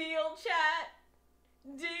 Deal, chat?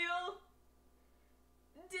 Deal?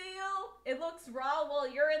 Deal? It looks raw. Well,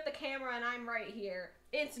 you're at the camera and I'm right here.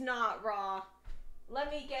 It's not raw. Let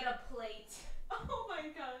me get a plate. Oh my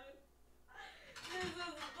god. This is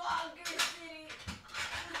Bonker City.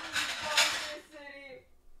 This is Bonker City.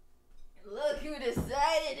 Look who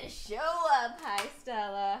decided to show up. Hi,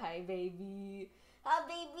 Stella. Hi, baby. Hi,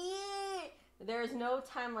 baby. There's no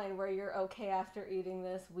timeline where you're okay after eating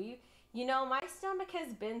this. You know, my stomach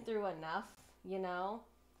has been through enough, you know?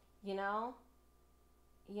 You know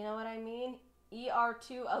what I mean?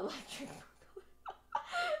 ER2 electric.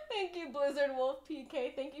 Thank you, Blizzard Wolf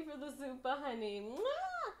PK. Thank you for the super, honey.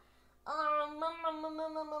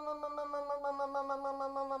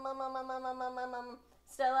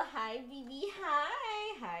 Stella, hi, BB.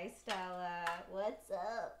 Hi. Hi, Stella. What's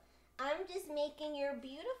up? I'm just making your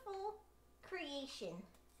beautiful creation.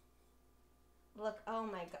 Look, oh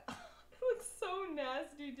my god. It looks so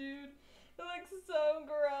nasty, dude. It looks so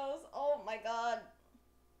gross. Oh my god.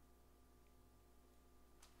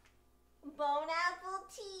 Bone apple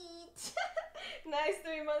teat. Nice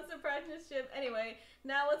 3 months apprenticeship. Anyway,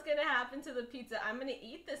 now what's gonna happen to the pizza? I'm gonna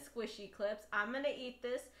eat the squishy clips. I'm gonna eat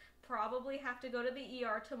this. Probably have to go to the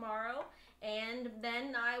ER tomorrow. And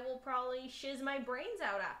then I will probably shiz my brains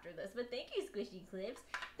out after this. But thank you, Squishy Clips.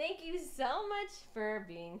 Thank you so much for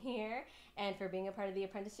being here and for being a part of the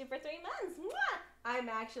apprenticeship for 3 months. Mwah! I'm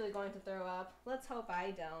actually going to throw up. Let's hope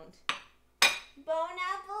I don't. Bone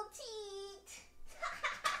apple teat.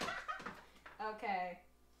 Okay.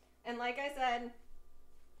 And like I said,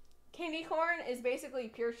 candy corn is basically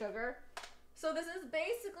pure sugar. So this is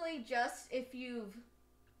basically just if you've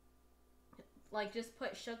like just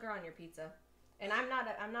put sugar on your pizza. And I'm not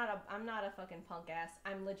a fucking punk ass.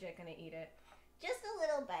 I'm legit gonna eat it. Just a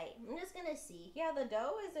little bite. I'm just gonna see. Yeah, the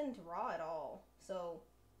dough isn't raw at all. So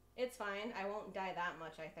it's fine. I won't die that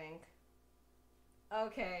much, I think.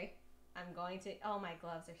 Okay. I'm going to, oh, my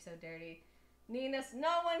gloves are so dirty. Ninas,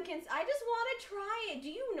 no one can, I just want to try it. Do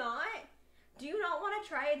you not? Do you not want to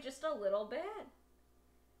try it just a little bit?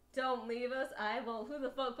 Don't leave us. I won't. Who the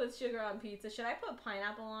fuck puts sugar on pizza? Should I put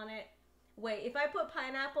pineapple on it? Wait, if I put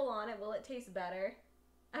pineapple on it, will it taste better?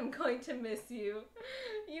 I'm going to miss you.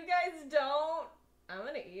 You guys don't. I'm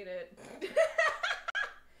gonna eat it.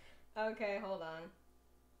 Okay, hold on.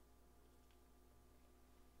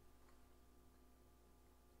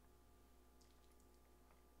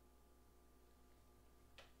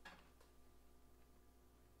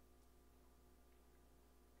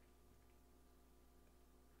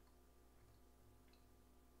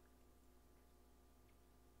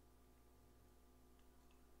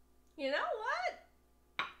 You know what?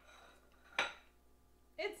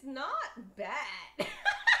 It's not bad. Oh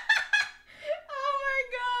my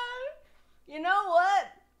god. You know what?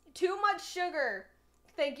 Too much sugar.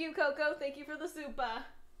 Thank you, Coco. Thank you for the super.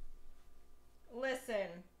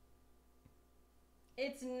 Listen.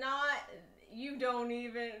 It's not, you don't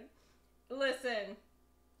even, listen.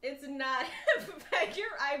 It's not,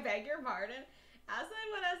 I beg your pardon. I said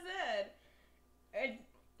what I said.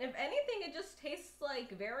 If anything, it just tastes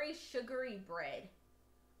like very sugary bread.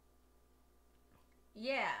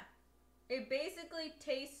 Yeah. It basically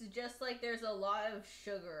tastes just like there's a lot of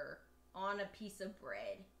sugar on a piece of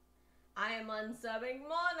bread. I am unsubbing.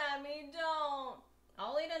 Mon ami, don't.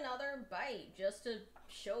 I'll eat another bite just to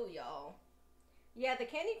show y'all. Yeah, the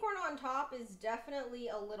candy corn on top is definitely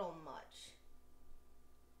a little much.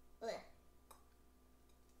 Ugh.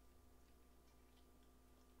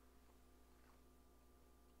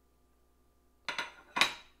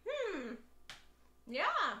 Yeah.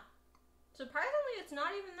 Surprisingly, it's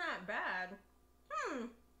not even that bad.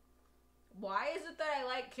 Why is it that I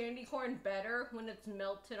like candy corn better when it's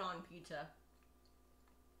melted on pizza?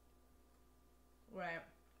 Right.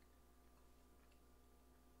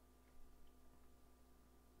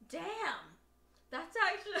 Damn. That's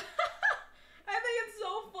actually... I think it's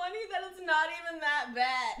so funny that it's not even that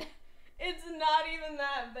bad. It's not even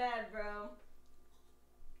that bad, bro.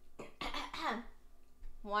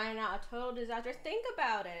 Why not? A total disaster. Think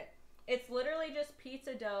about it. It's literally just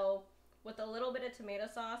pizza dough with a little bit of tomato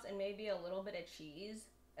sauce and maybe a little bit of cheese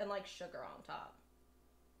and like sugar on top.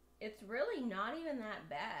 It's really not even that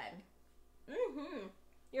bad.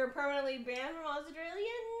 You're permanently banned from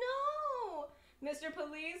Australia? No! Mr.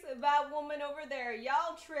 Police, that woman over there,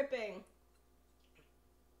 y'all tripping.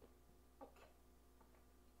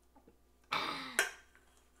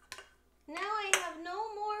 Now I have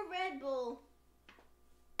no more Red Bull.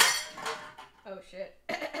 Oh shit.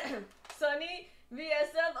 Sunny,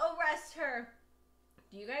 VSF, arrest her.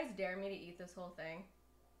 Do you guys dare me to eat this whole thing?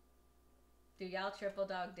 Do y'all triple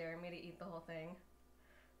dog dare me to eat the whole thing?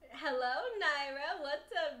 Hello, Naira.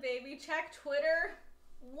 What's up, baby? Check Twitter.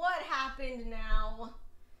 What happened now?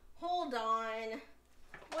 Hold on.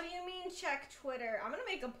 What do you mean check Twitter? I'm gonna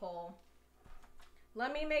make a poll.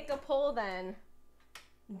 Let me make a poll then.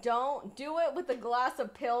 Don't do it with a glass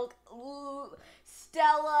of pilk. Ooh,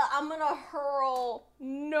 Stella, I'm gonna hurl.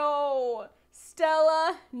 No.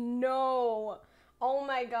 Stella, no. Oh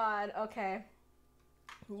my god. Okay.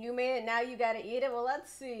 You made it. Now you gotta eat it. Well,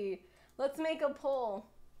 let's see. Let's make a poll.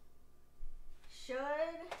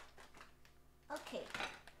 Okay.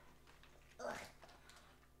 Ugh.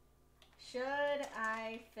 Should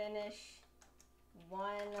I finish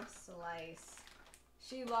one slice?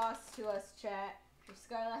 She lost to us, chat.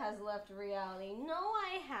 Scarlett has left reality. No,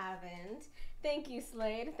 I haven't. Thank you,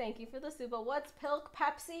 Slade. Thank you for the super. What's pilk?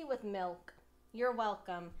 Pepsi with milk. You're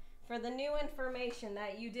welcome for the new information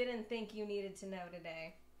that you didn't think you needed to know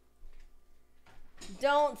today.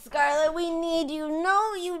 Don't, Scarlett. We need you.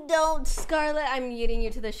 No, you don't, Scarlett. I'm yeeting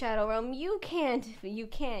you to the shadow realm. You can't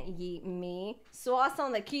yeet me. Sauce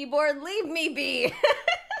on the keyboard. Leave me be.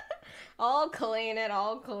 I'll clean it.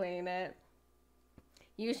 I'll clean it.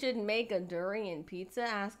 You should make a durian pizza,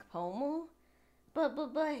 ask Pomu. But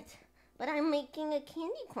I'm making a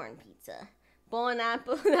candy corn pizza. Bon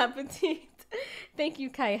appetit. Thank you,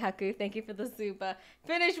 Kaihaku. Thank you for the super.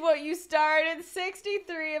 Finish what you started.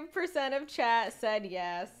 63% of chat said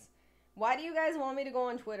yes. Why do you guys want me to go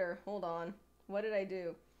on Twitter? Hold on. What did I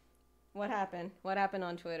do? What happened? What happened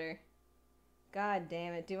on Twitter? God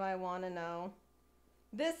damn it. Do I want to know?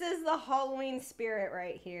 This is the Halloween spirit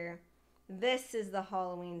right here. This is the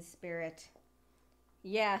Halloween spirit.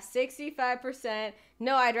 Yeah, 65%.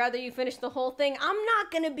 No, I'd rather you finish the whole thing. I'm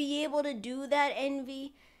not going to be able to do that,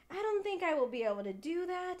 Envy. I don't think I will be able to do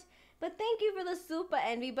that. But thank you for the super,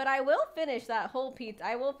 Envy. But I will finish that whole pizza.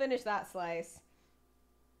 I will finish that slice.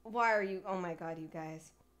 Why are you... Oh, my God, you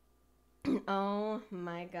guys. Oh,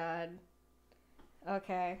 my God.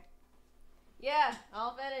 Okay. Yeah,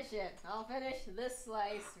 I'll finish it. I'll finish this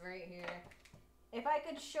slice right here. If I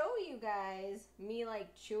could show you guys me,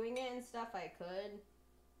 like, chewing it and stuff, I could.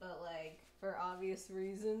 But, like, for obvious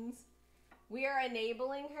reasons. We are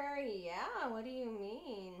enabling her? Yeah, what do you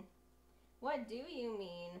mean? What do you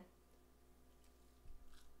mean?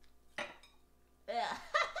 Do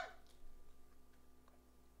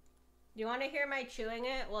you want to hear my chewing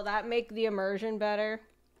it? Will that make the immersion better?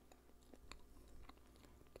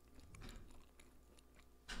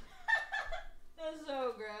 That's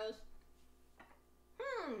so gross.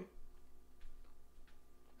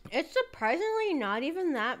 It's surprisingly not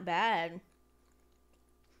even that bad.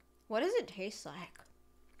 What does it taste like?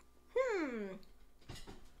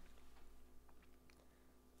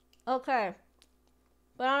 Okay.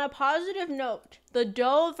 But on a positive note, the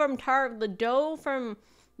dough from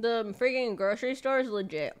the freaking grocery store is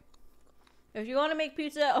legit. If you want to make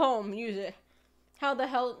pizza at home, use it. How the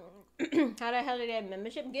hell did I have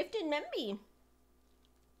membership? Gifted memby.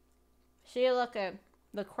 See, look at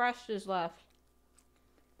the crust is left.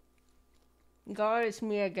 God, it's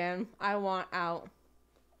me again. I want out.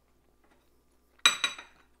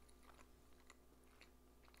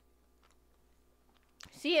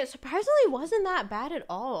 See, it surprisingly wasn't that bad at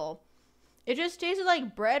all. It just tasted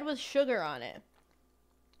like bread with sugar on it.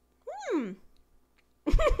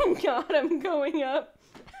 God, I'm going up.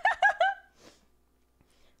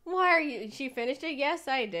 Why are you... She finished it? Yes,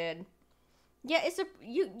 I did. Yeah,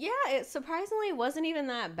 it surprisingly wasn't even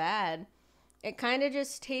that bad. It kind of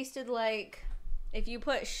just tasted like if you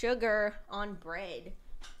put sugar on bread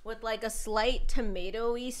with like a slight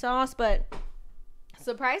tomato-y sauce, but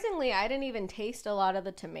surprisingly, I didn't even taste a lot of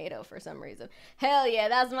the tomato for some reason. Hell yeah,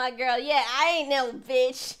 that's my girl. Yeah, I ain't no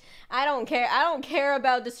bitch. I don't care. I don't care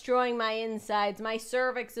about destroying my insides. My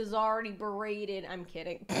cervix is already berated. I'm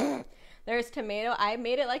kidding. There's tomato. I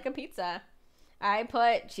made it like a pizza. I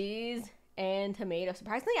put cheese and tomato.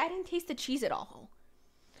 Surprisingly, I didn't taste the cheese at all.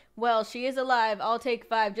 Well, she is alive. I'll take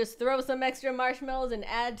 5. Just throw some extra marshmallows and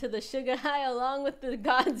add to the sugar high along with the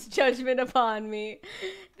God's judgment upon me.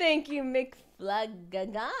 Thank you,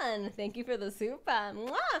 McFlagagan. Thank you for the super.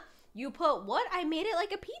 Mwah! You put what? I made it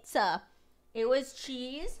like a pizza. It was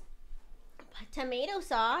cheese, tomato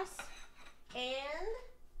sauce, and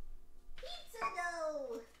pizza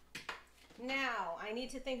dough. Now, I need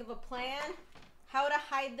to think of a plan. How to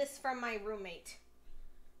hide this from my roommate.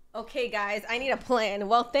 Okay, guys, I need a plan.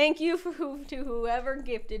 Well, thank you to whoever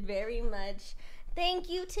gifted very much. Thank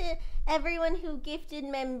you to everyone who gifted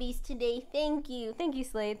membies today. Thank you. Thank you,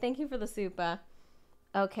 Slade. Thank you for the super.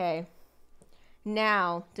 Okay.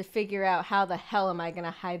 Now, to figure out how the hell am I going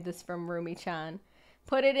to hide this from Rumi-chan.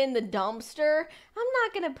 Put it in the dumpster? I'm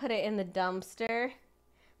not going to put it in the dumpster.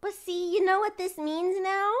 But see, you know what this means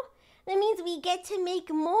now? That means we get to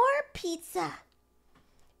make more pizza.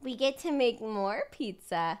 We get to make more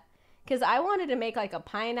pizza. Because I wanted to make like a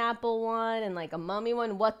pineapple one and like a mummy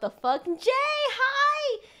one. What the fuck? Jay,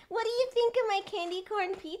 hi! What do you think of my candy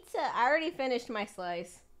corn pizza? I already finished my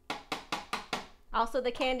slice. Also,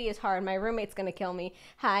 the candy is hard. My roommate's gonna kill me.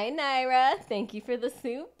 Hi, Naira. Thank you for the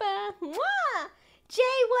soup. Mwah!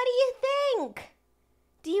 Jay, what do you think?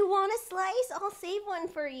 Do you want a slice? I'll save one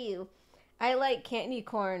for you. I like candy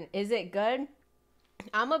corn. Is it good?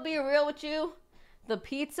 I'm gonna be real with you. The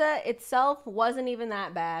pizza itself wasn't even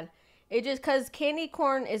that bad. It just, cause candy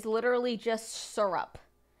corn is literally just syrup.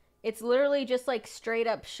 It's literally just like straight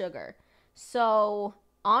up sugar. So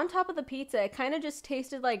on top of the pizza, it kind of just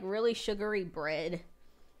tasted like really sugary bread.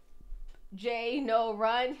 Jay, no,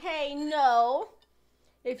 run. Hey, no.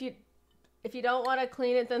 If you don't want to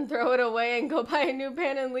clean it, then throw it away and go buy a new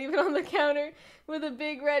pan and leave it on the counter with a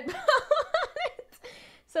big red ball on it.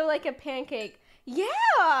 So like a pancake.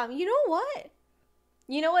 Yeah, you know what?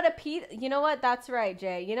 You know what? That's right,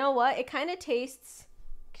 Jay. You know what? It kind of tastes...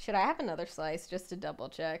 Should I have another slice just to double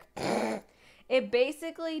check? It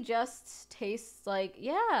basically just tastes like,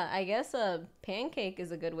 yeah, I guess a pancake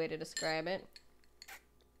is a good way to describe it.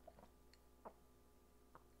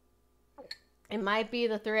 It might be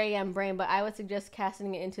the 3 a.m. brain, but I would suggest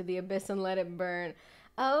casting it into the abyss and let it burn.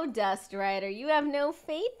 Oh, Dust Rider, you have no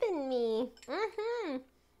faith in me.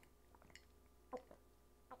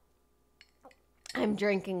 I'm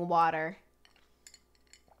drinking water.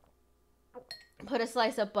 Put a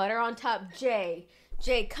slice of butter on top. Jay,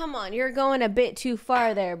 come on. You're going a bit too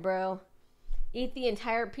far there, bro. Eat the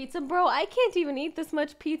entire pizza? Bro, I can't even eat this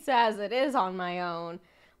much pizza as it is on my own.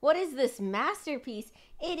 What is this masterpiece?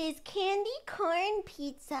 It is candy corn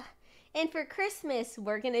pizza. And for Christmas,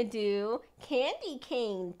 we're going to do candy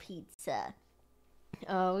cane pizza.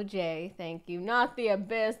 Oh, Jay, thank you. Not the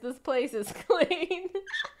abyss. This place is clean.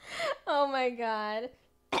 Oh, my God.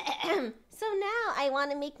 So now I want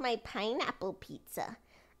to make my pineapple pizza.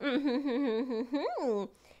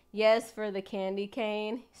 Yes, for the candy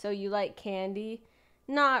cane. So you like candy?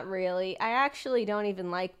 Not really. I actually don't even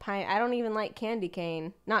like I don't even like candy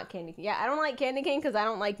cane. Not candy. Yeah, I don't like candy cane because I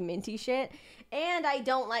don't like minty shit. And I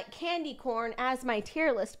don't like candy corn as my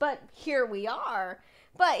tier list. But here we are.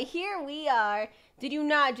 Did you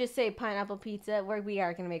not just say pineapple pizza? We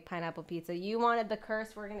are going to make pineapple pizza. You wanted the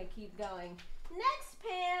curse. We're going to keep going. Next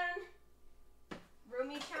pan.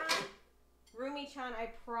 Rumi-chan, I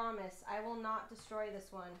promise I will not destroy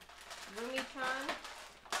this one.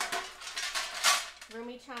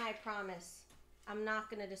 Rumi-chan, I promise I'm not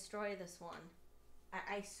going to destroy this one.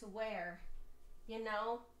 I swear. You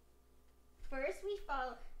know? First we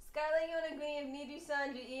follow Scarle Yonaguni of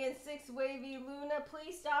NIJISANJI EN 6 Wavy Luna.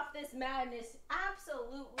 Please stop this madness.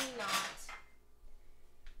 Absolutely not.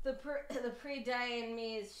 The pre-die in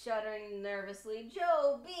me is shuddering nervously.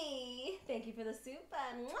 Joe B, thank you for the soup.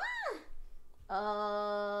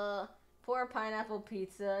 Poor pineapple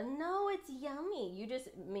pizza. No, it's yummy. You just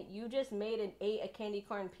ate a candy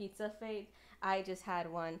corn pizza, Fate. I just had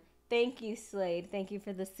one. Thank you, Slade. Thank you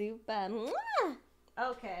for the soup.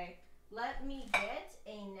 Okay, let me get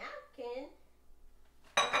a napkin.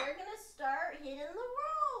 We're gonna start hitting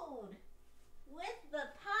the road with the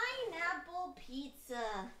pineapple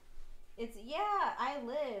pizza. I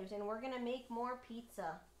lived, and we're gonna make more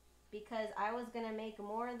pizza because I was gonna make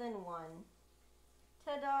more than one.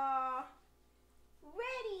 Ta-da!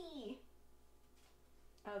 Ready!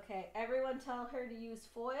 Okay, everyone tell her to use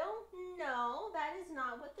foil? No, that is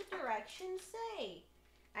not what the directions say.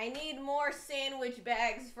 I need more sandwich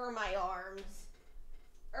bags for my arms.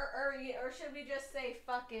 Or should we just say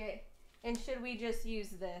fuck it? And should we just use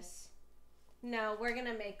this? No, we're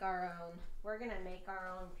gonna make our own. We're gonna make our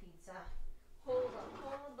own pizza. Hold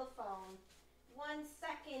the phone. 1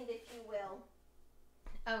 second, if you will.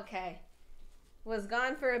 Okay. Was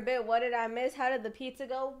gone for a bit. What did I miss? How did the pizza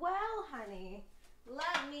go? Well, honey,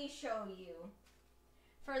 let me show you.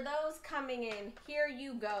 For those coming in, here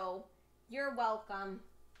you go. You're welcome.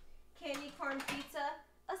 Candy corn pizza,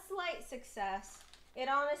 a slight success. It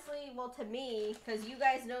honestly, well, to me, because you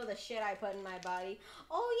guys know the shit I put in my body.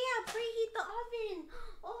 Oh, yeah, preheat the oven.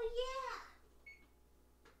 Oh, yeah.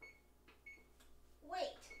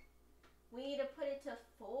 Wait. We need to put it to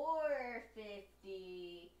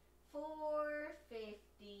 450.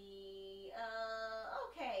 450.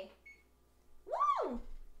 Okay. Woo!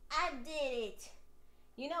 I did it.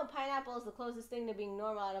 You know pineapple is the closest thing to being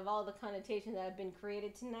normal out of all the connotations that have been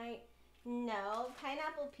created tonight? No,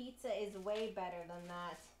 pineapple pizza is way better than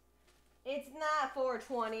that. It's not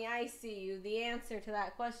 420, I see you. The answer to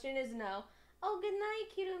that question is no. Oh, good night,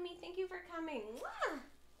 Kirumi. Thank you for coming. Mwah!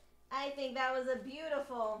 I think that was a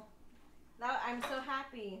beautiful. I'm so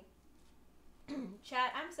happy.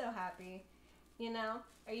 Chat, I'm so happy. You know,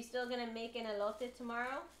 are you still gonna make an elote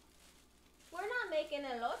tomorrow? We're not making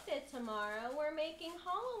elote tomorrow. We're making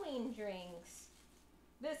Halloween drinks.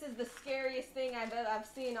 This is the scariest thing I've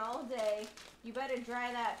seen all day. You better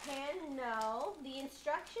dry that pan. No, the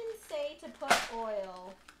instructions say to put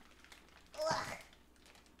oil. Ugh.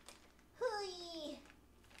 Hooey.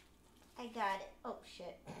 I got it. Oh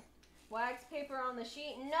shit. Wax paper on the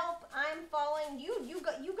sheet. Nope, I'm following you. You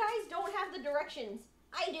guys don't have the directions.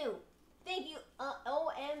 I do. Thank you,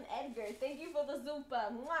 O.M. Edgar. Thank you for the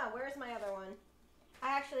zupa. Mwah, where's my other one?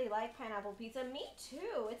 I actually like pineapple pizza. Me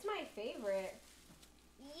too. It's my favorite.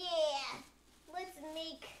 Yeah. Let's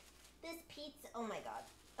make this pizza. Oh my god.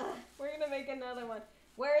 Ugh, we're gonna make another one.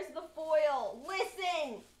 Where's the foil?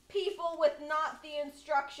 Listen, people with not the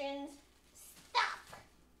instructions. Stop.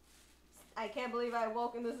 I can't believe I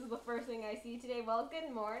woke and this is the first thing I see today. Well,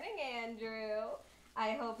 good morning, Andrew.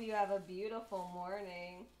 I hope you have a beautiful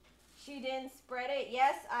morning. She didn't spread it.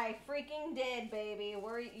 Yes, I freaking did, baby.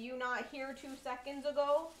 Were you not here 2 seconds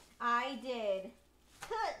ago? I did.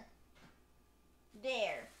 Cut.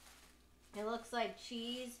 There. It looks like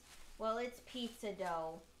cheese. Well, it's pizza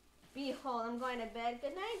dough. Behold, I'm going to bed.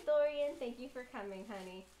 Good night, Dorian. Thank you for coming,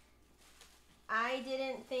 honey. I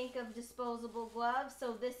didn't think of disposable gloves,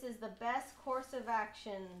 so this is the best course of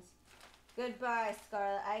actions. Goodbye,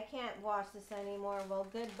 Scarlett. I can't watch this anymore. Well,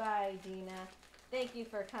 goodbye, Dina. Thank you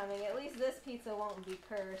for coming. At least this pizza won't be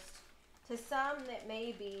cursed. To some, it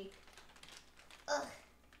may be. Ugh.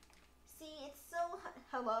 See, it's so...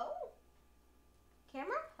 Hello?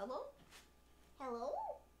 Camera? Hello? Hello?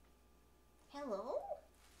 Hello?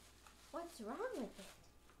 What's wrong with it?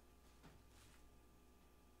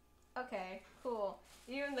 Okay, cool.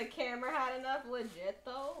 Even the camera had enough legit,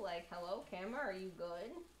 though. Like, hello, camera, are you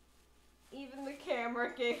good? Even the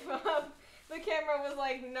camera gave up. The camera was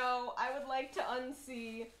like, no, I would like to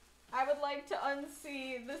unsee. I would like to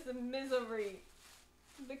unsee this misery.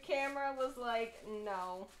 The camera was like,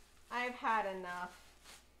 no, I've had enough.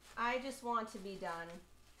 I just want to be done.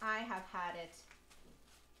 I have had it.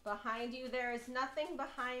 Behind you, there is nothing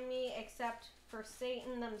behind me except for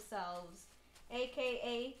Satan themselves,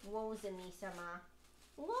 aka Wozemi-sama.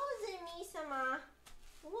 Wozemi-sama.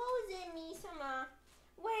 Wozemi-sama.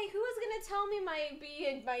 Wait, who was gonna tell me my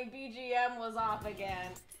BGM was off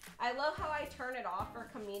again? I love how I turn it off for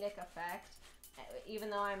comedic effect, even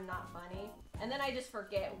though I'm not funny. And then I just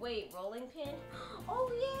forget. Wait, rolling pin?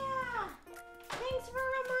 Oh yeah! Thanks for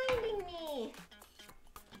reminding me.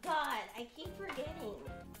 God, I keep forgetting.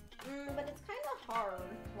 But it's kind of hard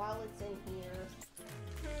while it's in here.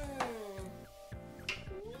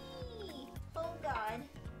 Whee! Oh God.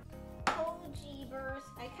 Oh jeebers.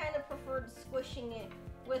 I kind of preferred squishing it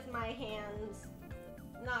with my hands.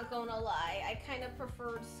 Not gonna lie, I kind of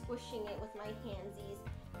preferred squishing it with my handsies.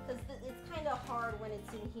 Because it's kind of hard when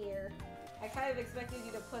it's in here. I kind of expected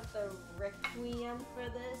you to put the requiem for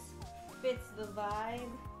this. Fits the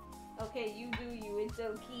vibe. Okay, you do you, it's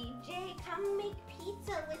okay. Jay, come make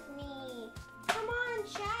pizza with me. Come on,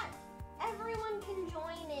 chat. Everyone can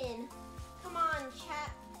join in. Come on,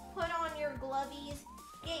 chat. Put on your glovies.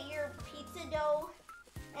 Get your pizza dough.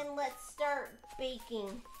 And let's start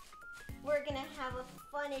baking. We're gonna have a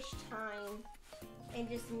funnish time. And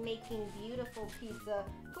just making beautiful pizza.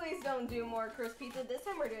 Please don't do more cursed pizza. This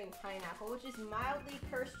time we're doing pineapple, which is mildly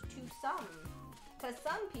cursed to some. Because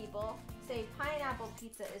some people say pineapple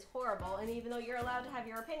pizza is horrible, and even though you're allowed to have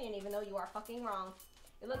your opinion, even though you are fucking wrong.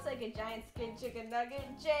 It looks like a giant skin chicken nugget.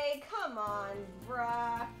 Jay, come on,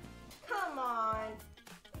 bruh. Come on.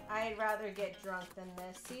 I'd rather get drunk than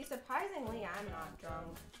this. See, surprisingly, I'm not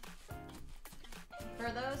drunk.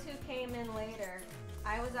 For those who came in later,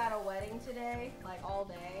 I was at a wedding today, like all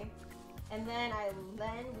day. And then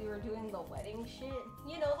we were doing the wedding shit.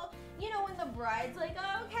 You know when the bride's like,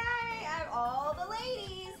 okay, all the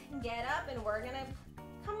ladies get up and we're gonna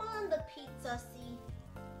come on the pizza-see.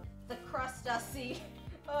 The crust-ussy.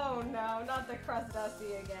 Oh no, not the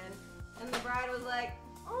crust-ussy again. And the bride was like,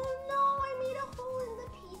 oh no, I made a hole in the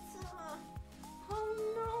pizza. Oh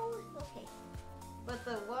no. Okay. But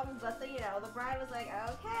the bride was like,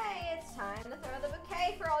 okay, it's time to throw the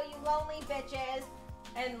bouquet for all you lonely bitches.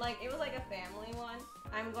 And like, it was like a family one.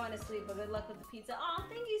 I'm going to sleep, but good luck with the pizza. Aw,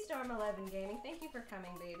 thank you, Storm11 Gaming. Thank you for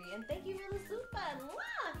coming, baby. And thank you for the super.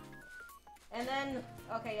 Mwah! And then,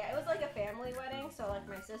 okay, yeah, it was like a family wedding. So like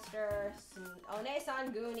my sister,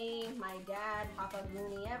 One-san-guni, my dad, Papa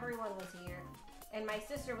Guni, everyone was here. And my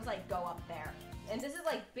sister was like, go up there. And this is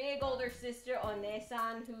like big older sister,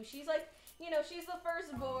 One-san, who she's like, you know, she's the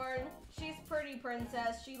firstborn. She's pretty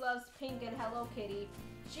princess. She loves pink and Hello Kitty.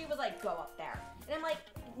 She was like, go up there. And I'm like,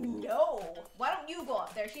 no, why don't you go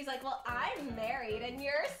up there? She's like, well, I'm married and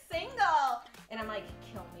you're single. And I'm like,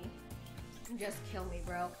 kill me. Just kill me,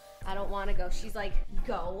 bro. I don't want to go. She's like,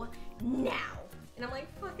 go now. And I'm like,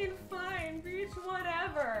 fucking fine, bitch,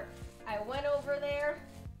 whatever. I went over there,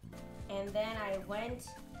 and then I went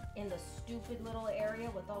in the stupid little area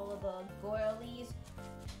with all of the goilies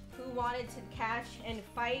who wanted to catch and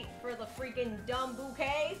fight for the freaking dumb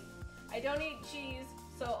bouquet. I don't eat cheese,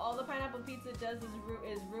 so all the pineapple pizza does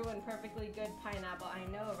is ruin perfectly good pineapple. I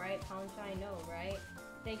know, right? Poncha, I know, right?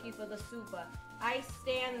 Thank you for the super. I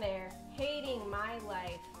stand there, hating my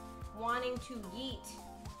life, wanting to yeet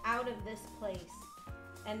out of this place.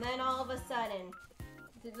 And then all of a sudden,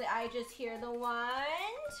 I just hear the 1,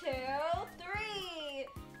 2, 3.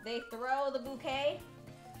 They throw the bouquet,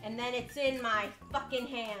 and then it's in my fucking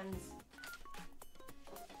hands.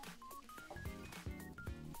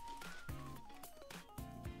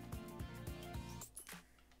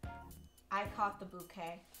 I caught the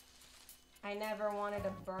bouquet. I never wanted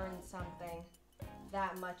to burn something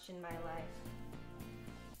that much in my life.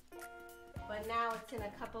 But now it's in a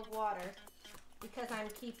cup of water because I'm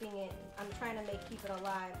keeping it. I'm trying to keep it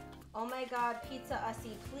alive. Oh my God, Pizza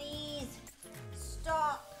Ussie, please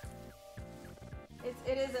stop.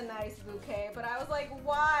 It is a nice bouquet, but I was like,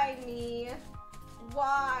 why me?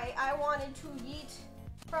 Why? I wanted to eat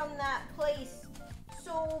from that place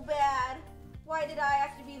so bad. Why did I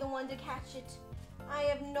have to be the one to catch it? I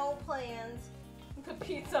have no plans. The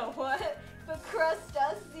pizza, what? The crust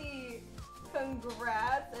Ussie.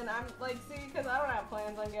 Congrats. And I'm like, see, because I don't have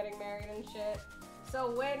plans on getting married and shit.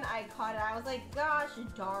 So when I caught it, I was like, gosh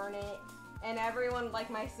darn it. And everyone, like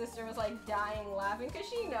my sister was like dying laughing because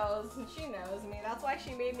she knows me. That's why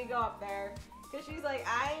she made me go up there. Because she's like,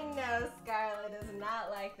 I know Scarle does not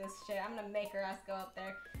like this shit. I'm going to make her ass go up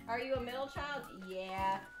there. Are you a middle child?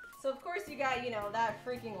 Yeah. So of course you got, you know, that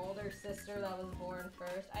freaking older sister that was born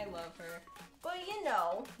first. I love her. But you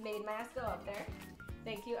know, made my ass go up there.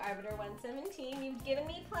 Thank you, Arbiter 117. You've given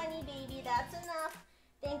me plenty, baby. That's enough.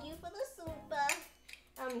 Thank you for the super.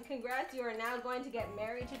 Congrats, you are now going to get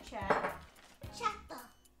married to Chad. Chat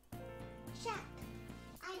though. Chat.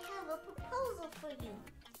 I have a proposal for you.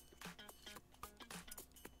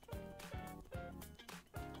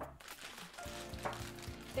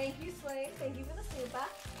 Thank you, Slave. Thank you for the super.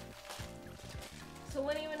 So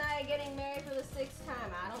when you and I are getting married for the 6th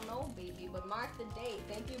time, I don't know, baby, but mark the date.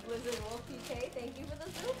 Thank you, Blizzard Wolf PK. Thank you for the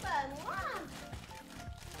super. Mwah!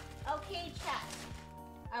 Okay, chat.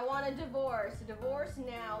 I want a divorce. Divorce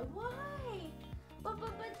now. Why? But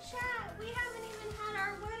chat, we haven't even had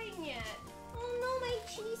our wedding yet. Oh no, my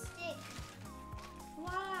cheese stick.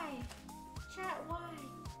 Why? Chat, why?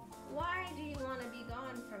 Why do you want to be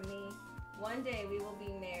gone from me? One day we will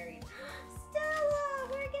be married. Stella,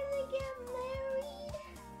 we're gonna get married.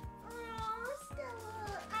 Oh,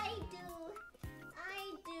 Stella, I do.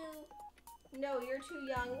 No, you're too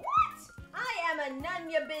young. What? I am a none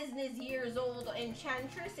your business years old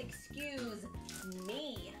enchantress. Excuse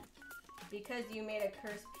me. Because you made a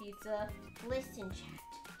cursed pizza. Listen,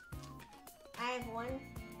 chat. I have one.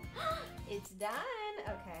 It's done.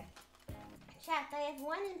 Okay. Chat, I have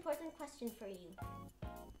one important question for you.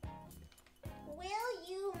 Will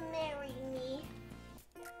you marry me?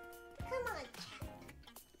 Come on, chat.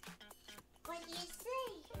 What do you say?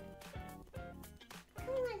 Come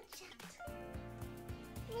on, chat.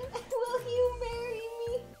 Will you marry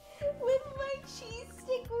me with my cheese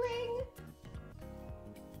stick ring?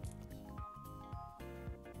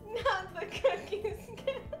 Not the cookies.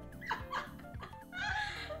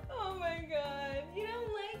 Oh my God. You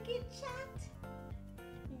don't like it, chat?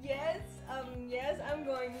 Yes, yes, I'm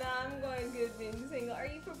going good being single. Are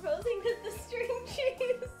you proposing with the string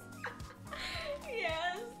cheese?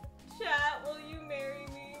 Yes. Chat, will you marry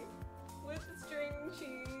me with the string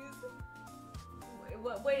cheese?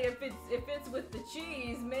 Wait, if it's with the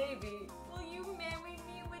cheese, maybe. Will you marry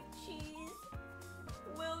me with cheese?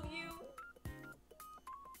 Will you?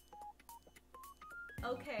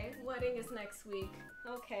 Okay, wedding is next week.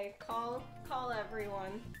 Okay, call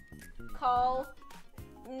everyone. Call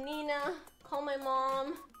Nina, call my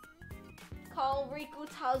mom, call Riku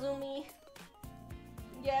Tazumi.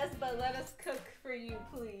 Yes, but let us cook for you,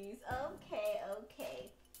 please.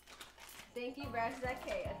 Okay. Thank you,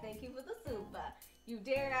 Brashzake. Thank you for the super. You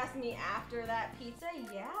dared ask me after that pizza?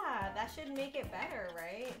 Yeah, that should make it better,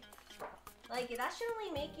 right? Like, that should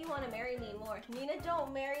only make you want to marry me more. Nina,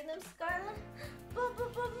 don't marry them, Scarle. But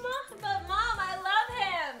Mom, I love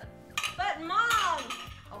him. But Mom!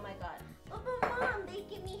 Oh my God. But Mom, they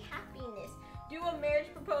give me happiness. Do a marriage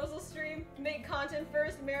proposal stream. Make content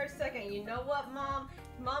first, marriage second. You know what, Mom?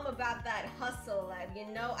 Mom about that hustle life. You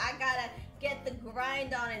know, I gotta get the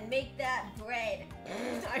grind on and make that bread.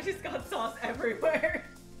 I just got sauce everywhere.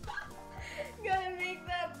 Gotta make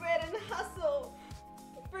that bread and hustle.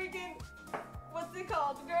 Freaking, what's it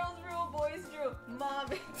called? Girls rule, boys rule.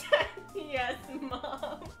 Mom and Dad. Yes,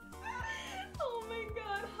 Mom. Oh my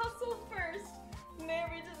God, hustle first,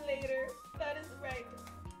 marriage later. That is right.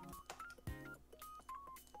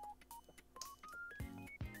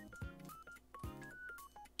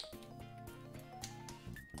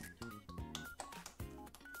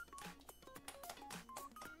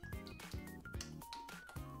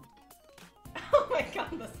 Oh my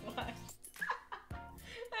God, the splash.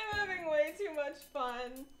 I'm having way too much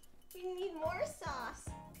fun. We need more sauce,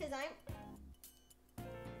 cause I'm.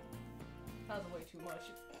 That was way too much.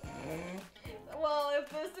 Well, if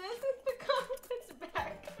this isn't the comments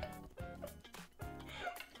back.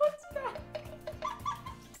 What's back?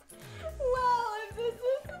 Well, if this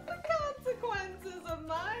isn't the consequences of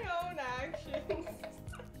my own actions.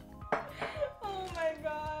 Oh my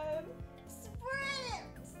God. Spread!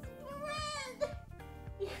 Spread!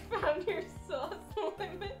 You found your sauce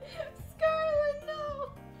limit. Scarlet, no!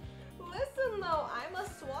 Listen though, I'm a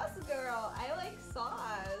sauce girl. I like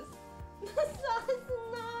sauce. The sauce,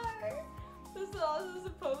 no. The sauce is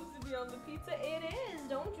supposed to be on the pizza. It is,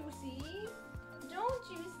 don't you see? Don't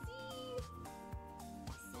you see?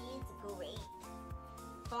 See, it's great.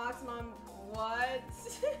 Fox Mom, what?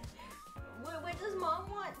 What does Mom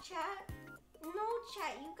want, chat? No,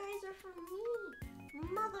 chat, you guys are for me.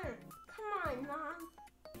 Mother, come on, Mom.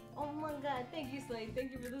 Oh my God, thank you, Slade.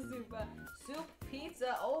 Thank you for the soup. Soup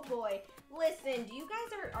pizza, oh boy. Listen,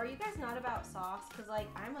 are you guys not about sauce? Cause like,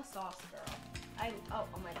 I'm a sauce girl.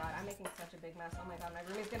 Oh my God, I'm making such a big mess. Oh my God, my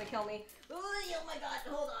roomie's gonna kill me. Ooh, oh my God,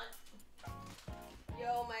 hold on.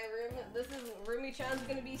 Yo, my roomie-chan's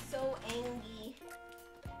gonna be so angry.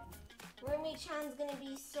 Roomie-chan's gonna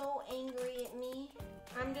be so angry at me.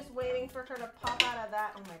 I'm just waiting for her to pop out of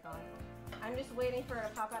that, oh my God. I'm just waiting for her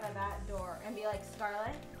to pop out of that door and be like,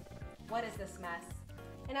 Scarlet, what is this mess?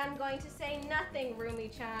 And I'm going to say nothing,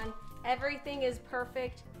 Roomie-chan. Everything is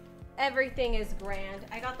perfect. Everything is grand.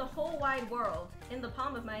 I got the whole wide world in the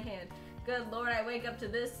palm of my hand. Good Lord, I wake up to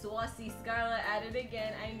this saucy Scarlet at it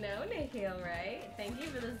again. I know, Nikhil, right? Thank you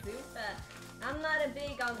for the zupa. I'm not a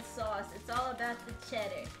big on sauce. It's all about the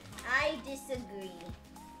cheddar. I disagree.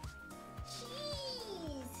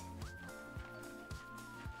 Cheese!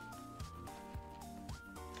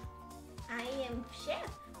 I am chef.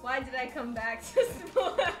 Why did I come back to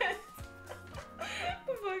sports?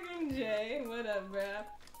 Fucking Jay, what up, bruh?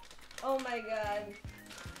 Oh my God.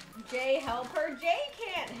 Jay, help her. Jay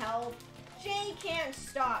can't help. Jay can't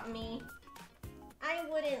stop me. I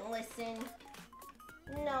wouldn't listen.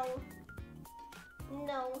 No.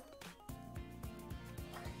 No.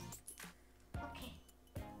 Okay.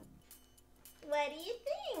 What do you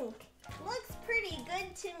think? Looks pretty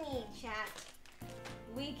good to me, chat.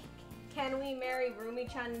 Can we marry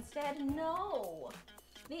Roomie-chan instead? No.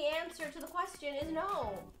 The answer to the question is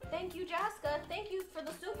no. Thank you, Jaska. Thank you for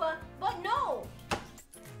the supa, but no.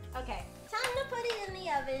 Okay. Time to put it in the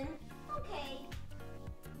oven. Okay.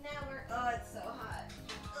 Now Oh, it's so hot.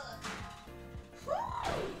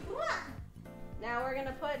 Now we're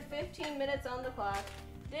gonna put 15 minutes on the clock.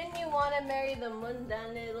 Didn't you want to marry the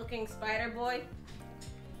mundane looking spider boy?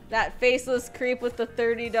 That faceless creep with the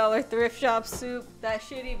 $30 thrift shop soup? That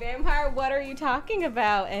shitty vampire? What are you talking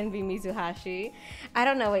about, Envy Mizuhashi? I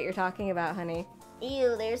don't know what you're talking about, honey.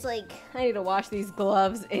 Ew, there's like... I need to wash these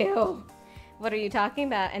gloves. Ew. What are you talking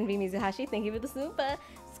about, Envy Mizuhashi? Thank you for the soup.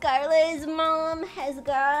 Scarlet's mom has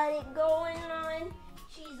got it going on.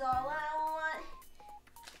 She's all I want.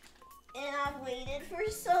 And I've waited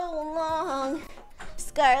for so long.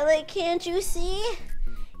 Scarlet, can't you see?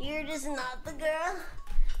 You're just not the girl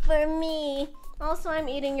for me. Also, I'm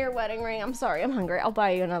eating your wedding ring. I'm sorry, I'm hungry. I'll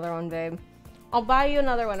buy you another one, babe. I'll buy you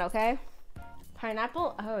another one, okay?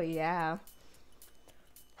 Pineapple? Oh, yeah.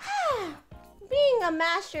 Being a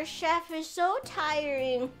master chef is so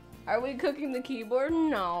tiring. Are we cooking the keyboard?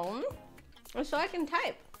 No. So I can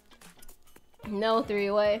type. No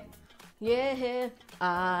three-way. Yeah,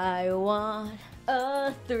 I want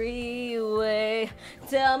a three-way.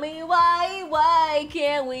 Tell me why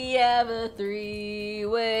can't we have a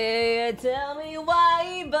three-way? Tell me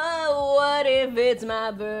why, but what if it's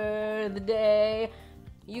my birthday?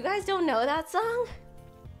 You guys don't know that song?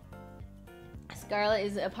 Scarlet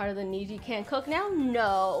is a part of the Niji Can't Cook now?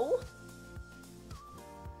 No.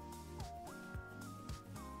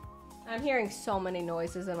 I'm hearing so many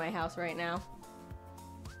noises in my house right now.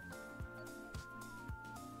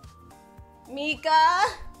 Mika?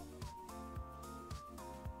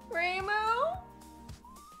 Ramo?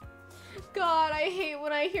 God, I hate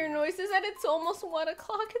when I hear noises and it's almost 1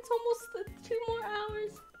 o'clock. It's almost 2 more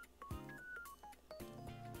hours.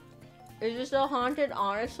 Is this still haunted?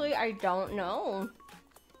 Honestly, I don't know.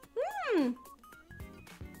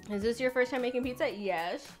 Is this your first time making pizza?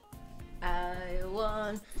 Yes. I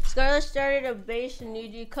won. Scarlett started a base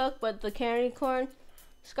Niji cook, but the candy corn.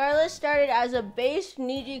 Scarlett started as a base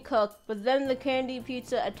Niji cook, but then the candy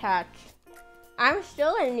pizza attached. I'm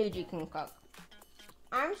still a Niji can cook.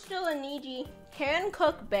 I'm still a Niji can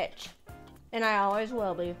cook bitch. And I always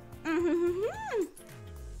will be.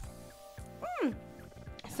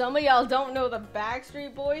 Some of y'all don't know the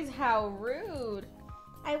Backstreet Boys? How rude.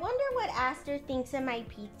 I wonder what Aster thinks of my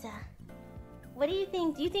pizza. What do you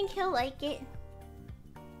think? Do you think he'll like it?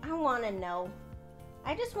 I want to know.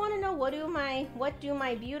 I just want to know what do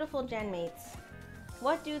my beautiful gen mates,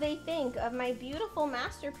 what do they think of my beautiful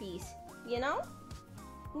masterpiece? You know?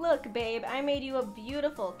 Look, babe, I made you a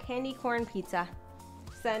beautiful candy corn pizza.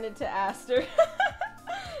 Send it to Aster.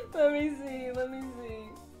 Let me see.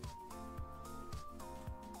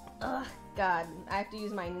 Ugh, God, I have to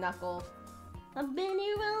use my knuckle. I've been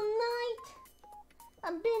here all night.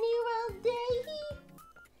 I've been here all day.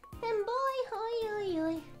 And boy, hoi, hoi,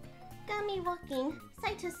 hoi. Got me walking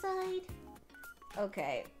side to side.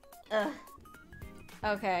 Okay. Ugh.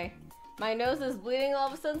 Okay. My nose is bleeding all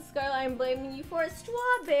of a sudden, Scarlett. I'm blaming you for it.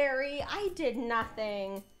 Strawberry. I did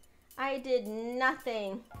nothing.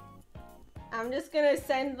 I'm just gonna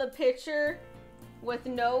send the picture with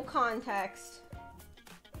no context.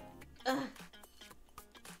 Ugh.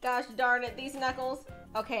 Gosh darn it, these knuckles.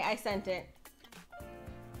 Okay, I sent it.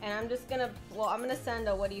 And I'm just gonna, I'm gonna send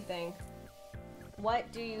a what do you think?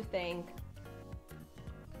 What do you think?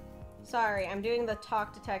 Sorry, I'm doing the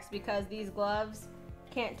talk to text because these gloves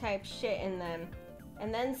can't type shit in them.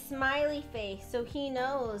 And then smiley face, so he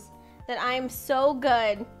knows that I'm so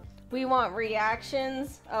good. We want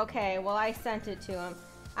reactions. Okay, well I sent it to him.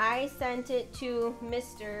 I sent it to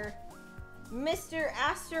Mr.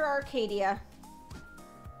 Aster Arcadia.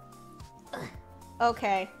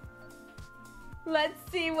 Okay.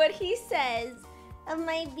 Let's see what he says of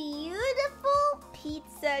my beautiful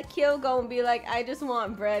pizza. He'll go and be like, I just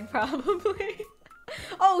want bread, probably.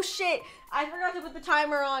 Oh shit! I forgot to put the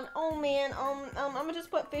timer on. Oh man, I'm gonna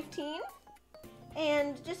just put 15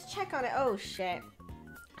 and just check on it. Oh shit.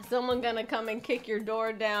 Someone gonna come and kick your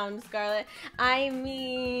door down, Scarlett. I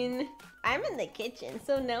mean, I'm in the kitchen,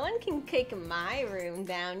 so no one can kick my room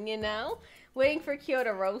down, you know? Waiting for Kyo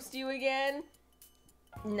to roast you again?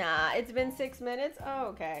 Nah, it's been 6 minutes? Oh,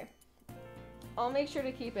 okay. I'll make sure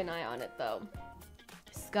to keep an eye on it, though.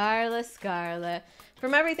 Scarlett.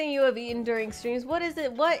 From everything you have eaten during streams, what is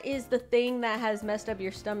it? What is the thing that has messed up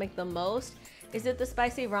your stomach the most? Is it the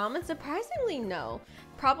spicy ramen? Surprisingly, no.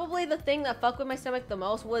 Probably the thing that fucked with my stomach the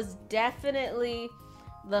most was definitely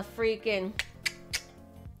the freaking...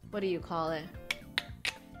 What do you call it?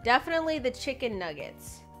 Definitely the chicken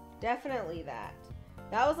nuggets. Definitely that.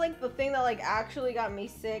 That was like the thing that like actually got me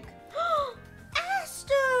sick.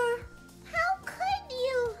 Aster! How could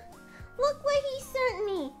you? Look what he sent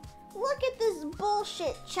me. Look at this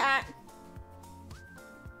bullshit, chat.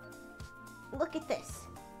 Look at this.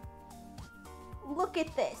 Look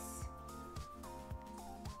at this.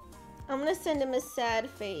 I'm gonna send him a sad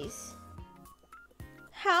face.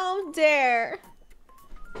 How dare!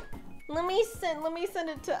 Let me send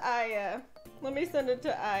it to Aya.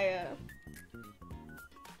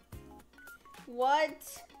 What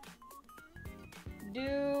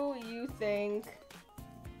do you think?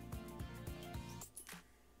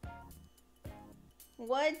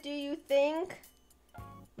 What do you think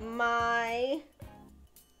my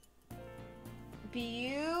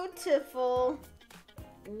beautiful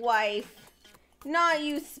wife? Not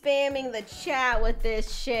you spamming the chat with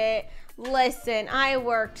this shit. Listen, I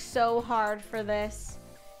worked so hard for this.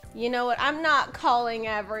 You know what? I'm not calling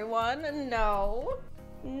everyone. No.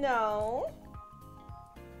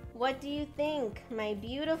 What do you think my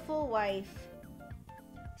beautiful wife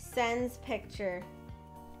sends picture?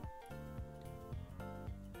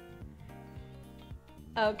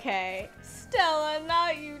 Okay. Stella,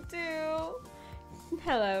 not you too.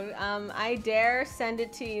 Hello. I dare send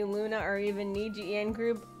it to ILUNA or even NIJISANJI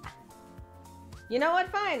group. You know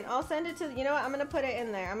what? Fine. I'll send it to, you know what? I'm going to put it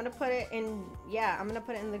in there. I'm going to put it in, yeah, I'm going to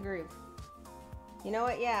put it in the group. You know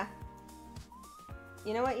what? Yeah.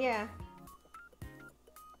 You know what? Yeah.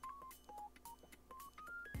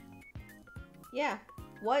 Yeah.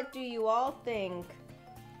 What do you all think?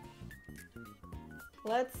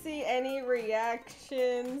 Let's see any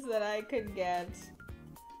reactions that I could get.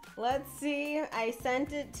 Let's see. I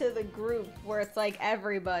sent it to the group where it's like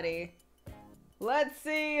everybody. Let's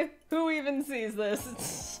see who even sees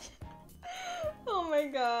this. Oh my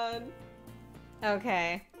god.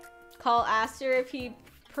 Okay. Call Aster if he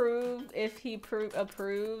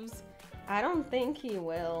approves. I don't think he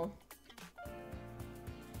will.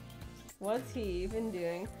 What's he even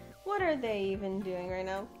doing? What are they even doing right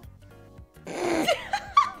now?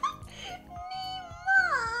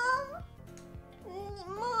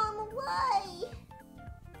 Mom, why?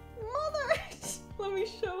 Mother! Let me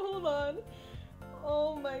show, hold on.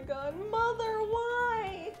 Oh my god. Mother,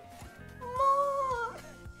 why? Mom!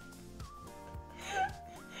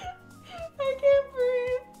 I can't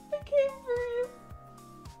breathe. I can't breathe.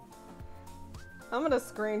 I'm gonna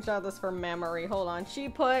screenshot this for memory. Hold on. She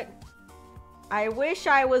put, I wish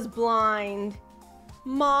I was blind.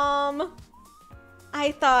 Mom,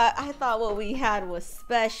 I thought what we had was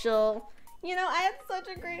special. You know, I had such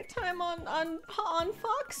a great time on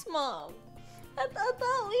Fox, Mom. I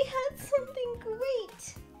thought we had something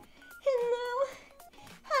great. And now,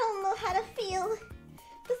 I don't know how to feel.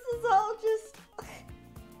 This is all just,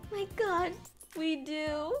 my god. We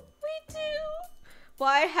do.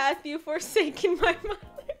 Why hath you forsaken my mother?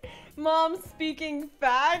 Mom speaking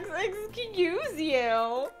facts? Excuse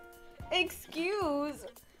you. Excuse.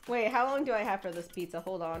 Wait, how long do I have for this pizza?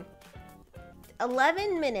 Hold on.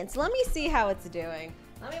 11 minutes. Let me see how it's doing.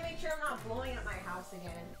 Let me make sure I'm not blowing up my house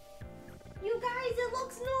again. You guys, it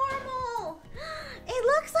looks normal. It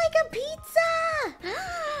looks like a pizza.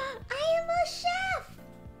 I am a chef.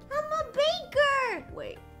 I'm a baker.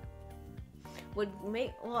 Wait.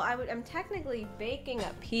 I'm technically baking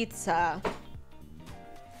a pizza.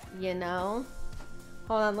 You know?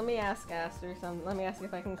 Hold on, let me ask Aster something. Let me ask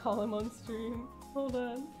if I can call him on stream. Hold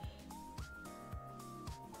on.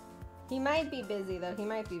 He might be busy though, he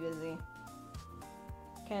might be busy.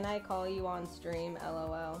 Can I call you on stream?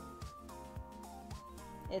 LOL.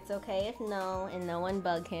 It's okay if no, and no one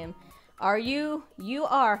bug him. Are you? You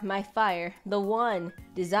are my fire, the one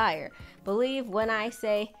desire. Believe when I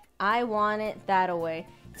say I want it that away.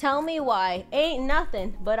 Tell me why, ain't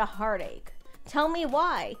nothing but a heartache. Tell me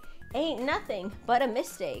why, ain't nothing but a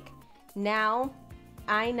mistake. Now,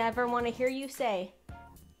 I never want to hear you say,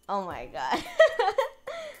 oh my god.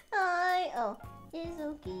 It's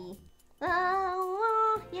okay.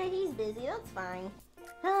 Oh, yeah, he's busy, that's fine.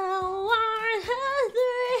 I want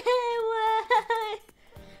a three-way.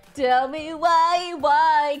 Tell me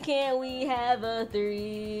why can't we have a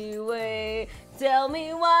three-way? Tell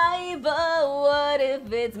me why, but what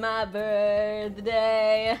if it's my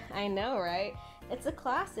birthday? I know, right? It's a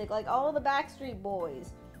classic, like all of the Backstreet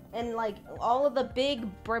Boys and like all of the big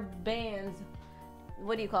bands.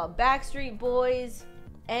 What do you call it? Backstreet Boys,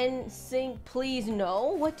 NSYNC, please no?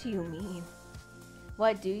 What do you mean?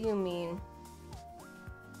 What do you mean?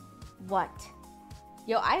 What?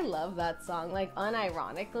 Yo, I love that song, like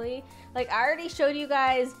unironically. Like I already showed you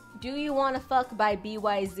guys Do You Wanna Fuck by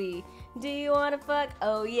BYZ. Do you wanna fuck?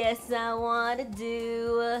 Oh yes, I wanna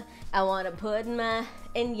do. I wanna put my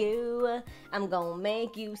in you. I'm gonna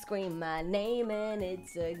make you scream my name and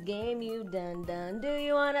it's a game you done. Do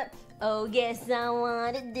you wanna? Oh yes, I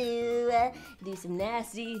wanna do some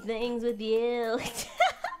nasty things with you.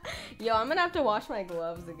 Yo, I'm gonna have to wash my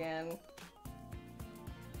gloves again.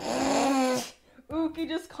 Uki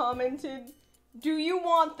just commented, do you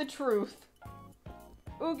want the truth?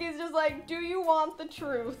 Uki's just like, do you want the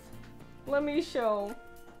truth? Let me show.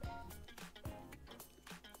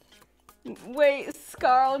 Wait,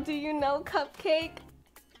 Scarle, do you know Cupcake?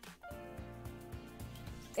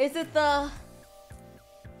 Is it the...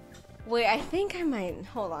 Wait, I think I might...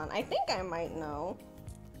 Hold on, I think I might know.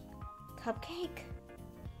 Cupcake?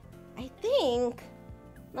 I think...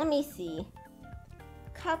 Let me see.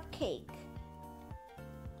 Cupcake.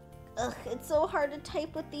 Ugh, it's so hard to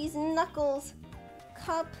type with these knuckles.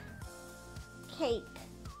 Cupcake.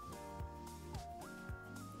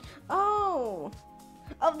 Oh!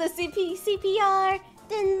 Of the CPR! CPR,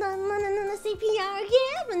 yeah! CPR!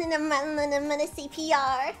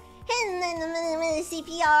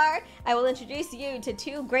 CPR! I will introduce you to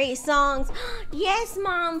 2 great songs. Yes,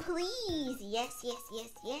 Mom, please! Yes, yes,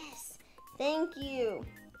 yes, yes. Thank you.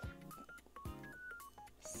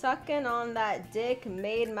 Sucking on that dick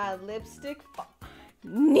made my lipstick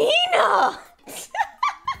Nina!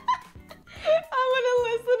 I'm gonna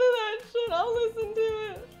listen to that shit. I'll listen to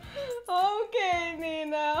it. Okay,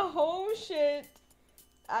 Nina. Oh shit.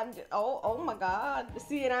 Oh my god.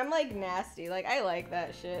 See, and I'm like nasty. Like I like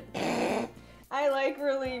that shit. I like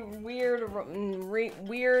really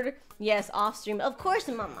weird. Yes, off stream. Of course,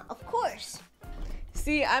 Mama. Of course.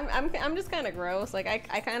 See, I'm just kind of gross. Like, I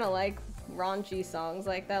kind of like raunchy songs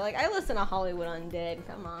like that. Like, I listen to Hollywood Undead.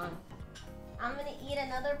 Come on. I'm gonna eat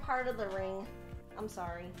another part of the ring. I'm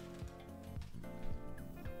sorry.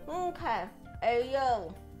 Okay. Hey,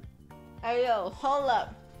 yo. Hey, yo. Hold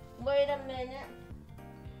up. Wait a minute.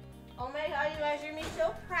 Oh my god, you guys are me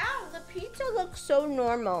so proud. The pizza looks so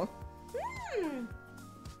normal.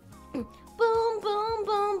 Boom, boom,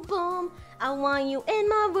 boom, boom. I want you in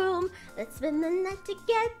my room. Let's spend the night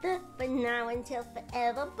together, but now until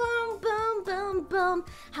forever. Boom, boom, boom, boom.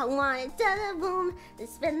 I want it to boom.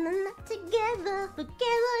 Let's spend the night together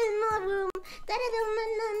in my room. Da da da na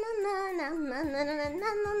na na na na na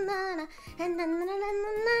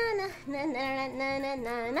na na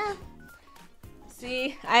na na.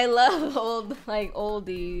 See, I love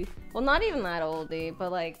oldie. Well, not even that oldie,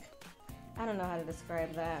 but like, I don't know how to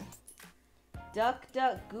describe that. Duck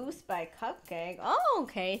Duck Goose by Cupcake. Oh,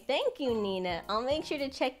 okay. Thank you, Nina. I'll make sure to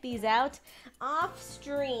check these out off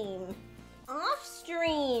stream. Off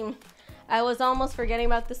stream. I was almost forgetting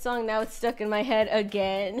about the song. Now it's stuck in my head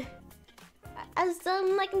again. As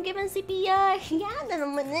like I'm giving CPR.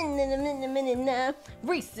 Yeah.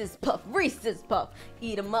 Reese's Puff, Reese's Puff.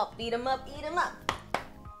 Eat 'em up, eat 'em up, eat 'em up.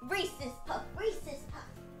 Reese's Puff, Reese's Puff.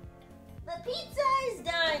 The pizza is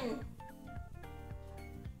done.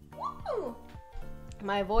 Woo!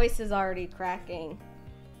 My voice is already cracking.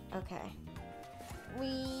 Okay.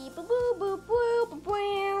 Wee boo boo boo boo boo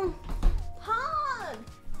boo. Hug!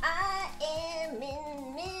 I am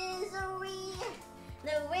in misery.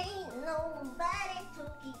 There ain't nobody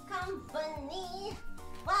to keep company.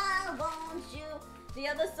 Why won't you? The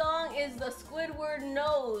other song is the Squidward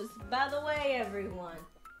Nose. By the way, everyone.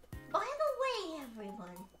 By the way,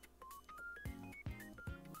 everyone.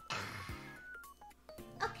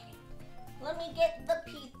 Okay, let me get the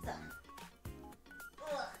pizza.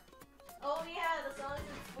 Ugh. Oh yeah, the song is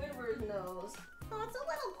Squidward's Nose. Oh, it's a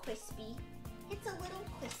little crispy. It's a little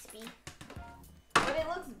crispy. But it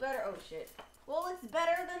looks better. Oh shit. Well, it's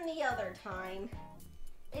better than the other time.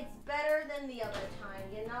 It's better than the other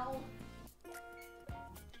time, you know?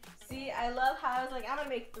 See, I love how I was like, I'm gonna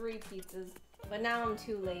make 3 pizzas, but now I'm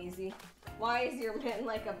too lazy. Why is your man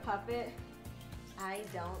like a puppet? I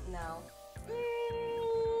don't know.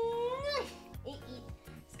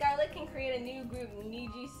 Scarlett can create a new group,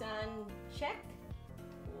 NIJISANJI check.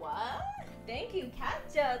 What? Thank you,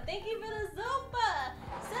 Katja. Thank you for the Zopa.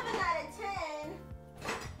 7 out of 10.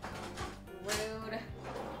 Rude.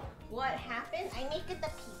 What happened? I make it the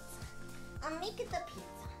pizza. I'm making the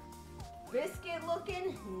pizza. Biscuit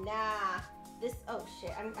looking? Nah. This, oh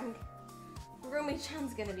shit.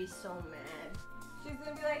 Rumi-chan's gonna be so mad. She's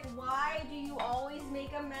gonna be like, why do you always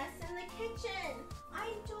make a mess in the kitchen?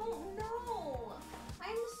 I don't know.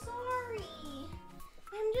 I'm sorry.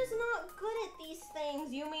 I'm just not good at these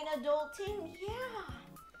things. You mean adulting? Yeah.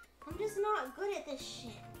 I'm just not good at this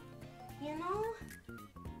shit. You know?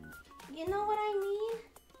 You know what I mean?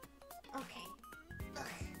 Okay.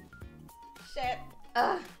 Ugh. Shit.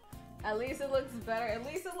 Ugh. At least it looks better. At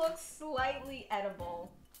least it looks slightly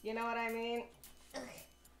edible. You know what I mean? Ugh.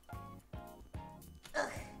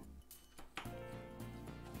 Ugh.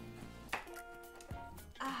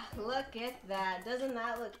 Ah, look at that. Doesn't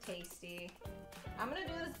that look tasty? I'm gonna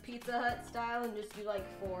do this Pizza Hut style and just do like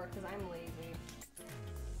 4 because I'm lazy.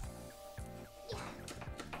 Yeah.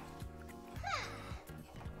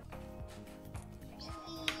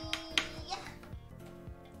 Yeah.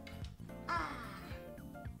 Ah.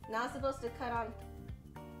 Not supposed to cut on.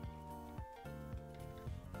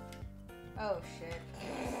 Oh shit.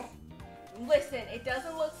 Listen, it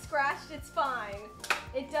doesn't look scratched, it's fine.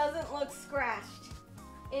 It doesn't look scratched.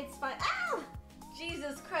 It's fine. Ow!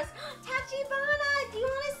 Jesus Christ. Tachibana, do you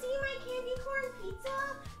want to see my candy corn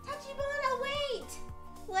pizza? Tachibana, wait.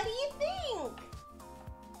 What do you think?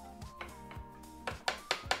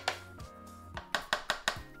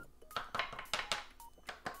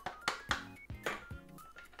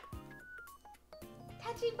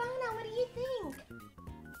 Tachibana, what do you think?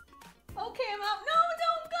 Okay, I'm out. No,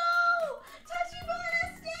 don't go! Tachibana,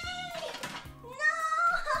 stay!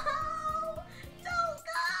 No! Don't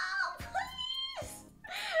go! Please!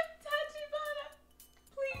 Tachibana,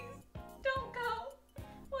 please, don't go.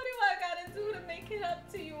 What do I gotta do to make it up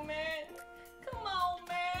to you, man? Come on,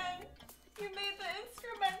 man. You made the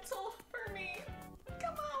instrumental for me.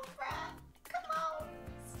 Come on, bruh. Come on.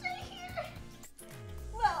 Stay here.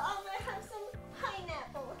 Well, I'm gonna have some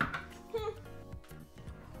pineapple.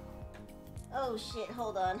 Oh shit,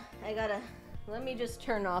 hold on. Let me just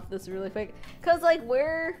turn off this really quick. Cause like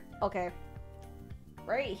okay.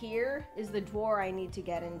 Right here is the drawer I need to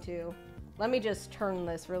get into. Let me just turn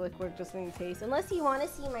this really quick just in case. Unless you want to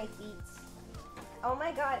see my feet. Oh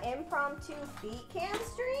my god, impromptu feet cam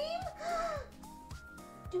stream?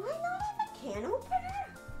 Do I not have a can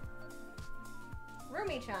opener?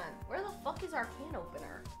 Rumi-chan, where the fuck is our can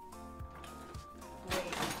opener?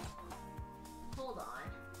 Wait. Hold on.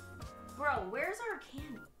 Bro, where's our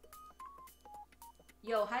can?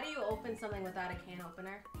 Yo, how do you open something without a can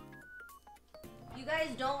opener? You guys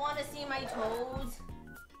don't want to see my toes?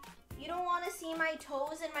 You don't want to see my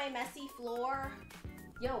toes and my messy floor?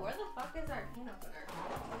 Yo, where the fuck is our can opener?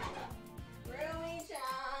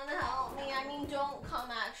 Rumi-chan, help me. I mean, don't come,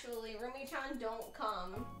 actually. Rumi-chan, don't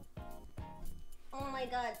come. Oh my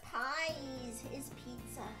god, pies is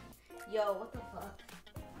pizza. Yo, what the fuck?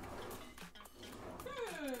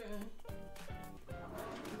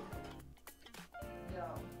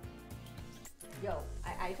 Yo,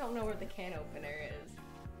 I don't know where the can opener is.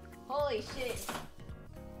 Holy shit.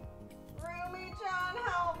 Rumi-chan,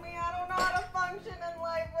 help me. I don't know how to function in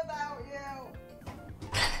life without you.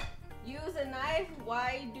 Use a knife?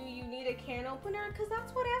 Why do you need a can opener? Because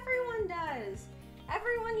that's what everyone does.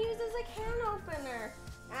 Everyone uses a can opener.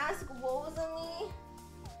 Ask Wozami.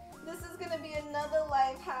 This is gonna be another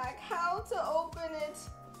life hack. How to open it.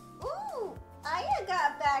 Ooh, Aya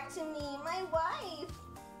got back to me, my wife.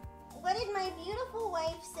 What did my beautiful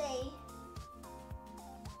wife say?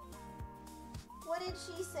 What did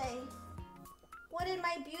she say? What did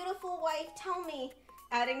my beautiful wife tell me?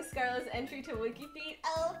 Adding Scarle's entry to WikiFeed.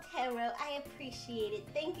 Oh, Taro, I appreciate it.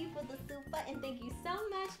 Thank you for the super and thank you so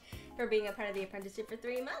much for being a part of the apprenticeship for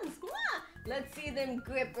 3 months. Mwah! Let's see them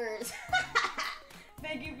grippers.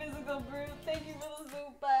 Thank you, Physical Brute. Thank you for the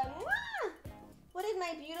super. Mwah! What did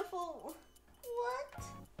my beautiful... What?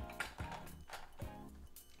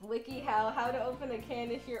 WikiHow, how to open a can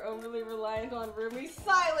if you're overly reliant on Rumi.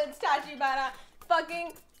 Silence, Tachibana!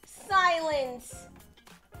 Fucking silence!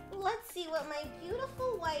 Let's see what my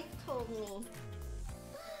beautiful wife told me.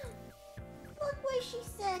 Look what she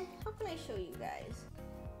said. How can I show you guys?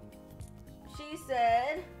 She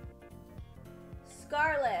said,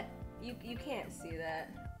 Scarlet, you can't see that.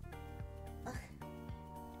 Ugh.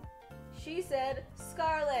 She said,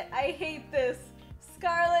 Scarlet, I hate this.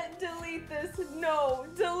 Scarlet, delete this. No,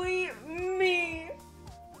 delete me.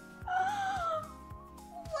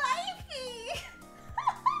 Wifey!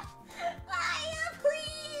 Aya,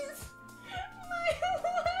 please! My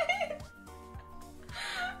life!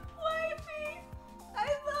 Wifey! I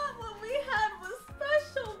thought what we had was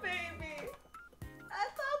special, baby! I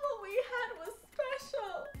thought what we had was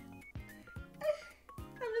special!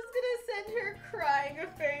 I'm just gonna send her crying a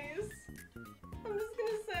face. I'm just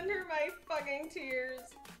gonna send her my fucking tears.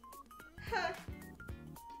 Huh.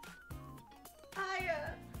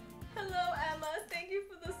 Aya. Hello, Emma. Thank you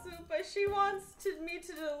for the super. She wants me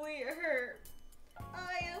to delete her.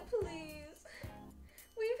 Aya, please.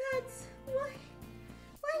 We've had... Why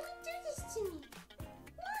you do this to me?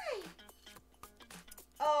 Why?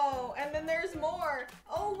 Oh, and then there's more.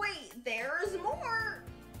 Oh, wait. There's more.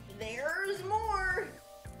 There's more.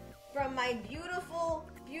 From my beautiful,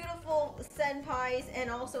 beautiful senpais and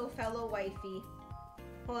also fellow wifey.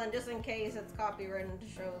 Hold on, just in case it's copywritten to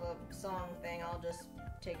show the song thing, I'll just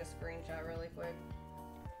take a screenshot really quick.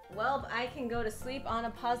 Well, I can go to sleep on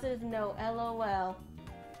a positive note, LOL.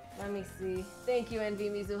 Let me see. Thank you,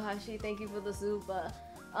 NV Mizuhashi. Thank you for the super.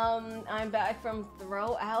 I'm back from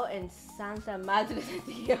Throwout and Santa Madre de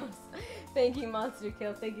Dios. Thank you, Monster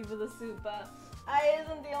Kill. Thank you for the super. I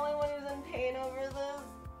isn't the only one who's in pain over this.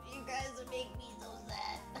 You guys make me so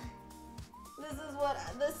sad.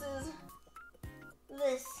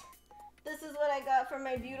 This is what I got from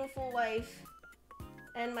my beautiful wife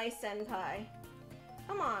and my senpai.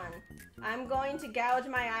 Come on. I'm going to gouge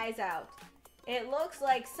my eyes out. It looks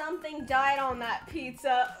like something died on that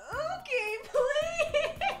pizza. Okay,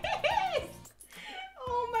 please!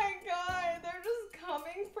 Oh my god, they're just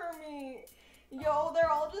coming for me. Yo,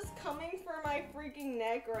 they're all just coming for my freaking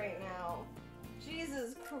neck right now.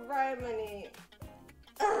 Jesus criminy.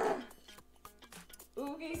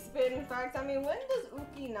 Uki spitting facts. I mean, when does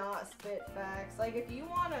Uki not spit facts? Like, if you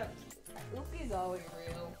wanna... Uki's always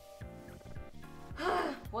real.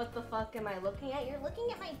 What the fuck am I looking at? You're looking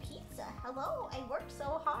at my pizza. Hello? I worked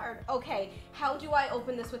so hard. Okay, how do I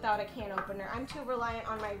open this without a can opener? I'm too reliant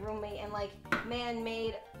on my roommate and, like,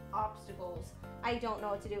 man-made obstacles. I don't know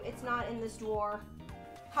what to do. It's not in this drawer.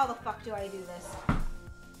 How the fuck do I do this?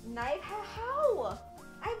 Knife? How?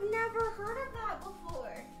 I've never heard of that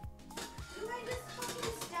before. Do I just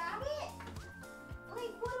fucking stab it?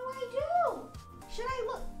 Like, what do I do? Should I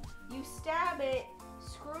look? You stab it.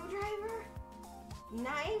 Screwdriver?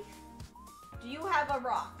 Knife? Do you have a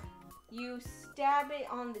rock? You stab it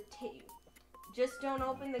on the tape. Just don't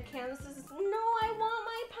open the can. This is, no, I want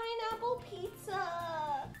my pineapple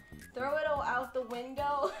pizza. Throw it all out the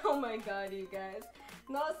window. Oh my god, you guys.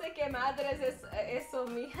 No sé qué madres es eso,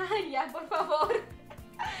 mija. Ya, por favor.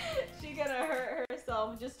 She gonna hurt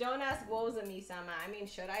herself. Just don't ask, what was it, mi-sama? I mean,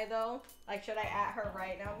 should I though? Like, should I at her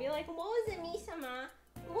right now? Be like, what was it, mi-sama?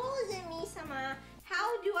 What was it, mi-sama?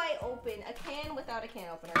 How do I open a can without a can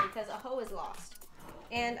opener? Because a hoe is lost.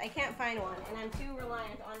 And I can't find one. And I'm too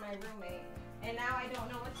reliant on my roommate. And now I don't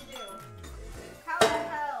know what to do. How the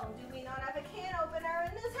hell do we not have a can opener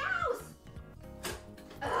in this house?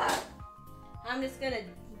 Ugh. I'm just gonna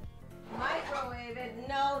microwave it.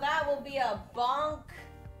 No, that will be a bonk.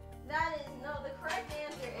 That is, no, the correct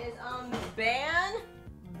answer is,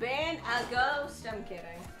 ban a ghost. I'm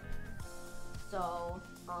kidding. So,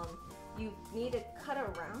 you need to cut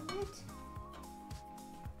around it.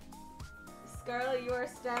 Scarlett, you are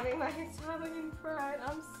stabbing my Italian pride.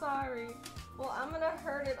 I'm sorry. Well, I'm gonna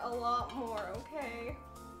hurt it a lot more, okay?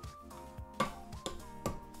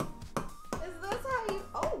 Is this how you,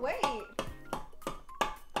 oh wait.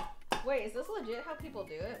 Wait, is this legit how people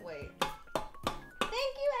do it? Wait.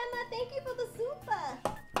 Thank you, Emma. Thank you for the super.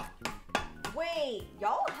 Wait,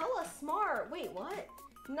 y'all hella smart. Wait, what?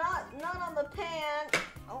 Not on the pan.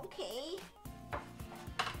 Okay.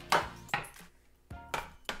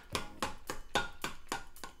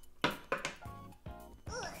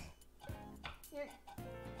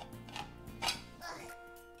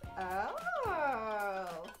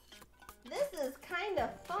 Oh, this is kind of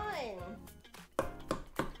fun.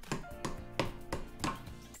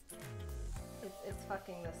 It's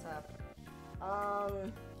fucking this up.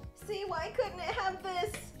 See, why couldn't it have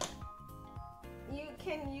this? You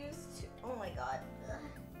can use to, oh my god.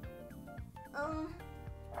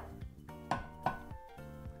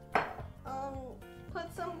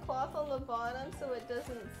 Put some cloth on the bottom so it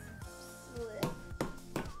doesn't slip.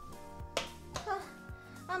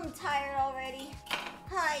 I'm tired already.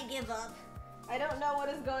 I give up. I don't know what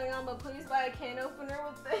is going on, but please buy a can opener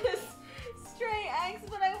with this. Stray eggs,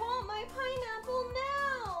 but I want my pineapple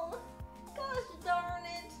now. Gosh darn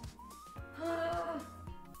it.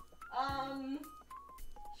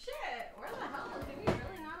 Shit, where the hell do we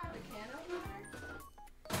really not have a can opener?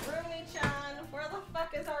 Rumi-chan, where the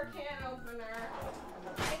fuck is our can opener?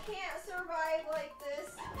 I can't survive like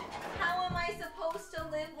this. How am I supposed to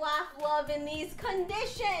live, laugh, love in these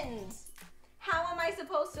conditions? How am I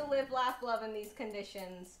supposed to live, laugh, love in these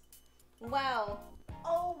conditions? Wow.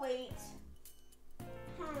 Oh, wait.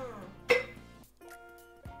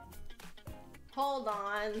 Hold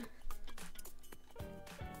on.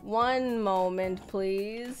 One moment,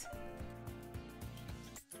 please.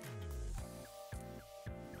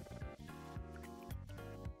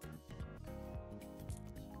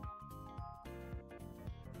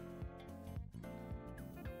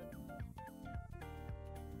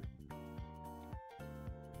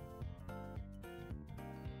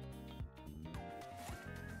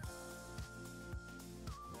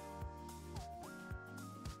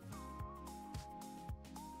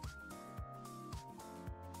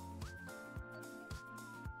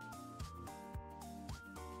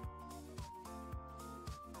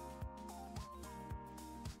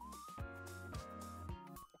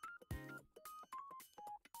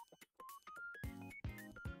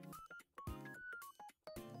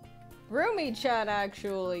 Rumi-chan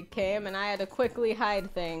actually came and I had to quickly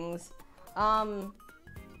hide things. I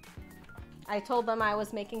told them I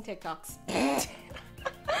was making TikToks.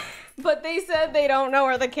 But they said they don't know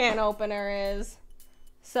where the can opener is.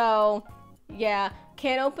 So, yeah.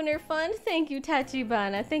 Can opener fun? Thank you,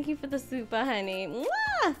 Tachibana. Thank you for the super, honey.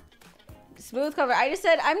 Mwah! Smooth cover. I just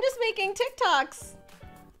said, I'm just making TikToks.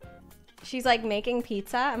 She's like, making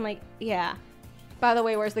pizza? I'm like, yeah. By the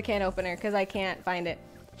way, where's the can opener? Because I can't find it.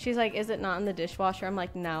 She's like, is it not in the dishwasher? I'm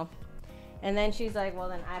like, no. And then she's like, well,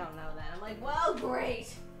 then I don't know that. I'm like, well,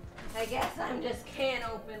 great. I guess I'm just can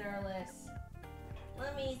openerless.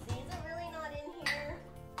 Let me see. Is it really not in here?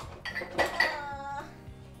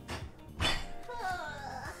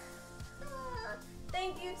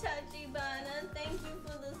 Thank you, Tachibana. Thank you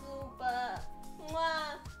for the super.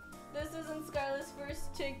 Mwah. This isn't Scarlett's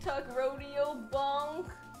first TikTok rodeo bonk.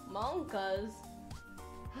 Monkas.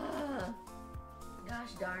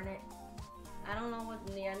 Gosh darn it. I don't know what,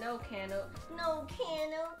 yeah, no can opener,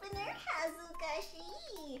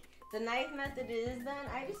 Hazukashi. The knife method is then,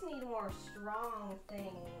 I just need more strong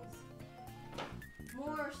things.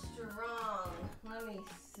 More strong. Let me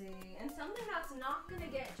see. And something that's not gonna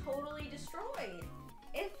get totally destroyed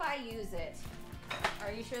if I use it.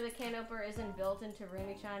 Are you sure the can opener isn't built into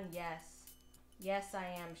Rumi-chan? Yes. Yes, I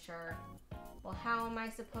am sure. Well, how am I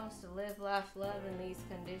supposed to live, laugh, love in these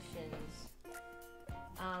conditions?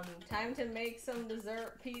 Time to make some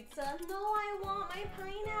dessert pizza. No, I want my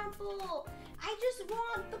pineapple. I just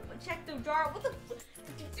want the... Check the jar. What the...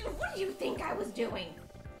 Dude, what do you think I was doing?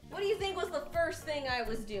 What do you think was the first thing I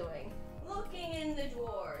was doing? Looking in the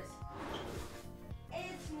drawers.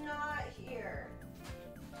 It's not here.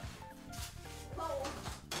 Oh,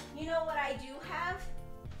 you know what I do have?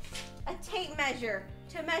 A tape measure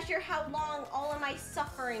to measure how long all of my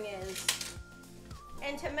suffering is.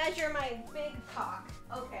 And to measure my big cock.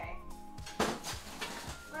 Okay.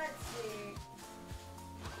 Let's see.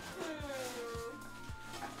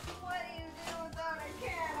 What do you do without a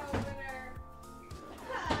can opener?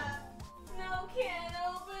 Ha! No can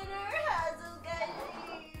opener,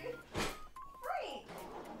 Hazukashi! Freak!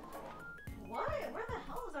 What? Where the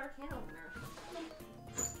hell is our can opener?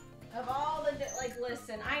 Of all the, like,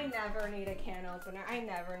 listen, I never need a can opener. I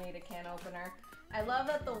never need a can opener. I love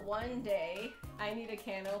that the one day I need a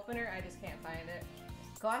can opener, I just can't find it.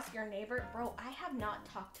 Go ask your neighbor. Bro, I have not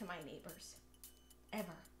talked to my neighbors.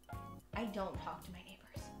 Ever. I don't talk to my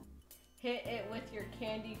neighbors. Hit it with your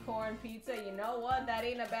candy corn pizza. You know what? That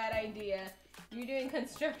ain't a bad idea. You're doing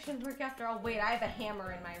construction work after all. Wait, I have a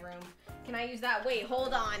hammer in my room. Can I use that? Wait,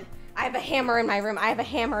 hold on. I have a hammer in my room. I have a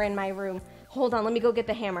hammer in my room. Hold on, let me go get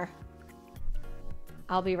the hammer.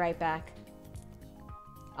 I'll be right back.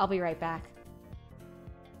 I'll be right back.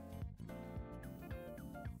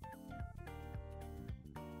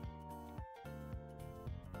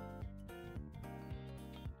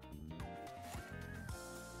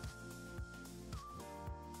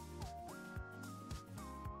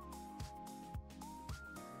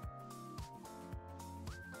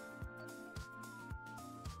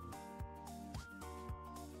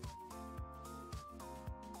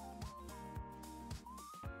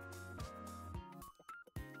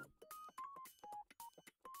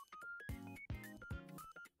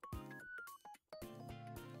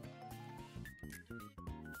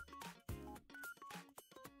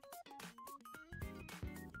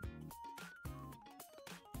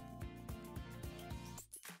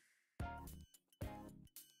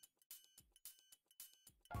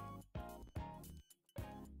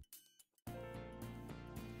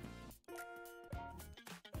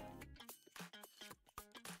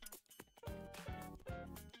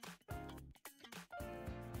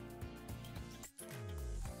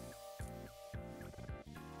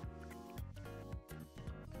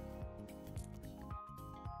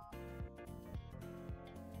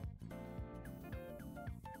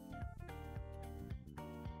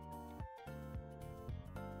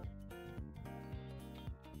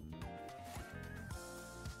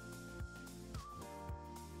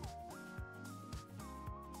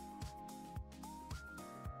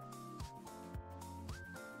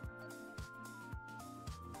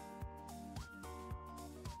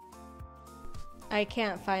 I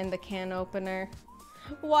can't find the can opener.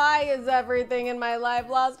 Why is everything in my life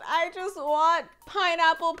lost? I just want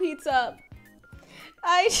pineapple pizza.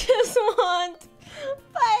 I just want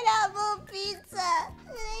pineapple pizza.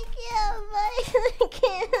 I can't find the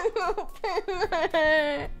can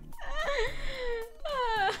opener.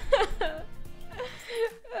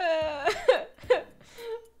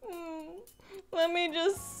 Let me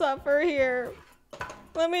just suffer here.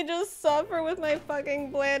 Let me just suffer with my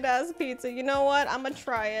fucking bland ass pizza. You know what? I'm gonna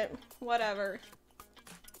try it. Whatever.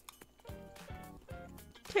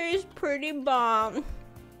 Tastes pretty bomb.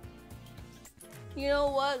 You know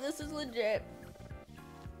what? This is legit.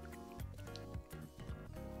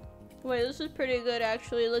 Wait, this is pretty good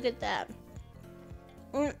actually. Look at that.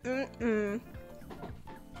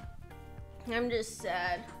 I'm just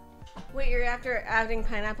sad. Wait, you're after adding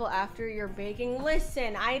pineapple after you're baking?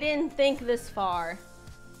 Listen, I didn't think this far.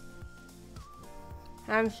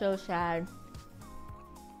 I'm so sad.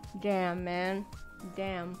 Damn, man.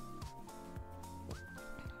 Damn.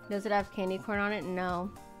 Does it have candy corn on it?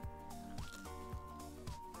 No.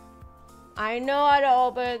 I know how to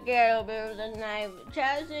open a can opener with a knife.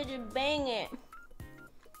 Chad said to bang it.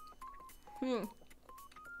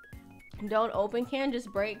 Don't open can,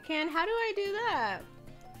 just break can? How do I do that?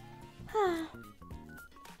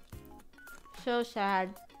 So sad.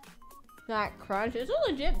 That crunch. It's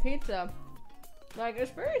a legit pizza. Like,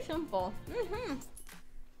 it's very simple.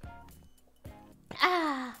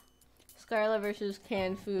 Scarle versus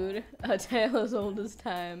canned food. A tale as old as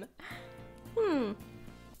time.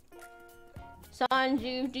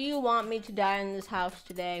 Sanju, do you want me to die in this house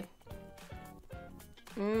today?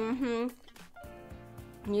 Use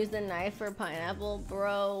the knife for pineapple,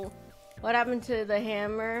 bro. What happened to the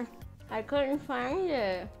hammer? I couldn't find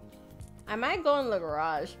it. I might go in the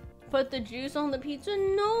garage. Put the juice on the pizza.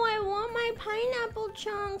 No, I want my pineapple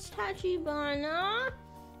chunks, Tachibana.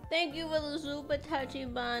 Thank you for the super,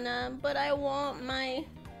 Tachibana. But I want my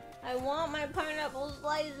pineapple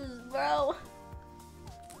slices, bro.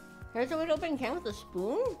 Here's a way to open a can with a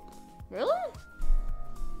spoon? Really?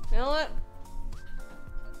 You know what?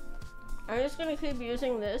 I'm just gonna keep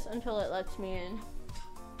using this until it lets me in.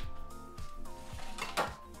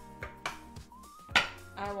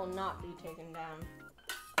 I will not be taken down.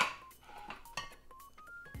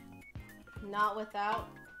 Not without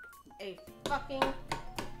a fucking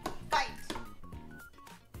fight.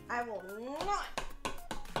 I will not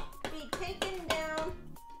be taken down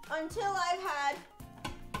until I've had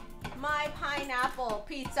my pineapple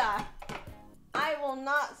pizza. I will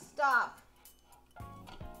not stop.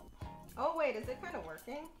 Oh wait, is it kind of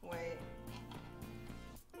working? Wait,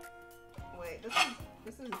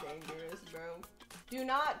 this is dangerous, bro. Do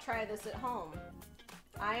not try this at home.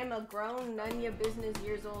 I am a grown, none ya business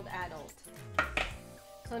years old adult.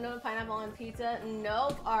 So no pineapple on pizza?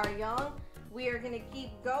 Nope, Aryong. We are gonna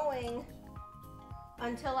keep going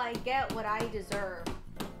until I get what I deserve,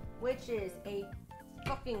 which is a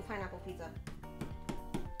fucking pineapple pizza.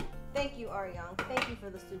 Thank you, Aryong. Thank you for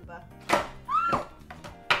the super.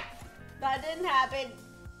 That didn't happen.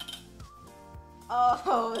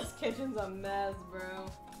 Oh, this kitchen's a mess, bro.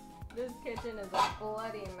 This kitchen is a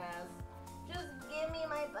bloody mess. Just give me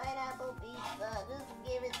my pineapple pizza. Just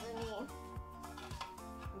give it to me.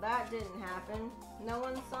 That didn't happen. No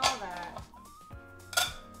one saw that.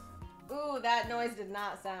 Ooh, that noise did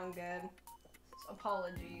not sound good.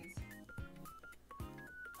 Apologies.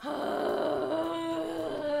 I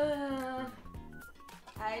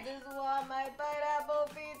just want my pineapple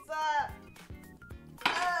pizza.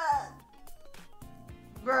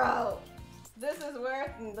 Bro, this is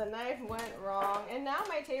where the knife went wrong. And now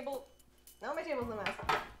my table's a mess.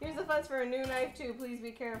 Here's the funds for a new knife too. Please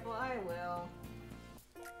be careful. I will.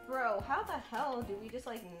 Bro, how the hell do we just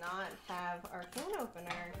like not have our can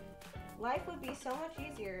opener? Life would be so much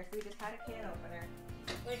easier if we just had a can opener.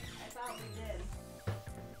 Which I thought we did.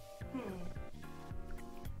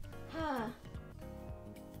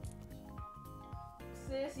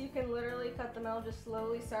 Sis, you can literally cut the metal just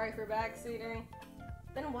slowly. Sorry for backseating.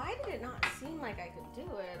 Then why did it not seem like I could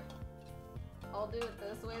do it? I'll do it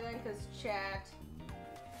this way then, because chat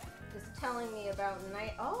is telling me about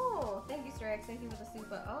night. Oh, thank you, Strax. Thank you for the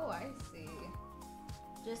super. Oh, I see.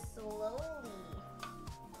 Just slowly.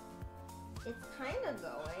 It's kind of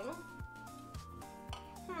going.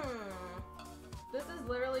 This is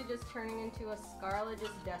literally just turning into a Scarle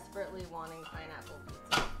just desperately wanting pineapple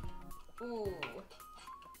pizza. Ooh.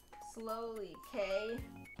 Slowly, Kay.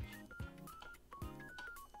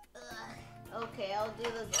 Okay, I'll do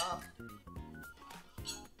this off.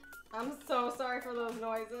 I'm so sorry for those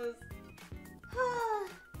noises.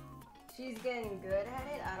 She's getting good at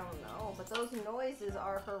it? I don't know, but those noises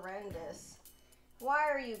are horrendous. Why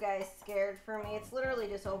are you guys scared for me? It's literally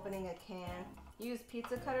just opening a can. Use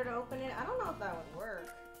pizza cutter to open it? I don't know if that would work.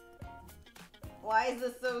 Why is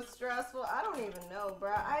this so stressful? I don't even know,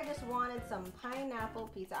 bruh. I just wanted some pineapple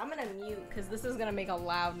pizza. I'm gonna mute because this is gonna make a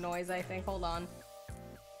loud noise, I think. Hold on.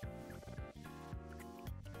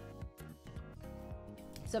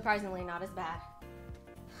 Surprisingly, not as bad.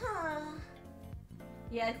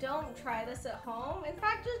 Yeah, don't try this at home. In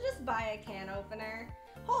fact, just buy a can opener.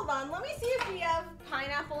 Hold on, let me see if we have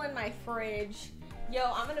pineapple in my fridge.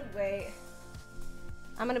 Yo, I'm gonna wait.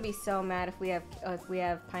 I'm gonna be so mad if we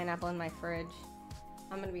have pineapple in my fridge.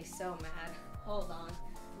 I'm gonna be so mad. Hold on.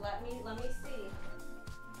 Let me see.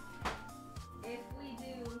 If we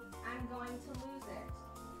do, I'm going to lose it.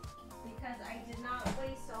 Because I did not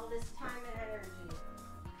waste all this time and energy.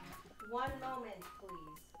 One moment,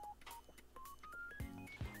 please.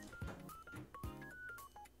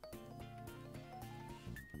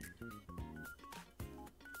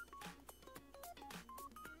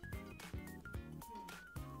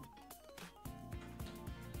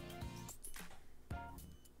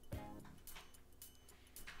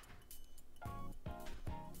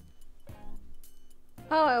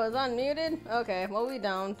 Oh, I was unmuted? Okay, well we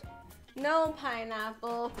don't. No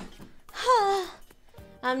pineapple.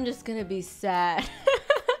 I'm just gonna be sad.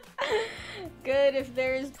 Good if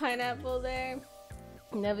there is pineapple there.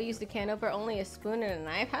 Never used a can opener, only a spoon and a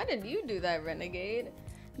knife. How did you do that, Renegade?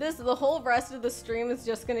 The whole rest of the stream is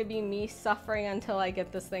just gonna be me suffering until I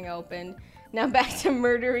get this thing opened. Now back to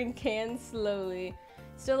murdering cans slowly.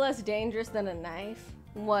 Still less dangerous than a knife?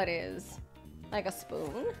 What is? Like a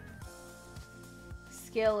spoon?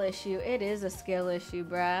 Skill issue. It is a skill issue,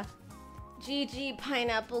 bruh. GG,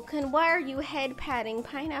 Pineapple-kun. Why are you head patting,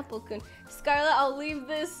 Pineapple-kun? Scarlet, I'll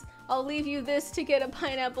leave you this to get a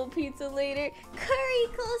pineapple pizza later. Curry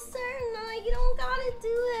sir, no, you don't gotta do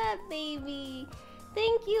that, baby.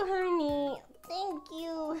 Thank you, honey. Thank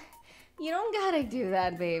you. You don't gotta do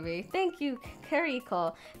that, baby. Thank you,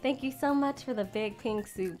 Curryco. Thank you so much for the big pink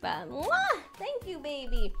soup. Mwah! Thank you,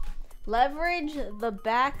 baby. Leverage the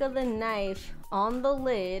back of the knife on the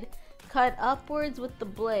lid. Cut upwards with the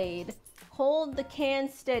blade. Hold the can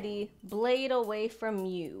steady. Blade away from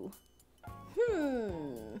you.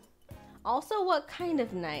 Also, what kind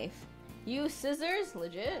of knife? Use scissors?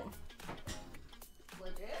 Legit.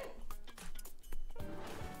 Legit.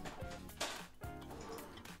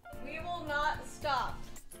 We will not stop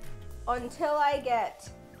until I get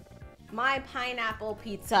my pineapple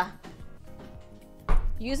pizza.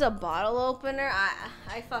 Use a bottle opener?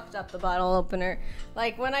 I fucked up the bottle opener.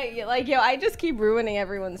 Like I just keep ruining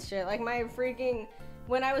everyone's shit. Like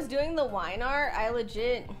when I was doing the wine art, I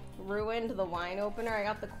legit ruined the wine opener. I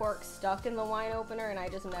got the cork stuck in the wine opener and I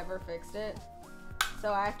just never fixed it.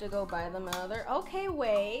 So I have to go buy them another. Okay,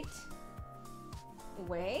 wait.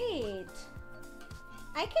 Wait.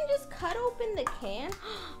 I can just cut open the can.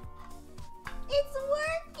 It's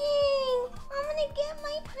working! I'm gonna get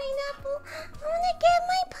my pineapple. I'm gonna get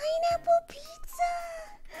my pineapple pizza.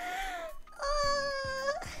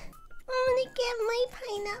 I'm gonna get my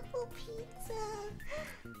pineapple pizza.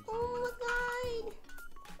 Oh my god.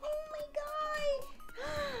 Oh my god.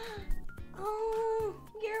 Oh,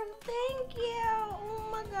 thank you. Oh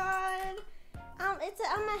my god.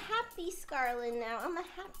 I'm a happy Scarlet now. I'm a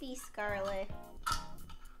happy Scarlet.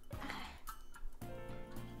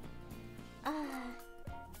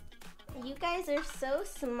 You guys are so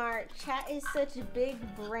smart. Chat is such a big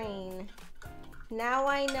brain. Now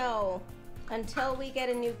I know. Until we get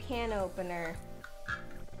a new can opener,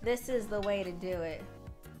 this is the way to do it.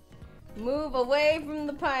 Move away from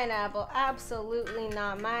the pineapple. Absolutely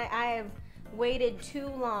not. I have waited too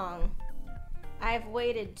long. I've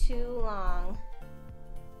waited too long.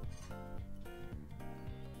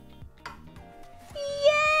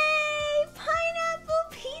 Yay! Pineapple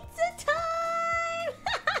pizza time!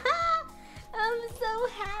 I'm so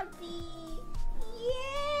happy.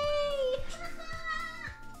 Yay!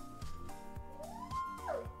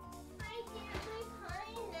 I get my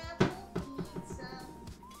pineapple pizza.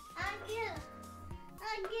 I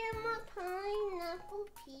get my pineapple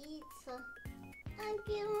pizza. I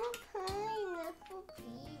get my pineapple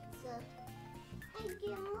pizza. I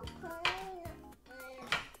get my pineapple.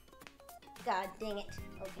 God dang it.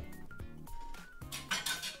 Okay.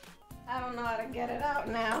 I don't know how to get it out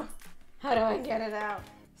now. How do I get it out?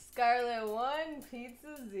 Scarlet 1,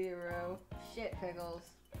 pizza 0. Shit pickles.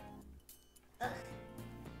 Ugh.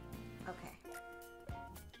 Okay.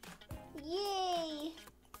 Yay!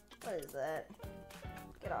 What is that?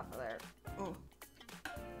 Get off of there.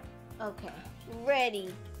 Okay.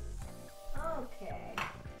 Ready. Okay.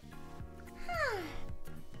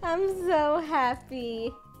 I'm so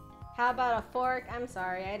happy. How about a fork? I'm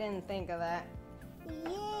sorry, I didn't think of that.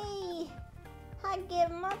 Yay! I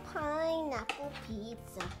get my pineapple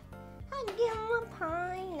pizza. I get my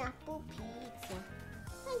pineapple pizza.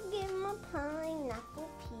 I get my pineapple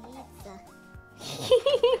pizza.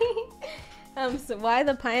 So why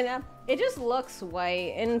the pineapple? It just looks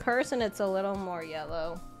white. In person, it's a little more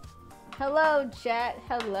yellow. Hello, chat.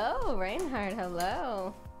 Hello, Reinhardt.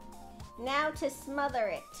 Hello. Now to smother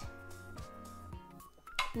it.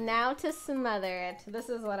 Now to smother it. This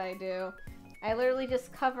is what I do. I literally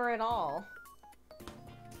just cover it all.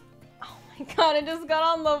 Oh my god, it just got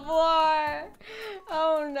on the floor.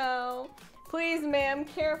 Oh no. Please, ma'am,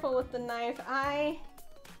 careful with the knife. I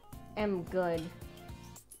am good.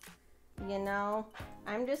 You know?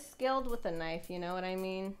 I'm just skilled with a knife, you know what I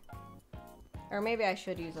mean? Or maybe I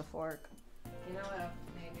should use a fork. You know what?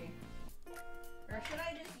 Maybe. Or should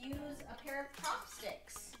I just use a pair of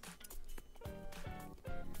chopsticks?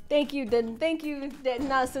 Thank you,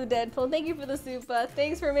 not so Deadpool. Thank you for the super.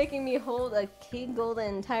 Thanks for making me hold a kegel the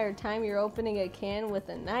entire time you're opening a can with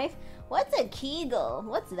a knife. What's a kegel?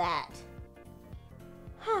 What's that?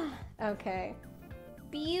 Okay.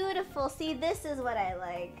 Beautiful. See, this is what I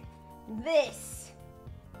like. This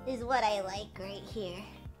is what I like right here.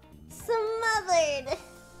 Smothered.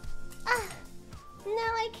 Now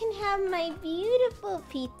I can have my beautiful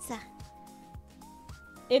pizza.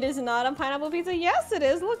 It is not a pineapple pizza. Yes, it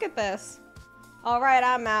is. Look at this. All right,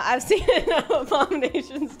 I'm out. I've seen enough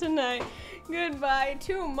abominations tonight. Goodbye.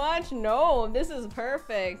 Too much? No, this is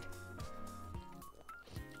perfect.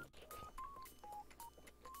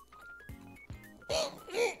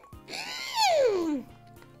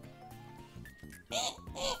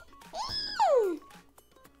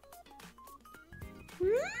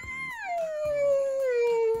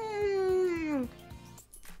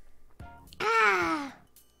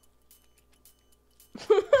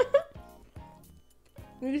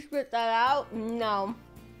 You spit that out? No.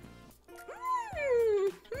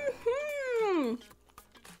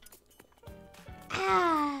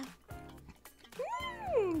 Ah.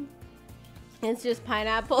 It's just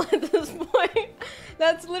pineapple at this point.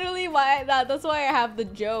 That's literally why that's why I have the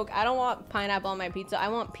joke. I don't want pineapple on my pizza. I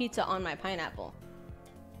want pizza on my pineapple.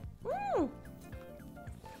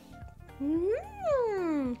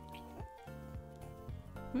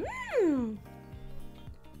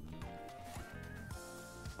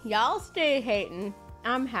 Y'all stay hating.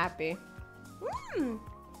 I'm happy.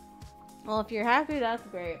 Well, if you're happy, that's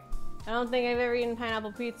great. I don't think I've ever eaten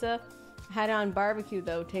pineapple pizza. I had it on barbecue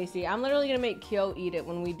though, tasty. I'm literally gonna make Kyo eat it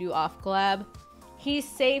when we do off collab. He's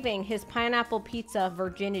saving his pineapple pizza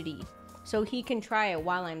virginity so he can try it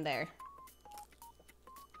while I'm there.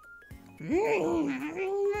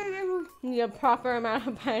 Need a proper amount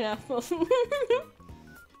of pineapple.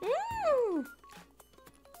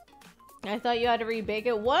 I thought you had to rebake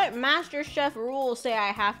it. What Master Chef rules say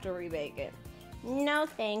I have to rebake it? No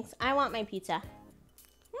thanks. I want my pizza.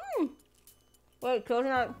 Wait, Kyo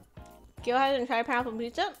hasn't tried pineapple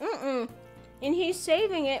pizza? And he's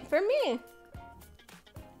saving it for me.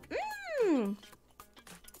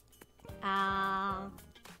 I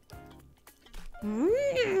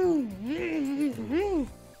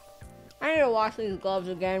need to wash these gloves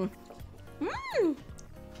again.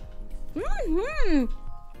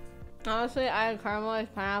 Honestly, I had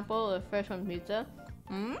caramelized pineapple with fish on pizza.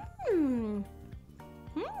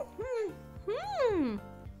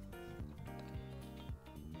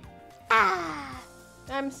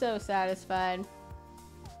 I'm so satisfied.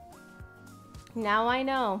 Now I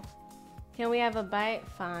know. Can we have a bite?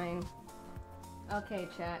 Fine. Okay,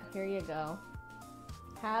 chat, here you go.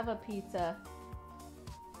 Have a pizza.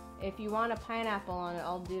 If you want a pineapple on it,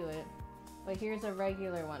 I'll do it. But here's a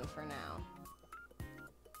regular one for now.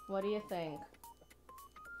 What do you think?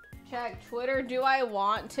 Check Twitter. Do I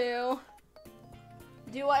want to?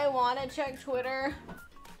 Do I want to check Twitter?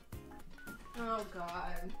 Oh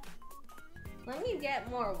God. Let me get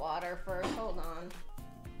more water first. Hold on.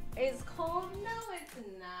 It's cold? No, it's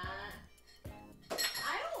not.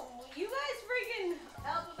 I don't. You guys freaking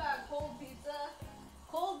help about cold pizza.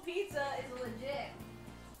 Cold pizza is legit.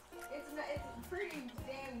 It's pretty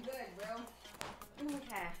damn good, bro.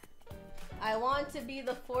 Okay. I want to be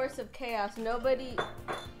the force of chaos. Nobody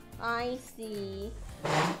I see.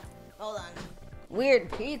 Hold on.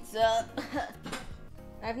 Weird pizza.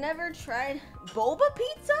 I've never tried boba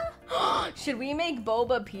pizza? Should we make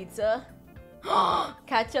boba pizza?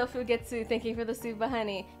 Kacho Fugetsu, thank you for the super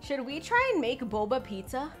honey. Should we try and make boba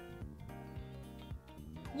pizza?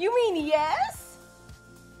 You mean yes?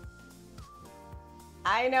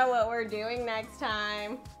 I know what we're doing next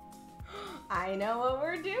time. I know what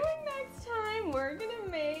we're doing next time. We're gonna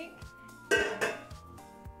make...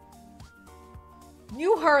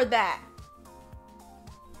 You heard that.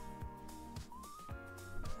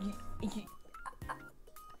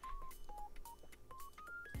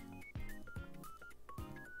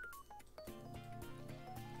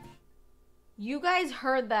 You guys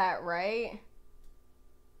heard that, right?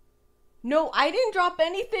 No, I didn't drop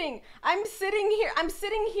anything. I'm sitting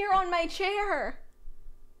here on my chair.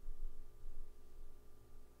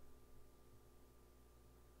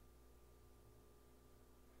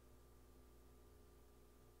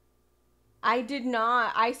 I did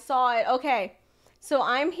not. I saw it. Okay. So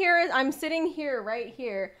I'm sitting here, right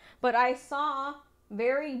here, but I saw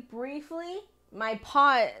very briefly my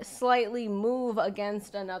pot slightly move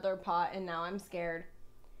against another pot, and now I'm scared.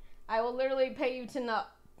 I will literally pay you to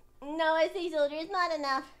not. No, I see, soldier. It's not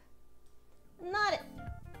enough. Not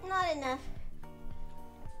enough.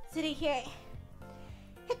 Sitting here.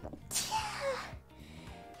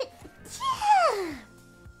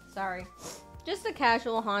 Sorry. Just a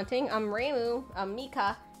casual haunting. I'm Reimu. I'm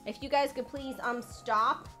Mika. If you guys could please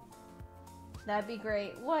stop. That'd be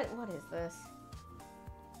great. What is this?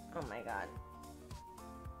 Oh my god.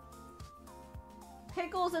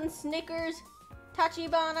 Pickles and Snickers.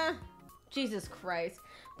 Tachibana. Jesus Christ.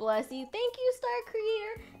 Bless you. Thank you, Star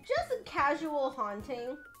Creator. Just a casual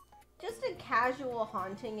haunting. Just a casual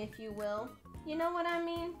haunting, if you will. You know what I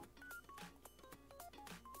mean?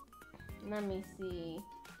 Let me see.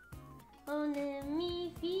 Oh, let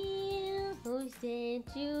me feel who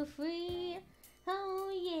set you free. Oh,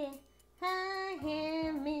 yeah. I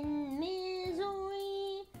am in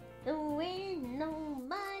misery. The way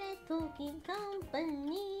nobody to keep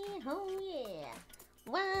company. Oh, yeah.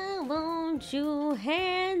 Why won't you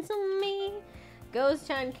handsome me?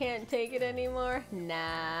 Ghost-chan can't take it anymore?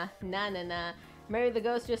 Nah. Maybe the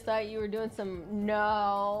ghost just thought you were doing some...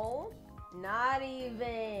 No. Not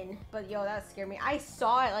even. But yo, that scared me. I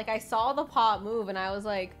saw it. Like, I saw the pot move and I was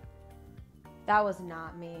like, that was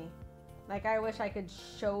not me. Like, I wish I could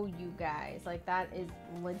show you guys. Like, that is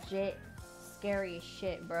legit scary as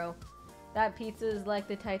shit, bro. That pizza is like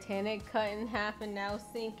the Titanic cut in half and now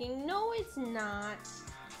sinking. No, it's not.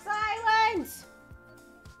 Silence!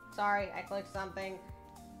 Sorry, I clicked something.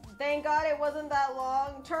 Thank God it wasn't that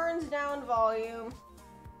long. Turns down volume.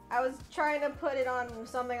 I was trying to put it on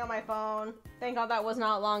something on my phone. Thank God that was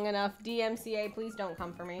not long enough. DMCA, please don't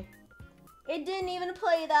come for me. It didn't even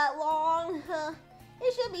play that long.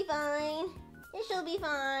 It should be fine. It should be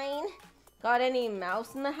fine. Got any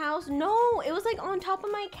mouse in the house? No, it was like on top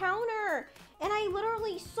of my counter. And I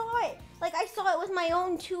literally saw it. Like, I saw it with my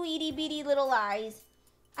own 2 itty bitty little eyes.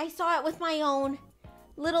 I saw it with my own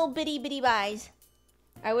little bitty bitty eyes.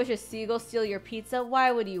 I wish a seagull steal your pizza.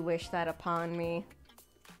 Why would you wish that upon me?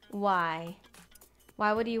 Why?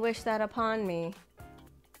 Why would you wish that upon me?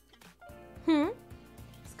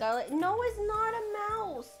 Scarlet, no, it's not a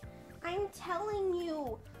mouse. I'm telling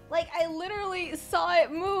you. Like, I literally saw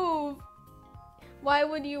it move. Why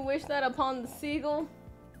would you wish that upon the seagull?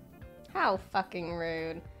 How fucking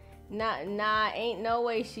rude. Nah, ain't no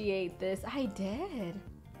way she ate this. I did.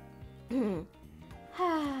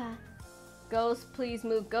 Ghost, please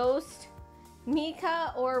move. Ghost,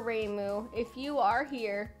 Mika, or Reimu, if you are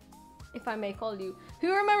here, if I may call you.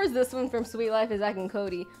 Who remembers this one from Sweet Life of Zack and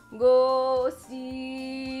Cody?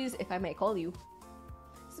 Ghosties, if I may call you.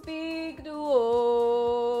 Speak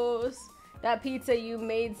to us. That pizza you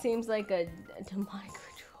made seems like a demonic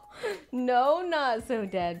ritual. No, not so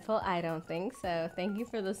Deadpool. I don't think so. Thank you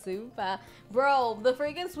for the soup. Bro, the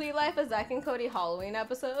freaking Sweet Life of Zack and Cody Halloween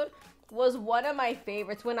episode was one of my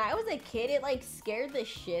favorites. When I was a kid, it like scared the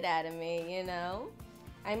shit out of me, you know?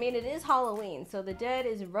 I mean, it is Halloween, so the dead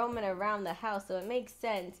is roaming around the house, so it makes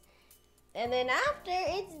sense. And then after,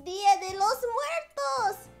 it's Dia de los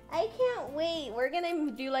Muertos. I can't wait. We're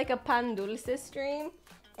gonna do like a pan dulce stream,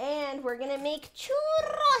 and we're gonna make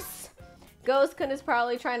churros. Ghostkun is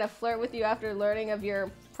probably trying to flirt with you after learning of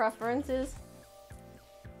your preferences.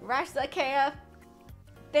 Rashsakea,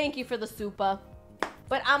 thank you for the soupa.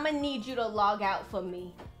 But I'm gonna need you to log out for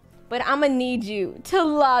me. But I'm gonna need you to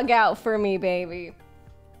log out for me, baby.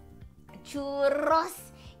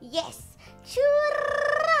 Churros. Yes,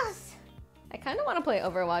 churros. I kind of want to play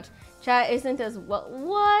Overwatch. Chat isn't as well.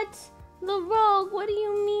 What? The Rogue, what do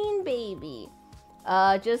you mean, baby?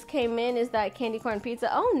 Just came in. Is that candy corn pizza?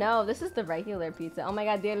 Oh no, this is the regular pizza. Oh my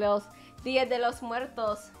god, Dia de los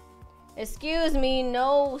Muertos. Excuse me,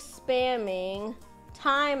 no spamming.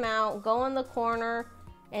 Time out. Go in the corner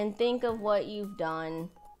and think of what you've done.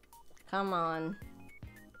 Come on.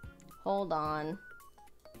 Hold on.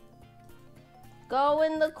 Go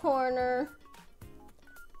in the corner.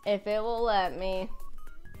 If it will let me.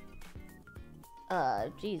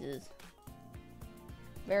 Jesus.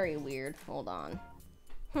 Very weird. Hold on.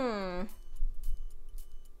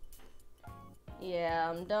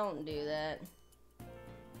 Yeah, don't do that.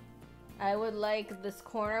 I would like this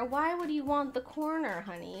corner. Why would you want the corner,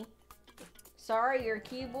 honey? Sorry, your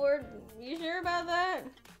keyboard. You sure about that?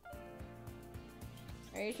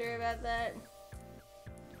 Are you sure about that?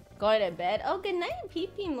 Going to bed? Oh, good night,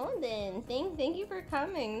 PP Molden. Thank you for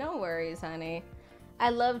coming. No worries, honey.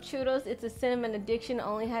 I love churros. It's a cinnamon addiction.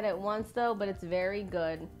 Only had it once, though, but it's very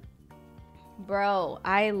good. Bro,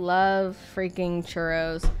 I love freaking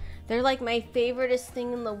churros. They're like my favoriteest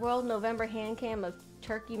thing in the world. November hand cam of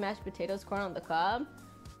turkey, mashed potatoes, corn on the cob.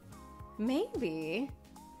 Maybe.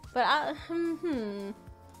 But,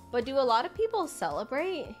 But do a lot of people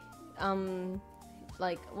celebrate?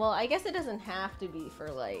 Like, well, I guess it doesn't have to be for,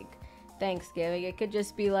 like, Thanksgiving. It could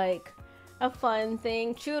just be, like, a fun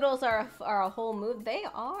thing. Churros are a whole mood. They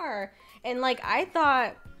are. And, like, I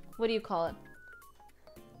thought, what do you call it?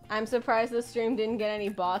 I'm surprised the stream didn't get any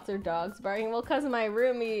bots or dogs barking. Well, because my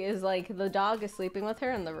roomie is, like, the dog is sleeping with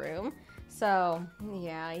her in the room. So,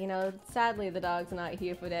 yeah, you know, sadly the dog's not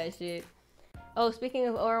here for that shit. Oh, speaking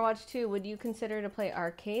of Overwatch 2, would you consider to play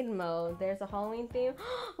arcade mode? There's a Halloween theme.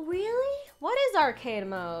 Really? What is arcade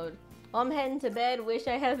mode? Well, I'm heading to bed. Wish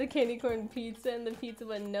I had the candy corn pizza and the pizza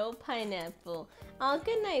with no pineapple. Oh,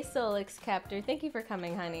 good night, Solix Captor. Thank you for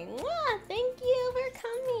coming, honey. Mwah, thank you for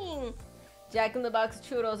coming. Jack in the Box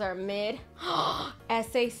churros are mid.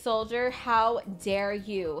 SA Soldier, how dare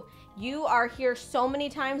you? You are here so many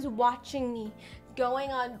times watching me, going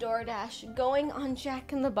on DoorDash, going on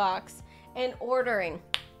Jack in the Box, and ordering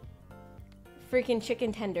freaking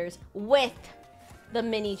chicken tenders with the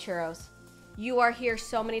mini churros. You are here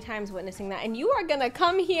so many times witnessing that, and you are gonna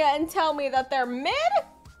come here and tell me that they're mid?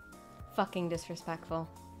 Fucking disrespectful.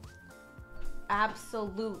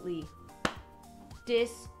 absolutely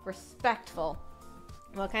disrespectful.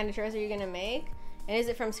 What kind of churros are you gonna make? And is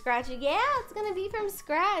it from scratch? Yeah, it's gonna be from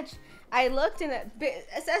scratch. I looked in it.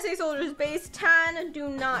 SA Soldiers base 10. Do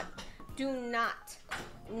not.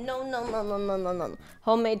 No.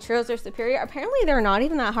 Homemade churros are superior. Apparently, they're not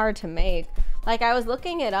even that hard to make. Like, I was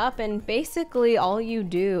looking it up, and basically all you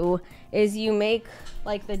do is you make,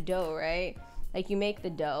 like, the dough, right? Like, you make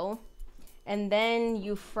the dough, and then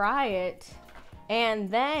you fry it,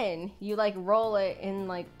 and then you, like, roll it in,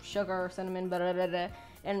 like, sugar or cinnamon, blah, blah, blah,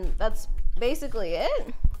 and that's basically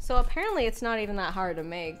it. So apparently it's not even that hard to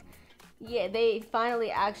make. Yeah, they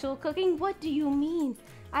finally actual cooking. What do you mean?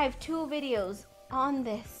 I have 2 videos on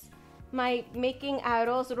this. My making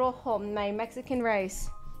arroz rojo, my Mexican rice,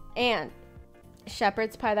 and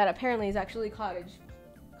shepherd's pie that apparently is actually cottage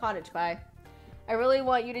pie. I really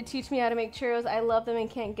want you to teach me how to make churros. I love them and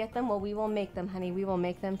can't get them. Well, we will make them, honey. We will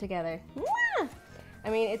make them together. Mwah! I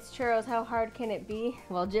mean, it's churros. How hard can it be?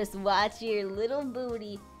 Well, just watch your little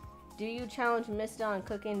booty. Do you challenge Mr. on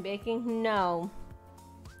cooking, baking? No,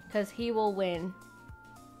 because he will win.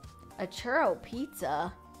 A churro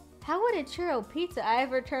pizza? How would a churro pizza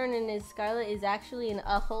I've returned in his Scarlet is actually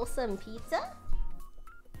a wholesome pizza?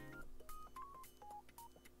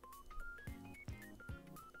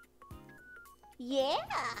 Yeah.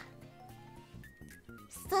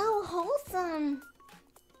 So wholesome.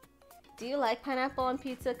 Do you like pineapple on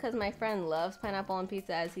pizza? Because my friend loves pineapple on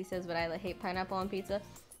pizza, as he says, but I hate pineapple on pizza.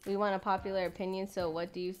 We want a popular opinion, so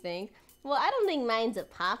what do you think? Well, I don't think mine's a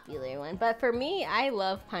popular one. But for me, I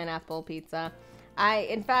love pineapple pizza.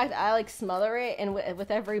 In fact, I like smother it, and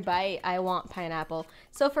with every bite, I want pineapple.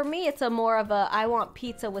 So for me, it's a more of a, I want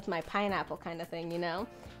pizza with my pineapple kind of thing, you know?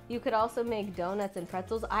 You could also make donuts and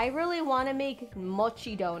pretzels. I really want to make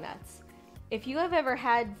mochi donuts. If you have ever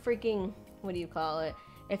had freaking, what do you call it?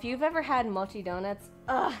 If you've ever had mochi donuts,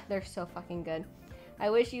 they're so fucking good. I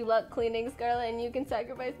wish you luck cleaning, Scarlet, and you can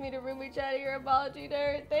sacrifice me to Ruby Chat. Your apology to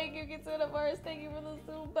her. Thank you, Kitsuna Forest. Thank you for the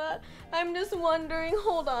super. I'm just wondering,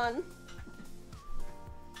 hold on.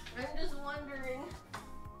 I'm just wondering,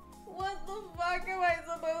 what the fuck am I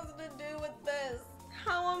supposed to do with this?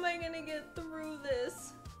 How am I gonna get through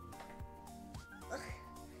this? Ugh.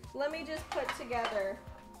 Let me just put together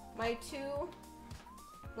my 2.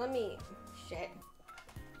 Let me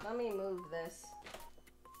move this.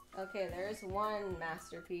 Okay, there's one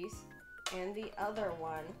masterpiece, and the other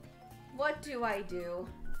one. What do I do?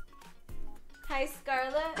 Hi,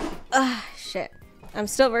 Scarlet. Shit. I'm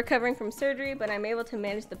still recovering from surgery, but I'm able to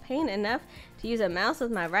manage the pain enough to use a mouse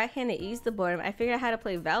with my right hand to ease the boredom. I figured out how to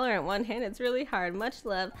play Valorant one hand. It's really hard. Much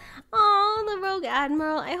love. Oh, the Rogue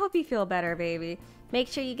Admiral. I hope you feel better, baby. Make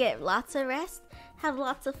sure you get lots of rest, have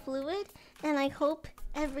lots of fluid, and I hope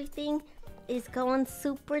everything is going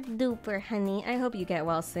super duper, honey. I hope you get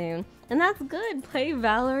well soon. And that's good. Play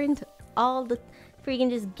Valorant all the freaking,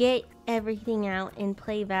 just get everything out and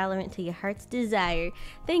play Valorant to your heart's desire.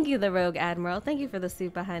 Thank you, the Rogue Admiral. Thank you for the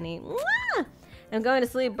super, honey. Mwah! I'm going to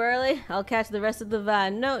sleep early. I'll catch the rest of the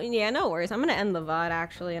VOD. No worries. I'm going to end the VOD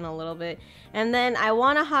actually in a little bit. And then I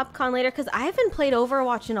want to hop-con later because I haven't played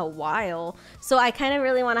Overwatch in a while. So I kind of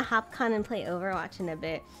really want to hop-con and play Overwatch in a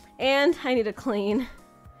bit. And I need to clean.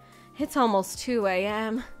 It's almost 2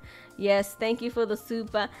 a.m. Yes, thank you for the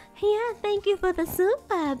super. Yeah, thank you for the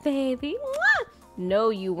super, baby. Mwah! No,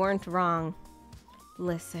 you weren't wrong.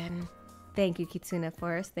 Listen. Thank you, Kitsuna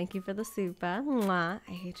Forest. Thank you for the super. Mwah.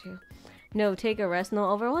 I hate you. No, take a rest. No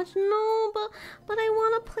Overwatch. No, but I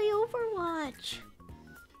want to play Overwatch.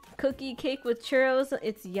 Cookie cake with churros.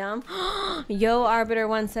 It's yum. Yo, Arbiter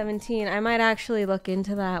 117. I might actually look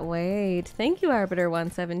into that. Wait. Thank you, Arbiter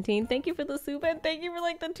 117. Thank you for the soup, and thank you for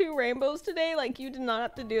like the 2 rainbows today. Like, you did not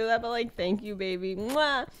have to do that, but like, thank you, baby.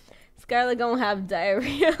 Mwah. Scarlet gonna have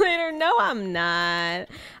diarrhea later. No, I'm not.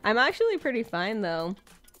 I'm actually pretty fine though.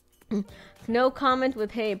 No comment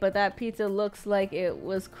with hate, but that pizza looks like it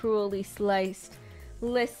was cruelly sliced.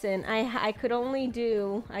 Listen, I could only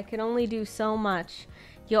do so much.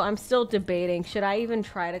 Yo, I'm still debating. Should I even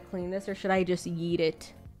try to clean this or should I just yeet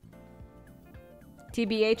it?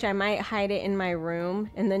 TBH, I might hide it in my room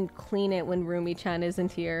and then clean it when Rumi-chan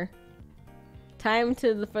isn't here. Time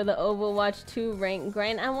for the Overwatch 2 rank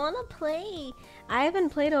grind. I want to play. I haven't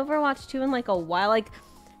played Overwatch 2 in like a while. Like,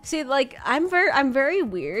 see, like I'm very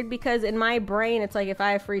weird because in my brain it's like if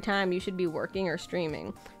I have free time, you should be working or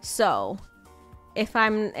streaming. So,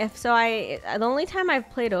 the only time I've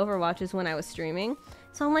played Overwatch is when I was streaming.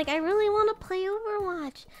 So I'm like, I really want to play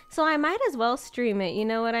Overwatch. So I might as well stream it. You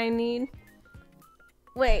know what I need?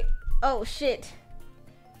 Wait. Oh shit.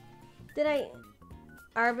 Did I?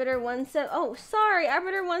 Arbiter 17. Oh, sorry,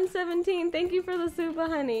 Arbiter 117. Thank you for the super,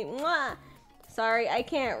 honey. Mwah. Sorry, I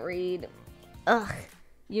can't read. Ugh.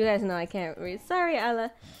 You guys know I can't read. Sorry,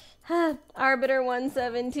 Alla. Arbiter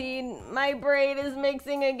 117. My brain is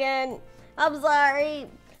mixing again. I'm sorry.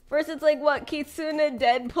 First it's like, what, Kitsune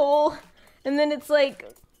Deadpool? And then it's like,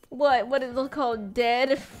 what is it called?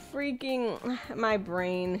 Dead freaking my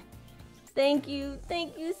brain. Thank you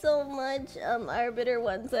so much, Arbiter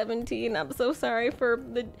 117. I'm so sorry for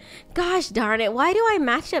the, gosh darn it. Why do I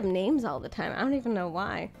match up names all the time? I don't even know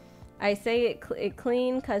why. I say it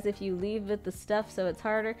clean because if you leave it the stuff so it's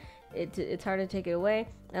harder, it's hard to take it away.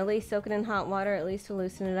 At least soak it in hot water, at least to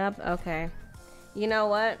loosen it up. Okay. You know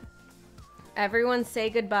what? Everyone say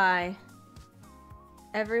goodbye.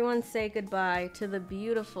 Everyone say goodbye to the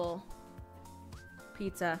beautiful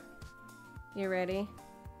pizza. You ready?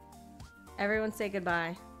 Everyone say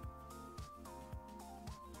goodbye.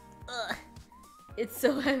 Ugh. It's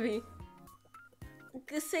so heavy.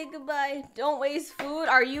 Say goodbye. Don't waste food.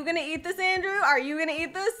 Are you gonna eat this, Andrew? Are you gonna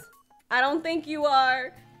eat this? I don't think you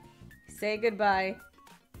are. Say goodbye.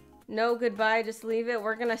 No goodbye, just leave it.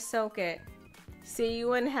 We're gonna soak it. See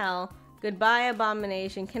you in hell. Goodbye,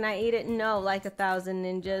 abomination. Can I eat it? No, like 1,000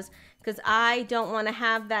 ninjas. Because I don't want to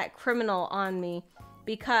have that criminal on me.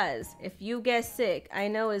 Because if you get sick, I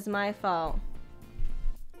know it's my fault.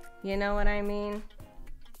 You know what I mean?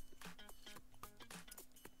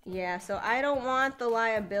 Yeah, so I don't want the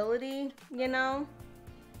liability, you know?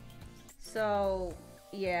 So,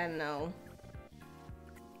 yeah, no.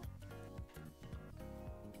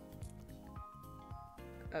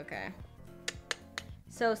 Okay.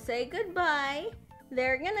 So say goodbye.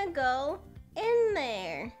 They're gonna go in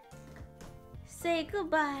there. Say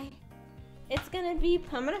goodbye. It's gonna be,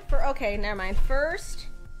 okay, never mind. First,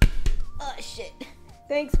 oh shit.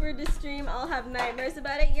 Thanks for the stream. I'll have nightmares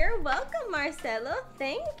about it. You're welcome, Marcelo.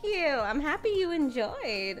 Thank you. I'm happy you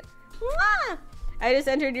enjoyed. Mwah! I just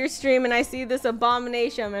entered your stream and I see this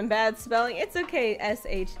abomination and bad spelling. It's okay,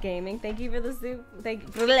 SH Gaming. Thank you for the soup. Thank you.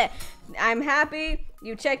 Bleh. I'm happy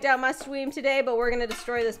you checked out my stream today, but we're gonna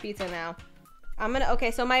destroy this pizza now.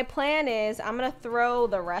 Okay, so my plan is I'm gonna throw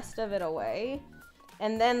the rest of it away.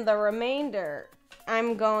 And then the remainder,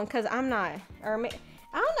 I'm going, cause I'm not, or I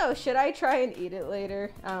don't know, should I try and eat it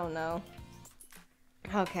later? I don't know.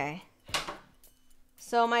 Okay.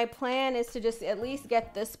 So my plan is to just at least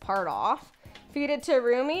get this part off. Feed it to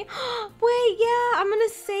Rumi. Wait, yeah, I'm gonna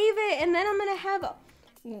save it and then I'm gonna have,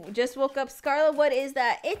 just woke up, Scarlet, what is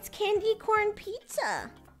that? It's candy corn pizza.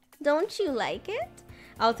 Don't you like it?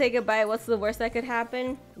 I'll take a bite. What's the worst that could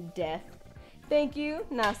happen? Death. Thank you,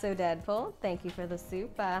 not so Deadpool. Thank you for the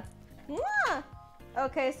soup. Mwah!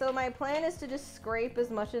 Okay, so my plan is to just scrape as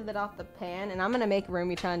much of it off the pan, and I'm gonna make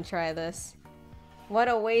Rumi-chan try this. What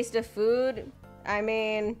a waste of food. I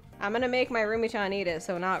mean, I'm gonna make my Rumi-chan eat it,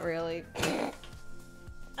 so not really.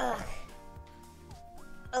 Ugh.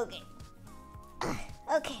 Okay. Ugh.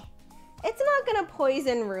 Okay. It's not gonna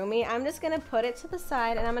poison Rumi. I'm just gonna put it to the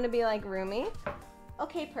side, and I'm gonna be like, Rumi.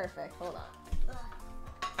 Okay, perfect. Hold on.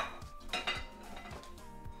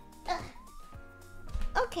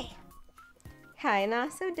 Okay. Hi,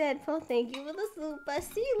 not so Deadpool. Thank you for the soup.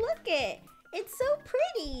 See, look it. It's so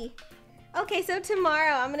pretty. Okay, so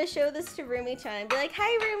tomorrow I'm gonna show this to Rumi-chan and be like,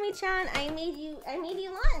 hi Rumi-chan, I made you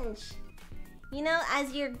lunch. You know,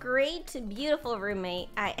 as your great, beautiful roommate,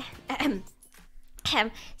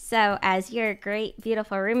 so as your great,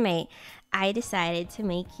 beautiful roommate, I decided to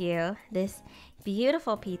make you this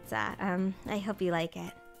beautiful pizza. I hope you like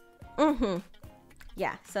it. Mm-hmm.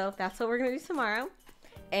 Yeah, so that's what we're gonna do tomorrow.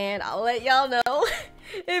 And I'll let y'all know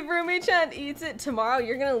if Rumi-chan eats it tomorrow.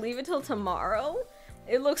 You're gonna leave it till tomorrow?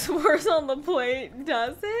 It looks worse on the plate,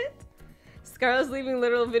 does it? Scarlett's leaving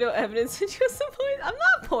literal video evidence to just some poison. I'm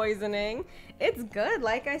not poisoning. It's good.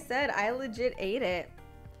 Like I said, I legit ate it.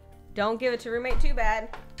 Don't give it to roommate too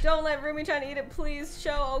bad. Don't let Rumi-chan eat it, please.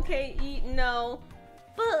 Show okay, eat no.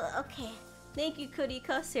 But okay. Thank you,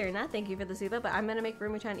 Kuriko Sirna. Thank you for the soup, but I'm gonna make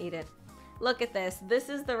Rumi-chan eat it. Look at this. This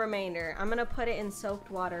is the remainder. I'm gonna put it in soaked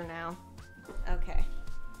water now. Okay.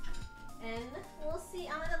 And we'll see.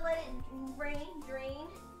 I'm gonna let it drain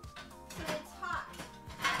so it's hot.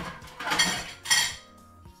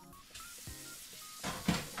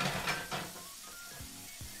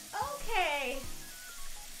 Okay.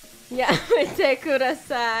 Yeah, take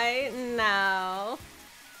kudasai. No.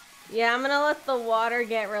 Yeah, I'm gonna let the water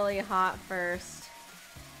get really hot first.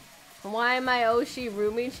 Why am I Oshi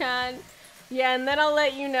Rumi-chan? Yeah, and then I'll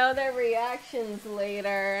let you know their reactions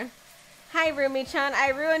later. Hi, Rumi-chan. I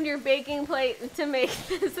ruined your baking plate to make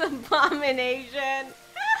this abomination.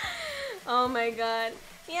 Oh my god.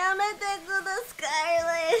 Ya me tengo the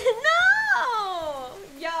Scarlet. No!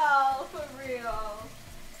 Y'all, for real.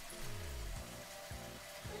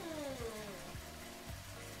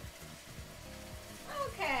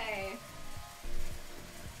 Okay.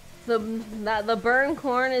 The burn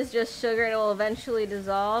corn is just sugar. It will eventually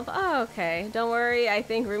dissolve. Oh, okay. Don't worry. I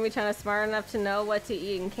think Rumi-chan is smart enough to know what to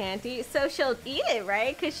eat and can't eat, so she'll eat it,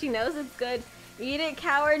 right? Because she knows it's good. Eat it,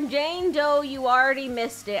 coward. Jane Doe, you already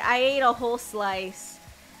missed it. I ate a whole slice.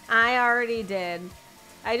 I already did.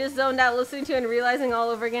 I just zoned out listening to and realizing all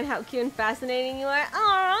over again how cute and fascinating you are.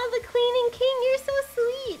 Aw, the Queen and King, you're so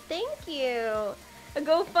sweet. Thank you. A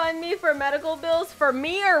GoFundMe for medical bills for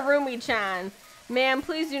me or Rumi-chan? Ma'am,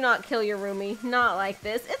 please do not kill your Rumi. Not like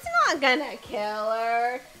this. It's not gonna kill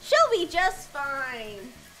her. She'll be just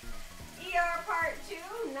fine. ER part 2?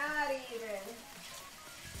 Not even.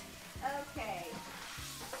 Okay.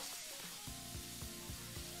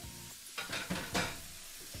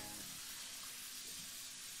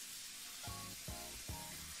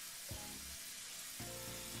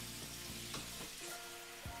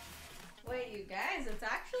 Wait, you guys, it's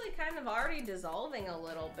actually kind of already dissolving a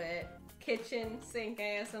little bit. Kitchen sink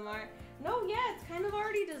ASMR. No, yeah, it's kind of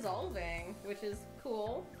already dissolving, which is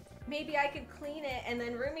cool. Maybe I could clean it and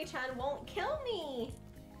then Rumi-chan won't kill me.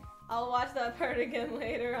 I'll watch that part again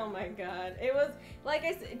later. Oh my god. It was, like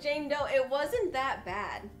I said, Jane Doe, it wasn't that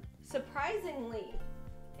bad. Surprisingly.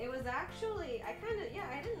 It was actually, I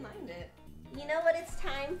didn't mind it. You know what it's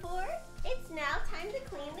time for? It's now time to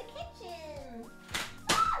clean the kitchen.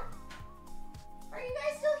 Ah! Are you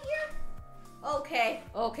guys still here? Okay,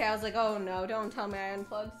 I was like, oh no, don't tell me I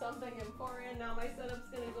unplugged something important. Now my setup's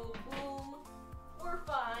gonna go boom. We're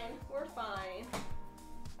fine.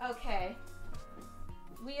 Okay.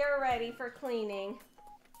 We are ready for cleaning.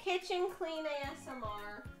 Kitchen clean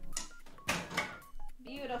ASMR.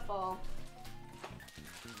 Beautiful.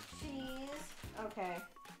 Cheese. Okay.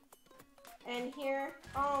 And here,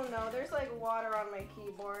 oh no, there's like water on my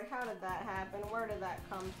keyboard. How did that happen? Where did that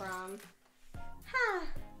come from? Huh.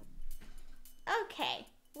 Okay,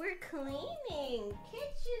 we're cleaning.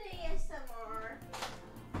 Kitchen ASMR.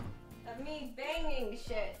 Of me banging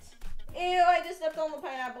shit. Ew, I just stepped on the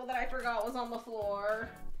pineapple that I forgot was on the floor.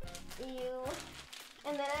 Ew.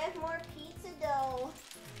 And then I have more pizza dough.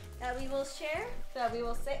 That we will share, that we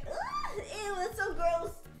will say, Ugh, ew, it's so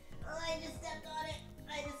gross. Oh, I just stepped on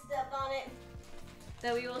it.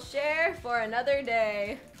 That we will share for another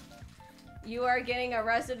day. You are getting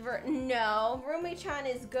arrested for, no, Rumi-chan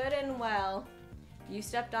is good and well. You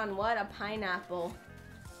stepped on what? A pineapple.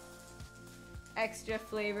 Extra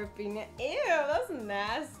flavor peanut. Ew, that's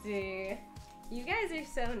nasty. You guys are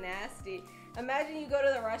so nasty. Imagine you go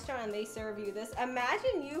to the restaurant and they serve you this.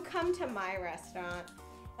 Imagine you come to my restaurant.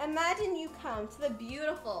 Imagine you come to the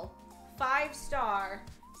beautiful 5-star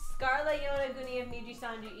Scarle Yonaguni of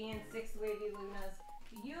NIJISANJI EN 6 Wavy Lunas.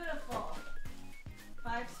 Beautiful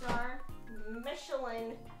 5-star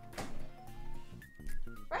Michelin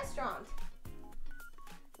restaurant.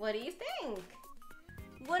 What do you think?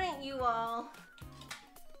 Wouldn't you all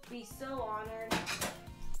be so honored?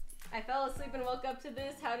 I fell asleep and woke up to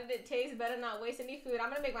this. How did it taste? Better not waste any food. I'm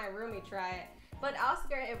gonna make my roomie try it. But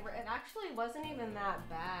Oscar, it actually wasn't even that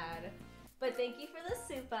bad. But thank you for the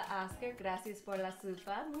supa, Oscar. Gracias por la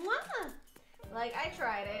supa. Mwah! Like, I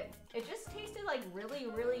tried it. It just tasted like really,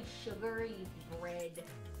 really sugary bread.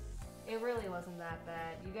 It really wasn't that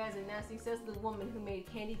bad. You guys are nasty, says the woman who made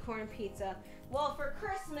candy corn pizza. Well, for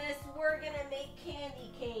Christmas, we're gonna make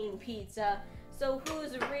candy cane pizza. So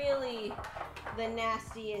who's really the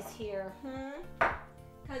nastiest here,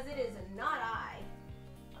 Because it is not I.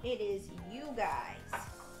 It is you guys.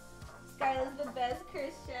 Skyla's the best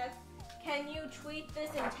curse chef. Can you tweet this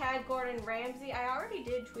and tag Gordon Ramsay? I already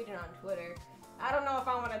did tweet it on Twitter. I don't know if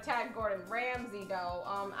I want to tag Gordon Ramsay though.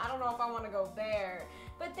 I don't know if I want to go there.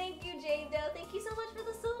 But thank you, Jane Doe. Thank you so much for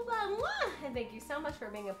the suba. Mwah! And thank you so much for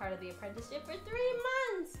being a part of the apprenticeship for 3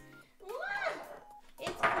 months. Mwah!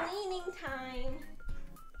 It's cleaning time.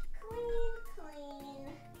 Clean.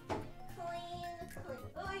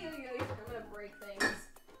 Oh, I'm gonna break things.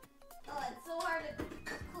 Oh, it's so hard to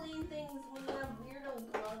clean things when you have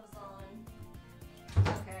weirdo gloves on.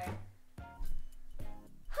 Okay.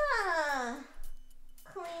 Huh.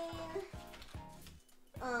 Clean.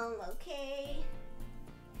 Okay.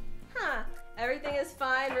 Huh. Everything is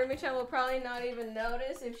fine. Rumi-chan will probably not even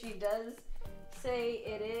notice. If she does say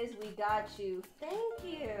it is, we got you. Thank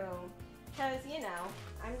you. Because, you know,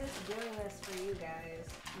 I'm just doing this for you guys,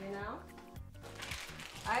 you know?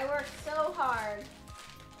 I worked so hard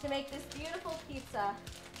to make this beautiful pizza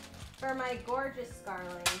for my gorgeous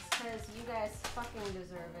Scarlings, because you guys fucking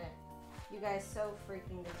deserve it. You guys so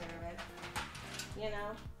freaking deserve it. You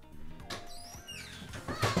know?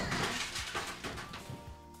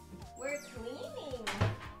 We're cleaning.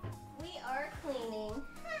 We are cleaning.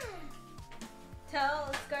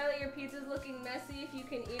 Tell Scarlett your pizza's looking messy. If you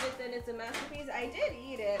can eat it, then it's a masterpiece. I did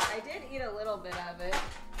eat it. I did eat a little bit of it.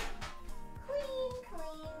 Clean,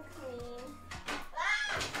 clean, clean.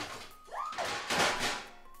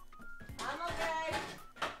 I'm okay.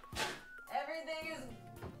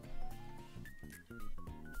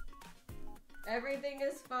 Everything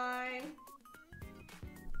is fine.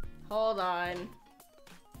 Hold on.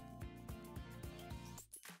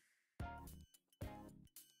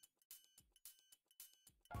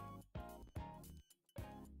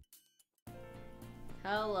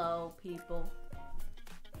 Hello, people.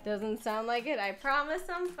 Doesn't sound like it. I promise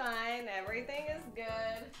I'm fine. Everything is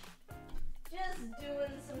good. Just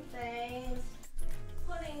doing some things.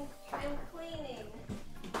 I'm cleaning.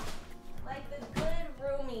 Like the good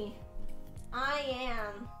roomie I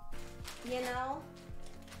am. You know?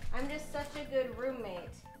 I'm just such a good roommate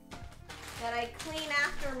that I clean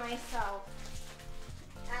after myself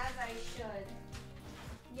as I should.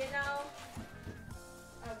 You know?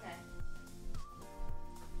 Okay.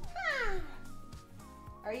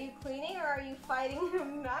 Are you cleaning or are you fighting?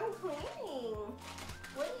 I'm cleaning.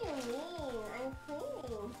 What do you mean? I'm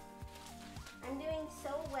cleaning. I'm doing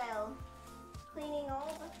so well. Cleaning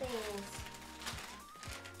all the things.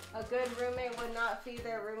 A good roommate would not feed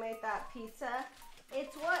their roommate that pizza.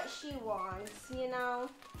 It's what she wants, you know?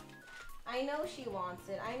 I know she wants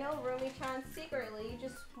it. I know Roomie-chan secretly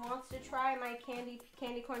just wants to try my candy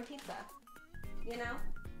corn pizza. You know?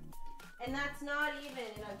 And that's not even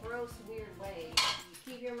in a gross, weird way.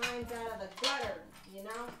 You keep your minds out of the gutter, you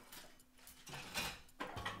know?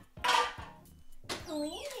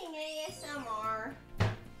 Cleaning ASMR.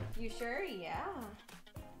 You sure? Yeah.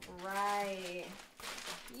 Right.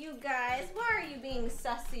 You guys, why are you being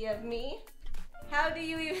sussy of me? How do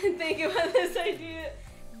you even think about this idea?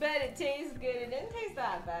 Bet it tastes good. It didn't taste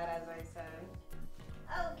that bad, as I said.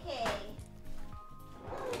 Okay.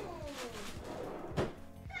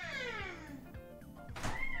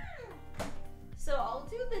 So I'll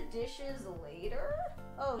do the dishes later?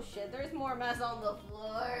 Oh shit, there's more mess on the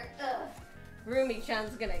floor. Ugh.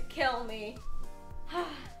 Roomie-chan's gonna kill me.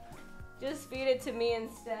 Just feed it to me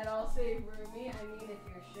instead. I'll save Roomie. I mean, if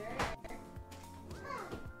you're sure.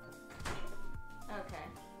 Okay.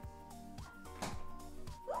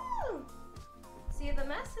 Woo! See, the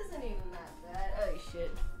mess isn't even that bad. Oh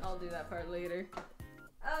shit. I'll do that part later.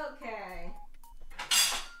 Okay.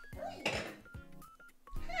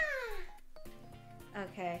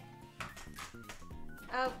 Okay.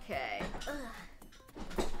 Okay.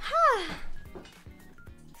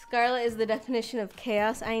 Scarlett is the definition of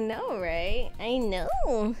chaos. I know, right? I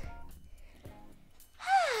know.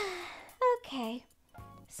 Okay.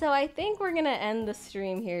 So I think we're gonna end the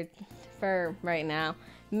stream here for right now.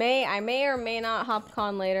 I may or may not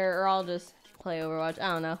hopcon later, or I'll just play Overwatch.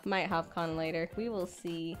 I don't know. Might hopcon later. We will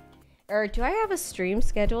see. Or do I have a stream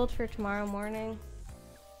scheduled for tomorrow morning?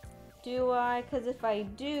 Do I? Because if I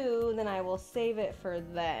do, then I will save it for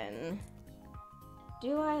then.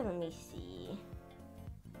 Do I? Let me see.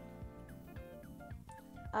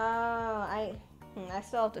 I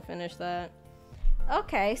still have to finish that.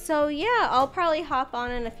 Okay, so yeah, I'll probably hop on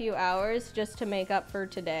in a few hours just to make up for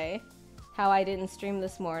today. How I didn't stream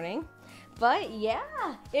this morning. But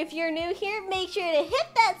yeah, if you're new here, make sure to hit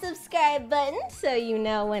that subscribe button so you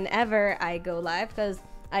know whenever I go live, because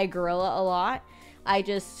I gorilla a lot. I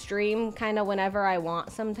just stream kind of whenever I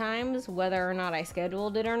want sometimes, whether or not I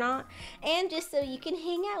scheduled it or not. And just so you can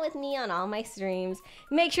hang out with me on all my streams,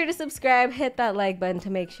 make sure to subscribe, hit that like button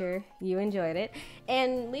to make sure you enjoyed it,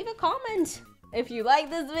 and leave a comment if you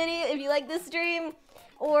like this video, if you like this stream,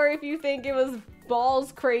 or if you think it was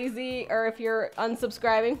balls crazy, or if you're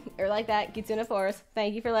unsubscribing or like that. Kitsune Forest,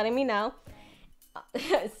 thank you for letting me know.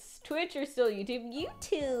 Twitch or still YouTube?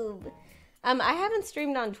 YouTube! I haven't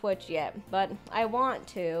streamed on Twitch yet, but I want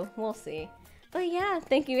to. We'll see. But yeah,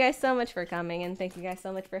 thank you guys so much for coming, and thank you guys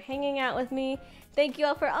so much for hanging out with me. Thank you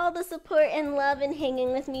all for all the support and love and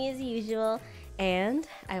hanging with me as usual. And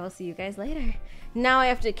I will see you guys later. Now I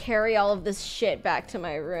have to carry all of this shit back to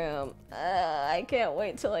my room. I can't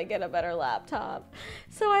wait till I get a better laptop,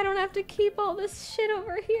 so I don't have to keep all this shit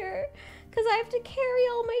over here, because I have to carry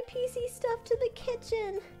all my PC stuff to the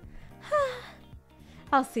kitchen.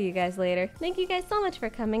 I'll see you guys later. Thank you guys so much for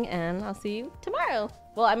coming, and I'll see you tomorrow.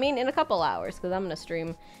 Well, I mean in a couple hours, because I'm gonna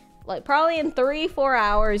stream, like probably in 3-4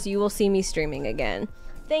 hours you will see me streaming again.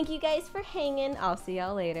 Thank you guys for hanging. I'll see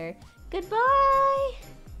y'all later. Goodbye!